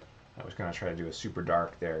 I was going to try to do a super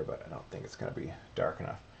dark there, but I don't think it's going to be dark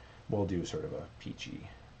enough. We'll do sort of a peachy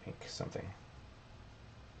pink something.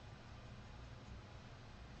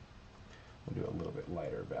 We'll do a little bit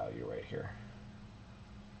lighter value right here.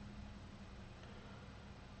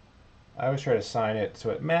 I always try to sign it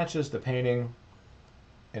so it matches the painting,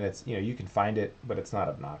 and it's, you can find it, but it's not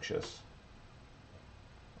obnoxious.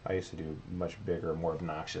 I used to do much bigger, more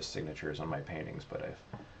obnoxious signatures on my paintings, but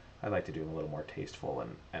I like to do them a little more tasteful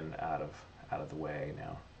and out of the way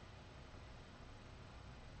now.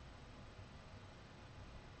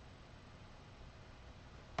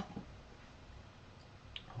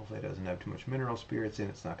 Hopefully it doesn't have too much mineral spirits in.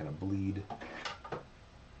 It's not going to bleed.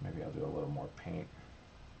 Maybe I'll do a little more paint.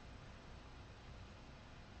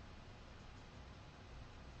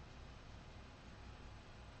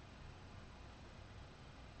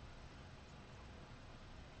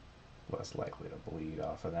 Less likely to bleed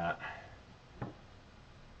off of that.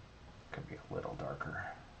 Could be a little darker.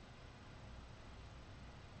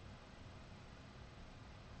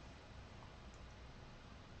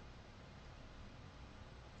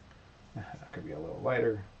 That could be a little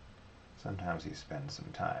lighter. Sometimes you spend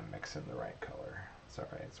some time mixing the right color. It's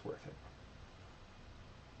alright, it's worth it.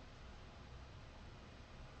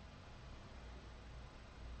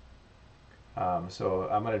 So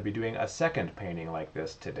I'm going to be doing a second painting like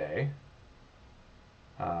this today.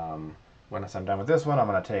 Once I'm done with this one, I'm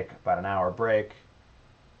going to take about an hour break,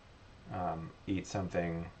 eat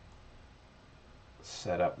something,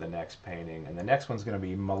 set up the next painting, and the next one's going to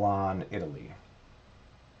be Milan, Italy.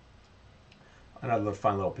 Another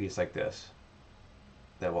fun little piece like this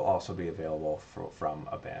that will also be available from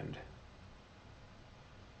a Bend.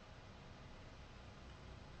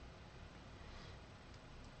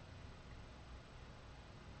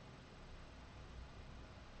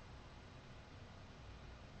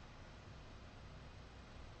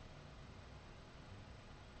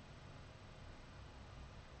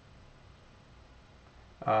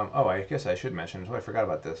 Oh, I guess I should mention, I forgot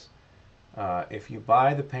about this. If you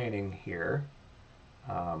buy the painting here,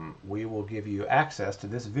 we will give you access to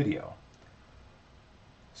this video.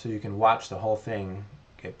 So you can watch the whole thing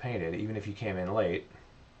get painted, even if you came in late.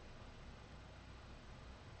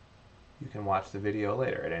 You can watch the video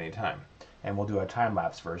later at any time. And we'll do a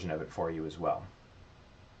time-lapse version of it for you as well.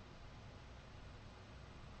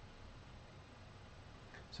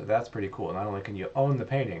 So that's pretty cool. Not only can you own the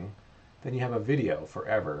painting, then you have a video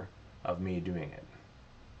forever of me doing it.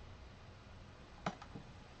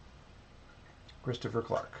 Christopher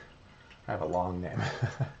Clark. I have a long name.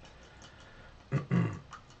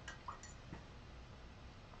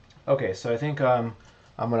 Okay, so I think I'm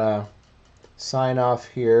going to sign off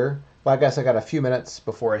here. Well, I guess I got a few minutes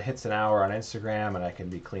before it hits an hour on Instagram, and I can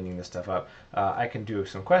be cleaning this stuff up. I can do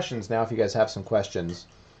some questions now. If you guys have some questions,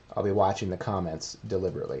 I'll be watching the comments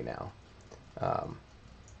deliberately now.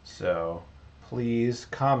 So please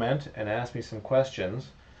comment and ask me some questions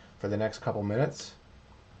for the next couple minutes.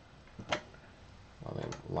 I'll then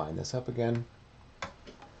line this up again.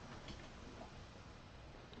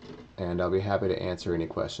 And I'll be happy to answer any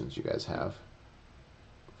questions you guys have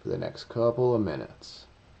for the next couple of minutes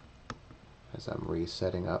as I'm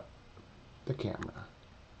resetting up the camera.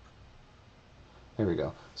 There we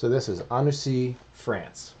go. So this is Annecy,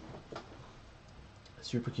 France. A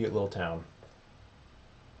super cute little town.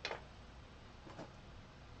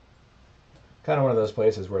 Kind of one of those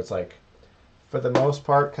places where it's like, for the most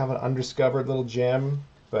part, kind of an undiscovered little gem,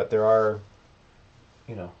 but there are,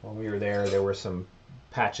 when we were there were some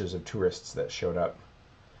patches of tourists that showed up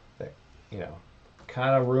that you know,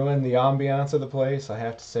 kind of ruined the ambiance of the place, I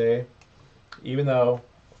have to say. Even though,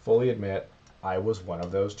 fully admit, I was one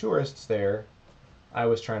of those tourists there. I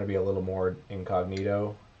was trying to be a little more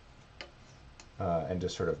incognito and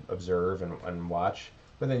just sort of observe and watch.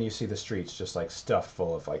 But then you see the streets just like stuffed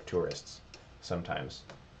full of like tourists sometimes,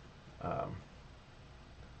 um,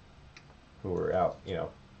 who were out, you know,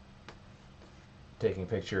 taking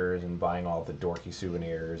pictures and buying all the dorky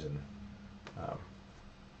souvenirs and. Um,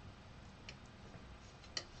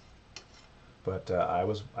 but I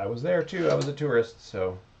was there too. I was a tourist,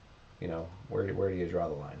 so you know where do you draw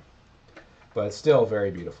the line? But it's still a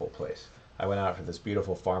very beautiful place. I went out for this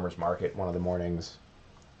beautiful farmers market one of the mornings.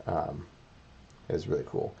 Um, it was really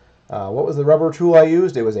cool. What was the rubber tool I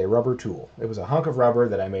used? It was a rubber tool. It was a hunk of rubber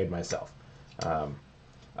that I made myself.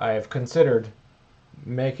 I have considered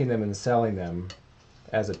making them and selling them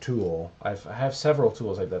as a tool. I have several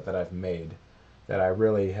tools like that that I've made that I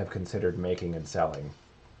really have considered making and selling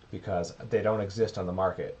because they don't exist on the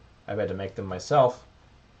market. I've had to make them myself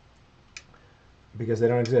because they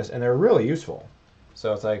don't exist, and they're really useful.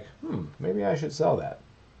 So it's like, maybe I should sell that.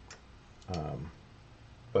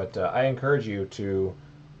 But I encourage you to,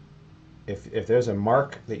 if there's a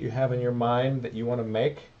mark that you have in your mind that you want to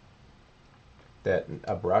make, that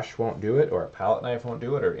a brush won't do it, or a palette knife won't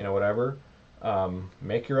do it, or whatever,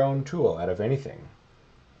 make your own tool out of anything.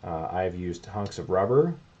 I've used hunks of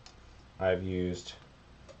rubber. I've used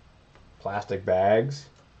plastic bags,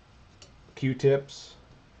 Q-tips,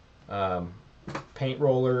 paint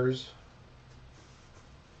rollers,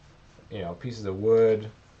 pieces of wood,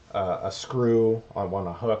 a screw on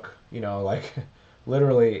a hook, like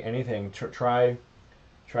literally anything. Try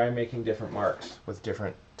making different marks with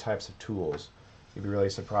different types of tools. You'd be really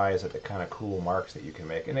surprised at the kind of cool marks that you can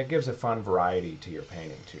make, and it gives a fun variety to your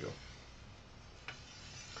painting too.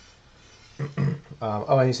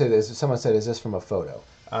 And you said this. Someone said, "Is this from a photo?"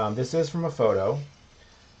 This is from a photo.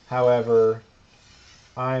 However,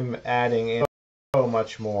 I'm adding in so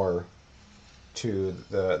much more to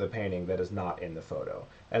the painting that is not in the photo.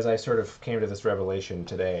 As I sort of came to this revelation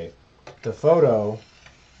today, the photo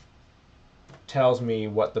tells me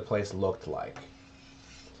what the place looked like,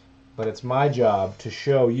 but it's my job to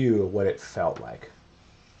show you what it felt like.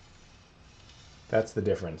 That's the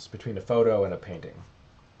difference between a photo and a painting.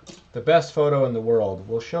 The best photo in the world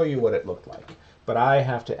will show you what it looked like, but I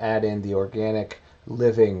have to add in the organic,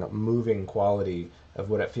 living, moving quality of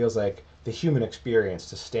what it feels like, the human experience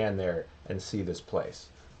to stand there and see this place.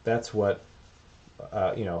 That's what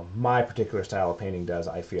my particular style of painting does,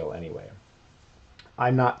 I feel anyway.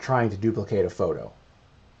 I'm not trying to duplicate a photo.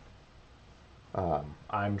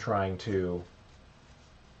 I'm trying to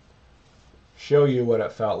show you what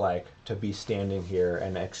it felt like to be standing here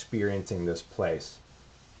and experiencing this place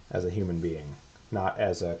as a human being, not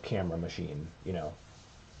as a camera machine,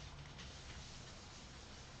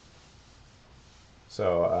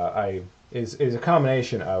 So is a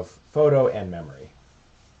combination of photo and memory.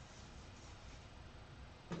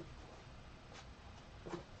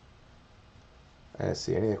 Let's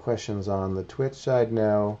see, any questions on the Twitch side?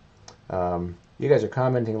 No. You guys are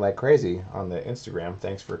commenting like crazy on the Instagram.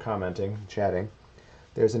 Thanks for commenting, chatting.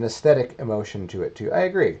 There's an aesthetic emotion to it too. I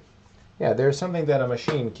agree. Yeah, there's something that a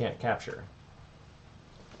machine can't capture.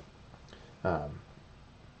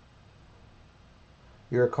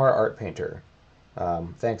 You're a car art painter.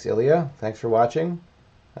 Thanks, Ilya. Thanks for watching.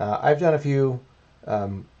 I've done a few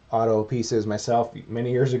auto pieces myself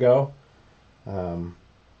many years ago.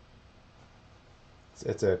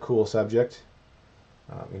 It's a cool subject.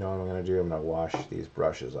 You know what I'm going to do? I'm going to wash these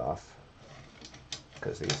brushes off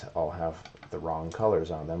because these all have the wrong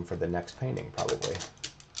colors on them for the next painting, probably.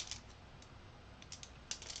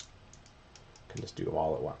 Can just do them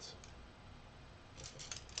all at once.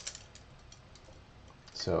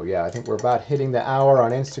 So yeah, I think we're about hitting the hour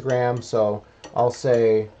on Instagram, so I'll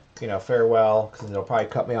say, farewell, because it'll probably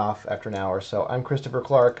cut me off after an hour. So I'm Christopher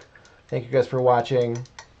Clark. Thank you guys for watching.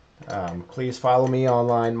 Please follow me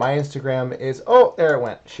online. My Instagram is... Oh, there it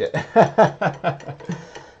went. Shit.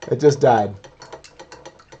 It just died.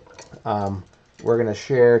 We're going to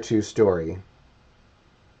share to story.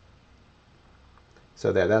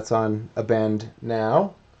 So that's on a bend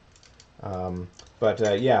now.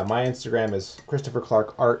 Yeah, my Instagram is Christopher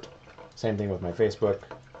Clark Art. Same thing with my Facebook.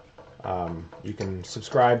 You can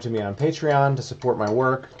subscribe to me on Patreon to support my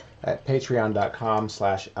work at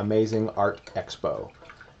patreon.com/amazingartexpo.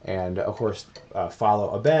 And of course,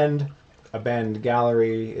 follow Abend. Abend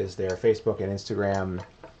Gallery is their Facebook and Instagram.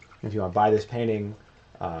 If you want to buy this painting,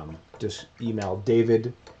 just email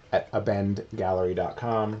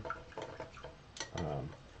david@abendgallery.com.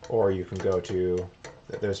 Or you can go to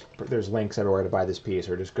there's links everywhere to buy this piece,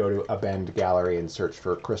 or just go to a Bend Gallery and search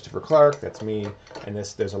for Christopher Clark. That's me, and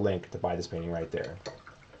there's a link to buy this painting right there.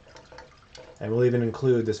 And we'll even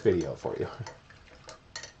include this video for you.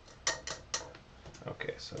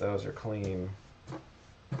 Okay, so those are clean.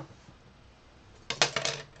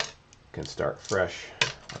 Can start fresh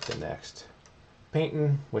with the next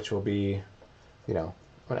painting, which will be, you know,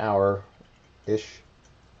 an hour-ish.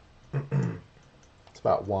 It's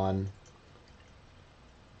about 1.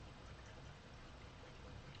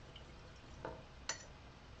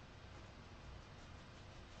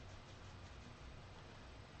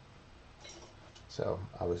 So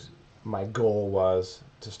my goal was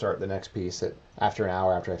to start the next piece after an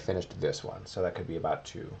hour after I finished this one. So that could be about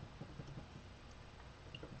 2.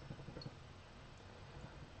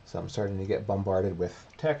 So I'm starting to get bombarded with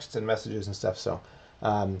texts and messages and stuff. So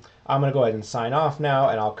I'm going to go ahead and sign off now,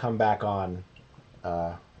 and I'll come back on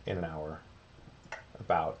in an hour.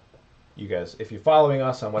 About you guys, if you're following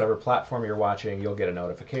us on whatever platform you're watching, you'll get a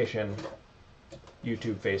notification.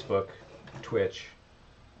 YouTube, Facebook, Twitch,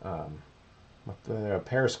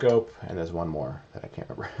 Periscope, and there's one more that I can't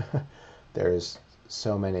remember. There's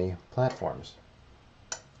so many platforms.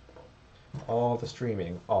 All the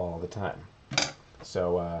streaming, all the time.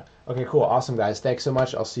 So, okay, cool. Awesome, guys. Thanks so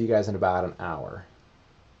much. I'll see you guys in about an hour.